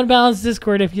down to the Unbalanced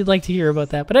Discord if you'd like to hear about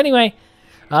that. But anyway,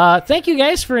 thank you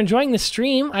guys for enjoying the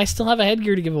stream. I still have a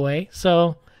headgear to give away.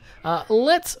 So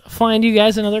let's find you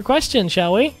guys another question,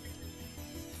 shall we?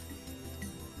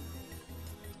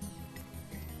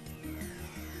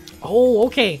 Oh,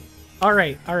 okay. All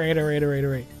right.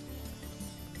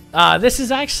 This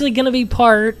is actually going to be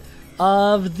part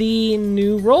of the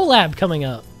new Rolab coming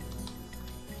up.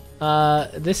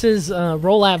 This is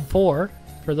Rolab 4.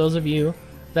 For those of you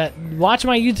that watch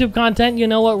my YouTube content, you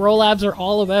know what Rolabs are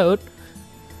all about.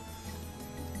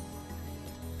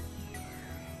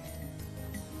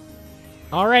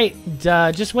 All right,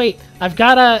 just wait. I've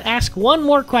got to ask one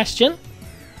more question.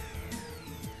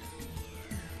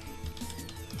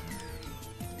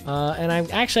 And I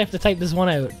actually have to type this one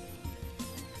out.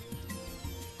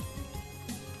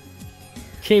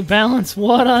 Okay, balance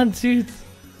 1 on 2,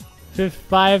 5,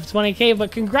 20k.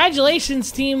 But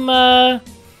congratulations, team. Man,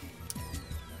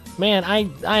 I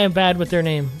am bad with their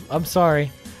name. I'm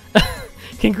sorry.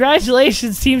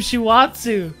 Congratulations, Team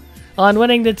Shiwatsu, on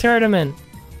winning the tournament.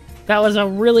 That was a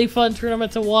really fun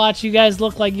tournament to watch. You guys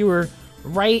looked like you were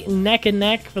right neck and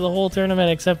neck for the whole tournament,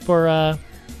 except for,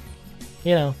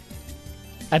 you know,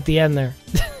 at the end there.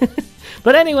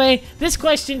 But anyway, this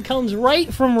question comes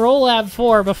right from Rolab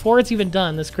 4 before it's even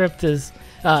done. The script is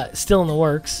still in the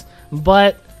works.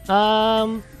 But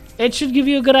it should give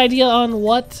you a good idea on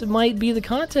what might be the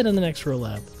content in the next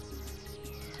Rolab.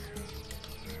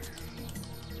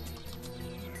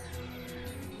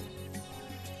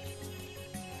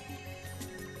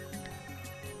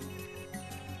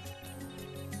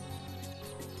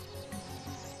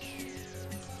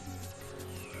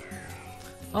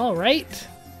 All right.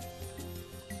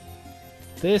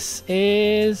 This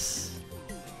is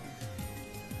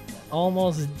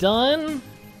almost done.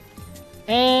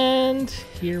 And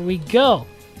here we go.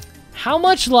 How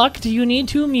much luck do you need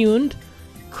to immune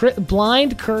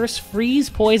blind, curse, freeze,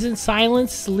 poison,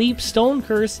 silence, sleep, stone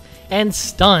curse, and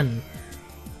stun?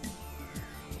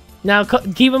 Now,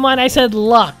 keep in mind I said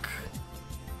luck.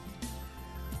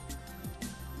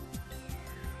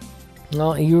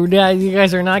 No, you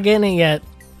guys are not getting it yet.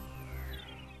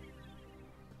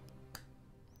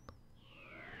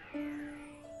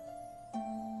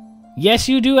 Yes,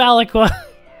 you do, Aliqua.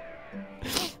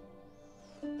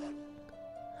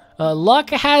 Luck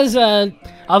has a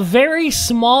very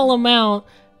small amount.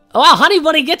 Wow, Honey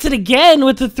Bunny gets it again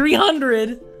with the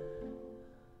 300.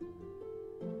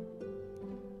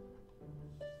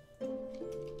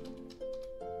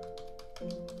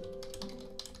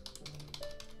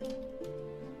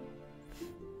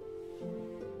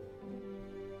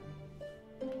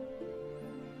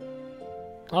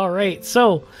 Alright,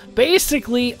 so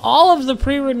basically all of the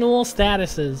pre-renewal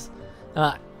statuses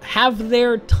have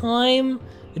their time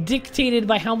dictated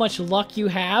by how much luck you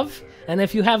have. And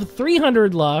if you have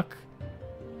 300 luck,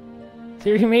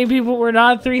 there may be people were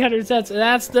not 300 sets.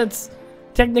 That's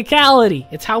technicality.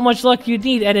 It's how much luck you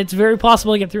need, and it's very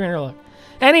possible to get 300 luck.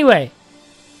 Anyway,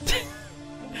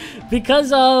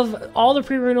 because of all the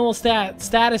pre-renewal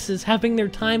statuses having their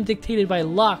time dictated by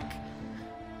luck,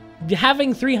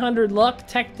 having 300 luck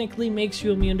technically makes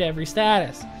you immune to every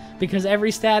status, because every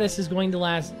status is going to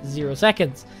last 0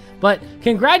 seconds. But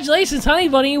congratulations, Honey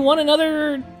Bunny, you won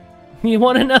another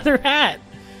hat.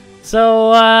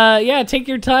 So yeah, take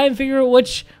your time, figure out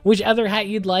which other hat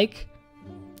you'd like.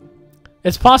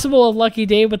 It's possible a lucky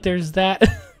day, but there's that.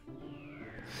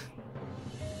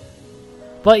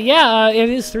 But yeah, it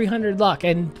is 300 luck,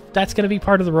 and that's going to be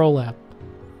part of the Rolab.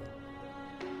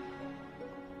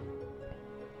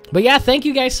 But yeah, thank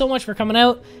you guys so much for coming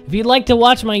out. If you'd like to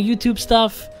watch my YouTube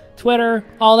stuff, Twitter,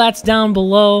 all that's down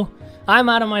below. I'm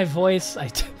out of my voice.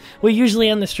 We usually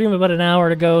end the stream about an hour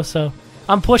to go, so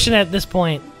I'm pushing it at this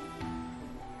point.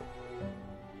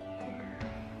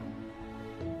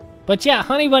 But yeah,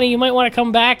 Honey Bunny, you might want to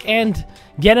come back and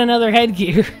get another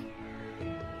headgear.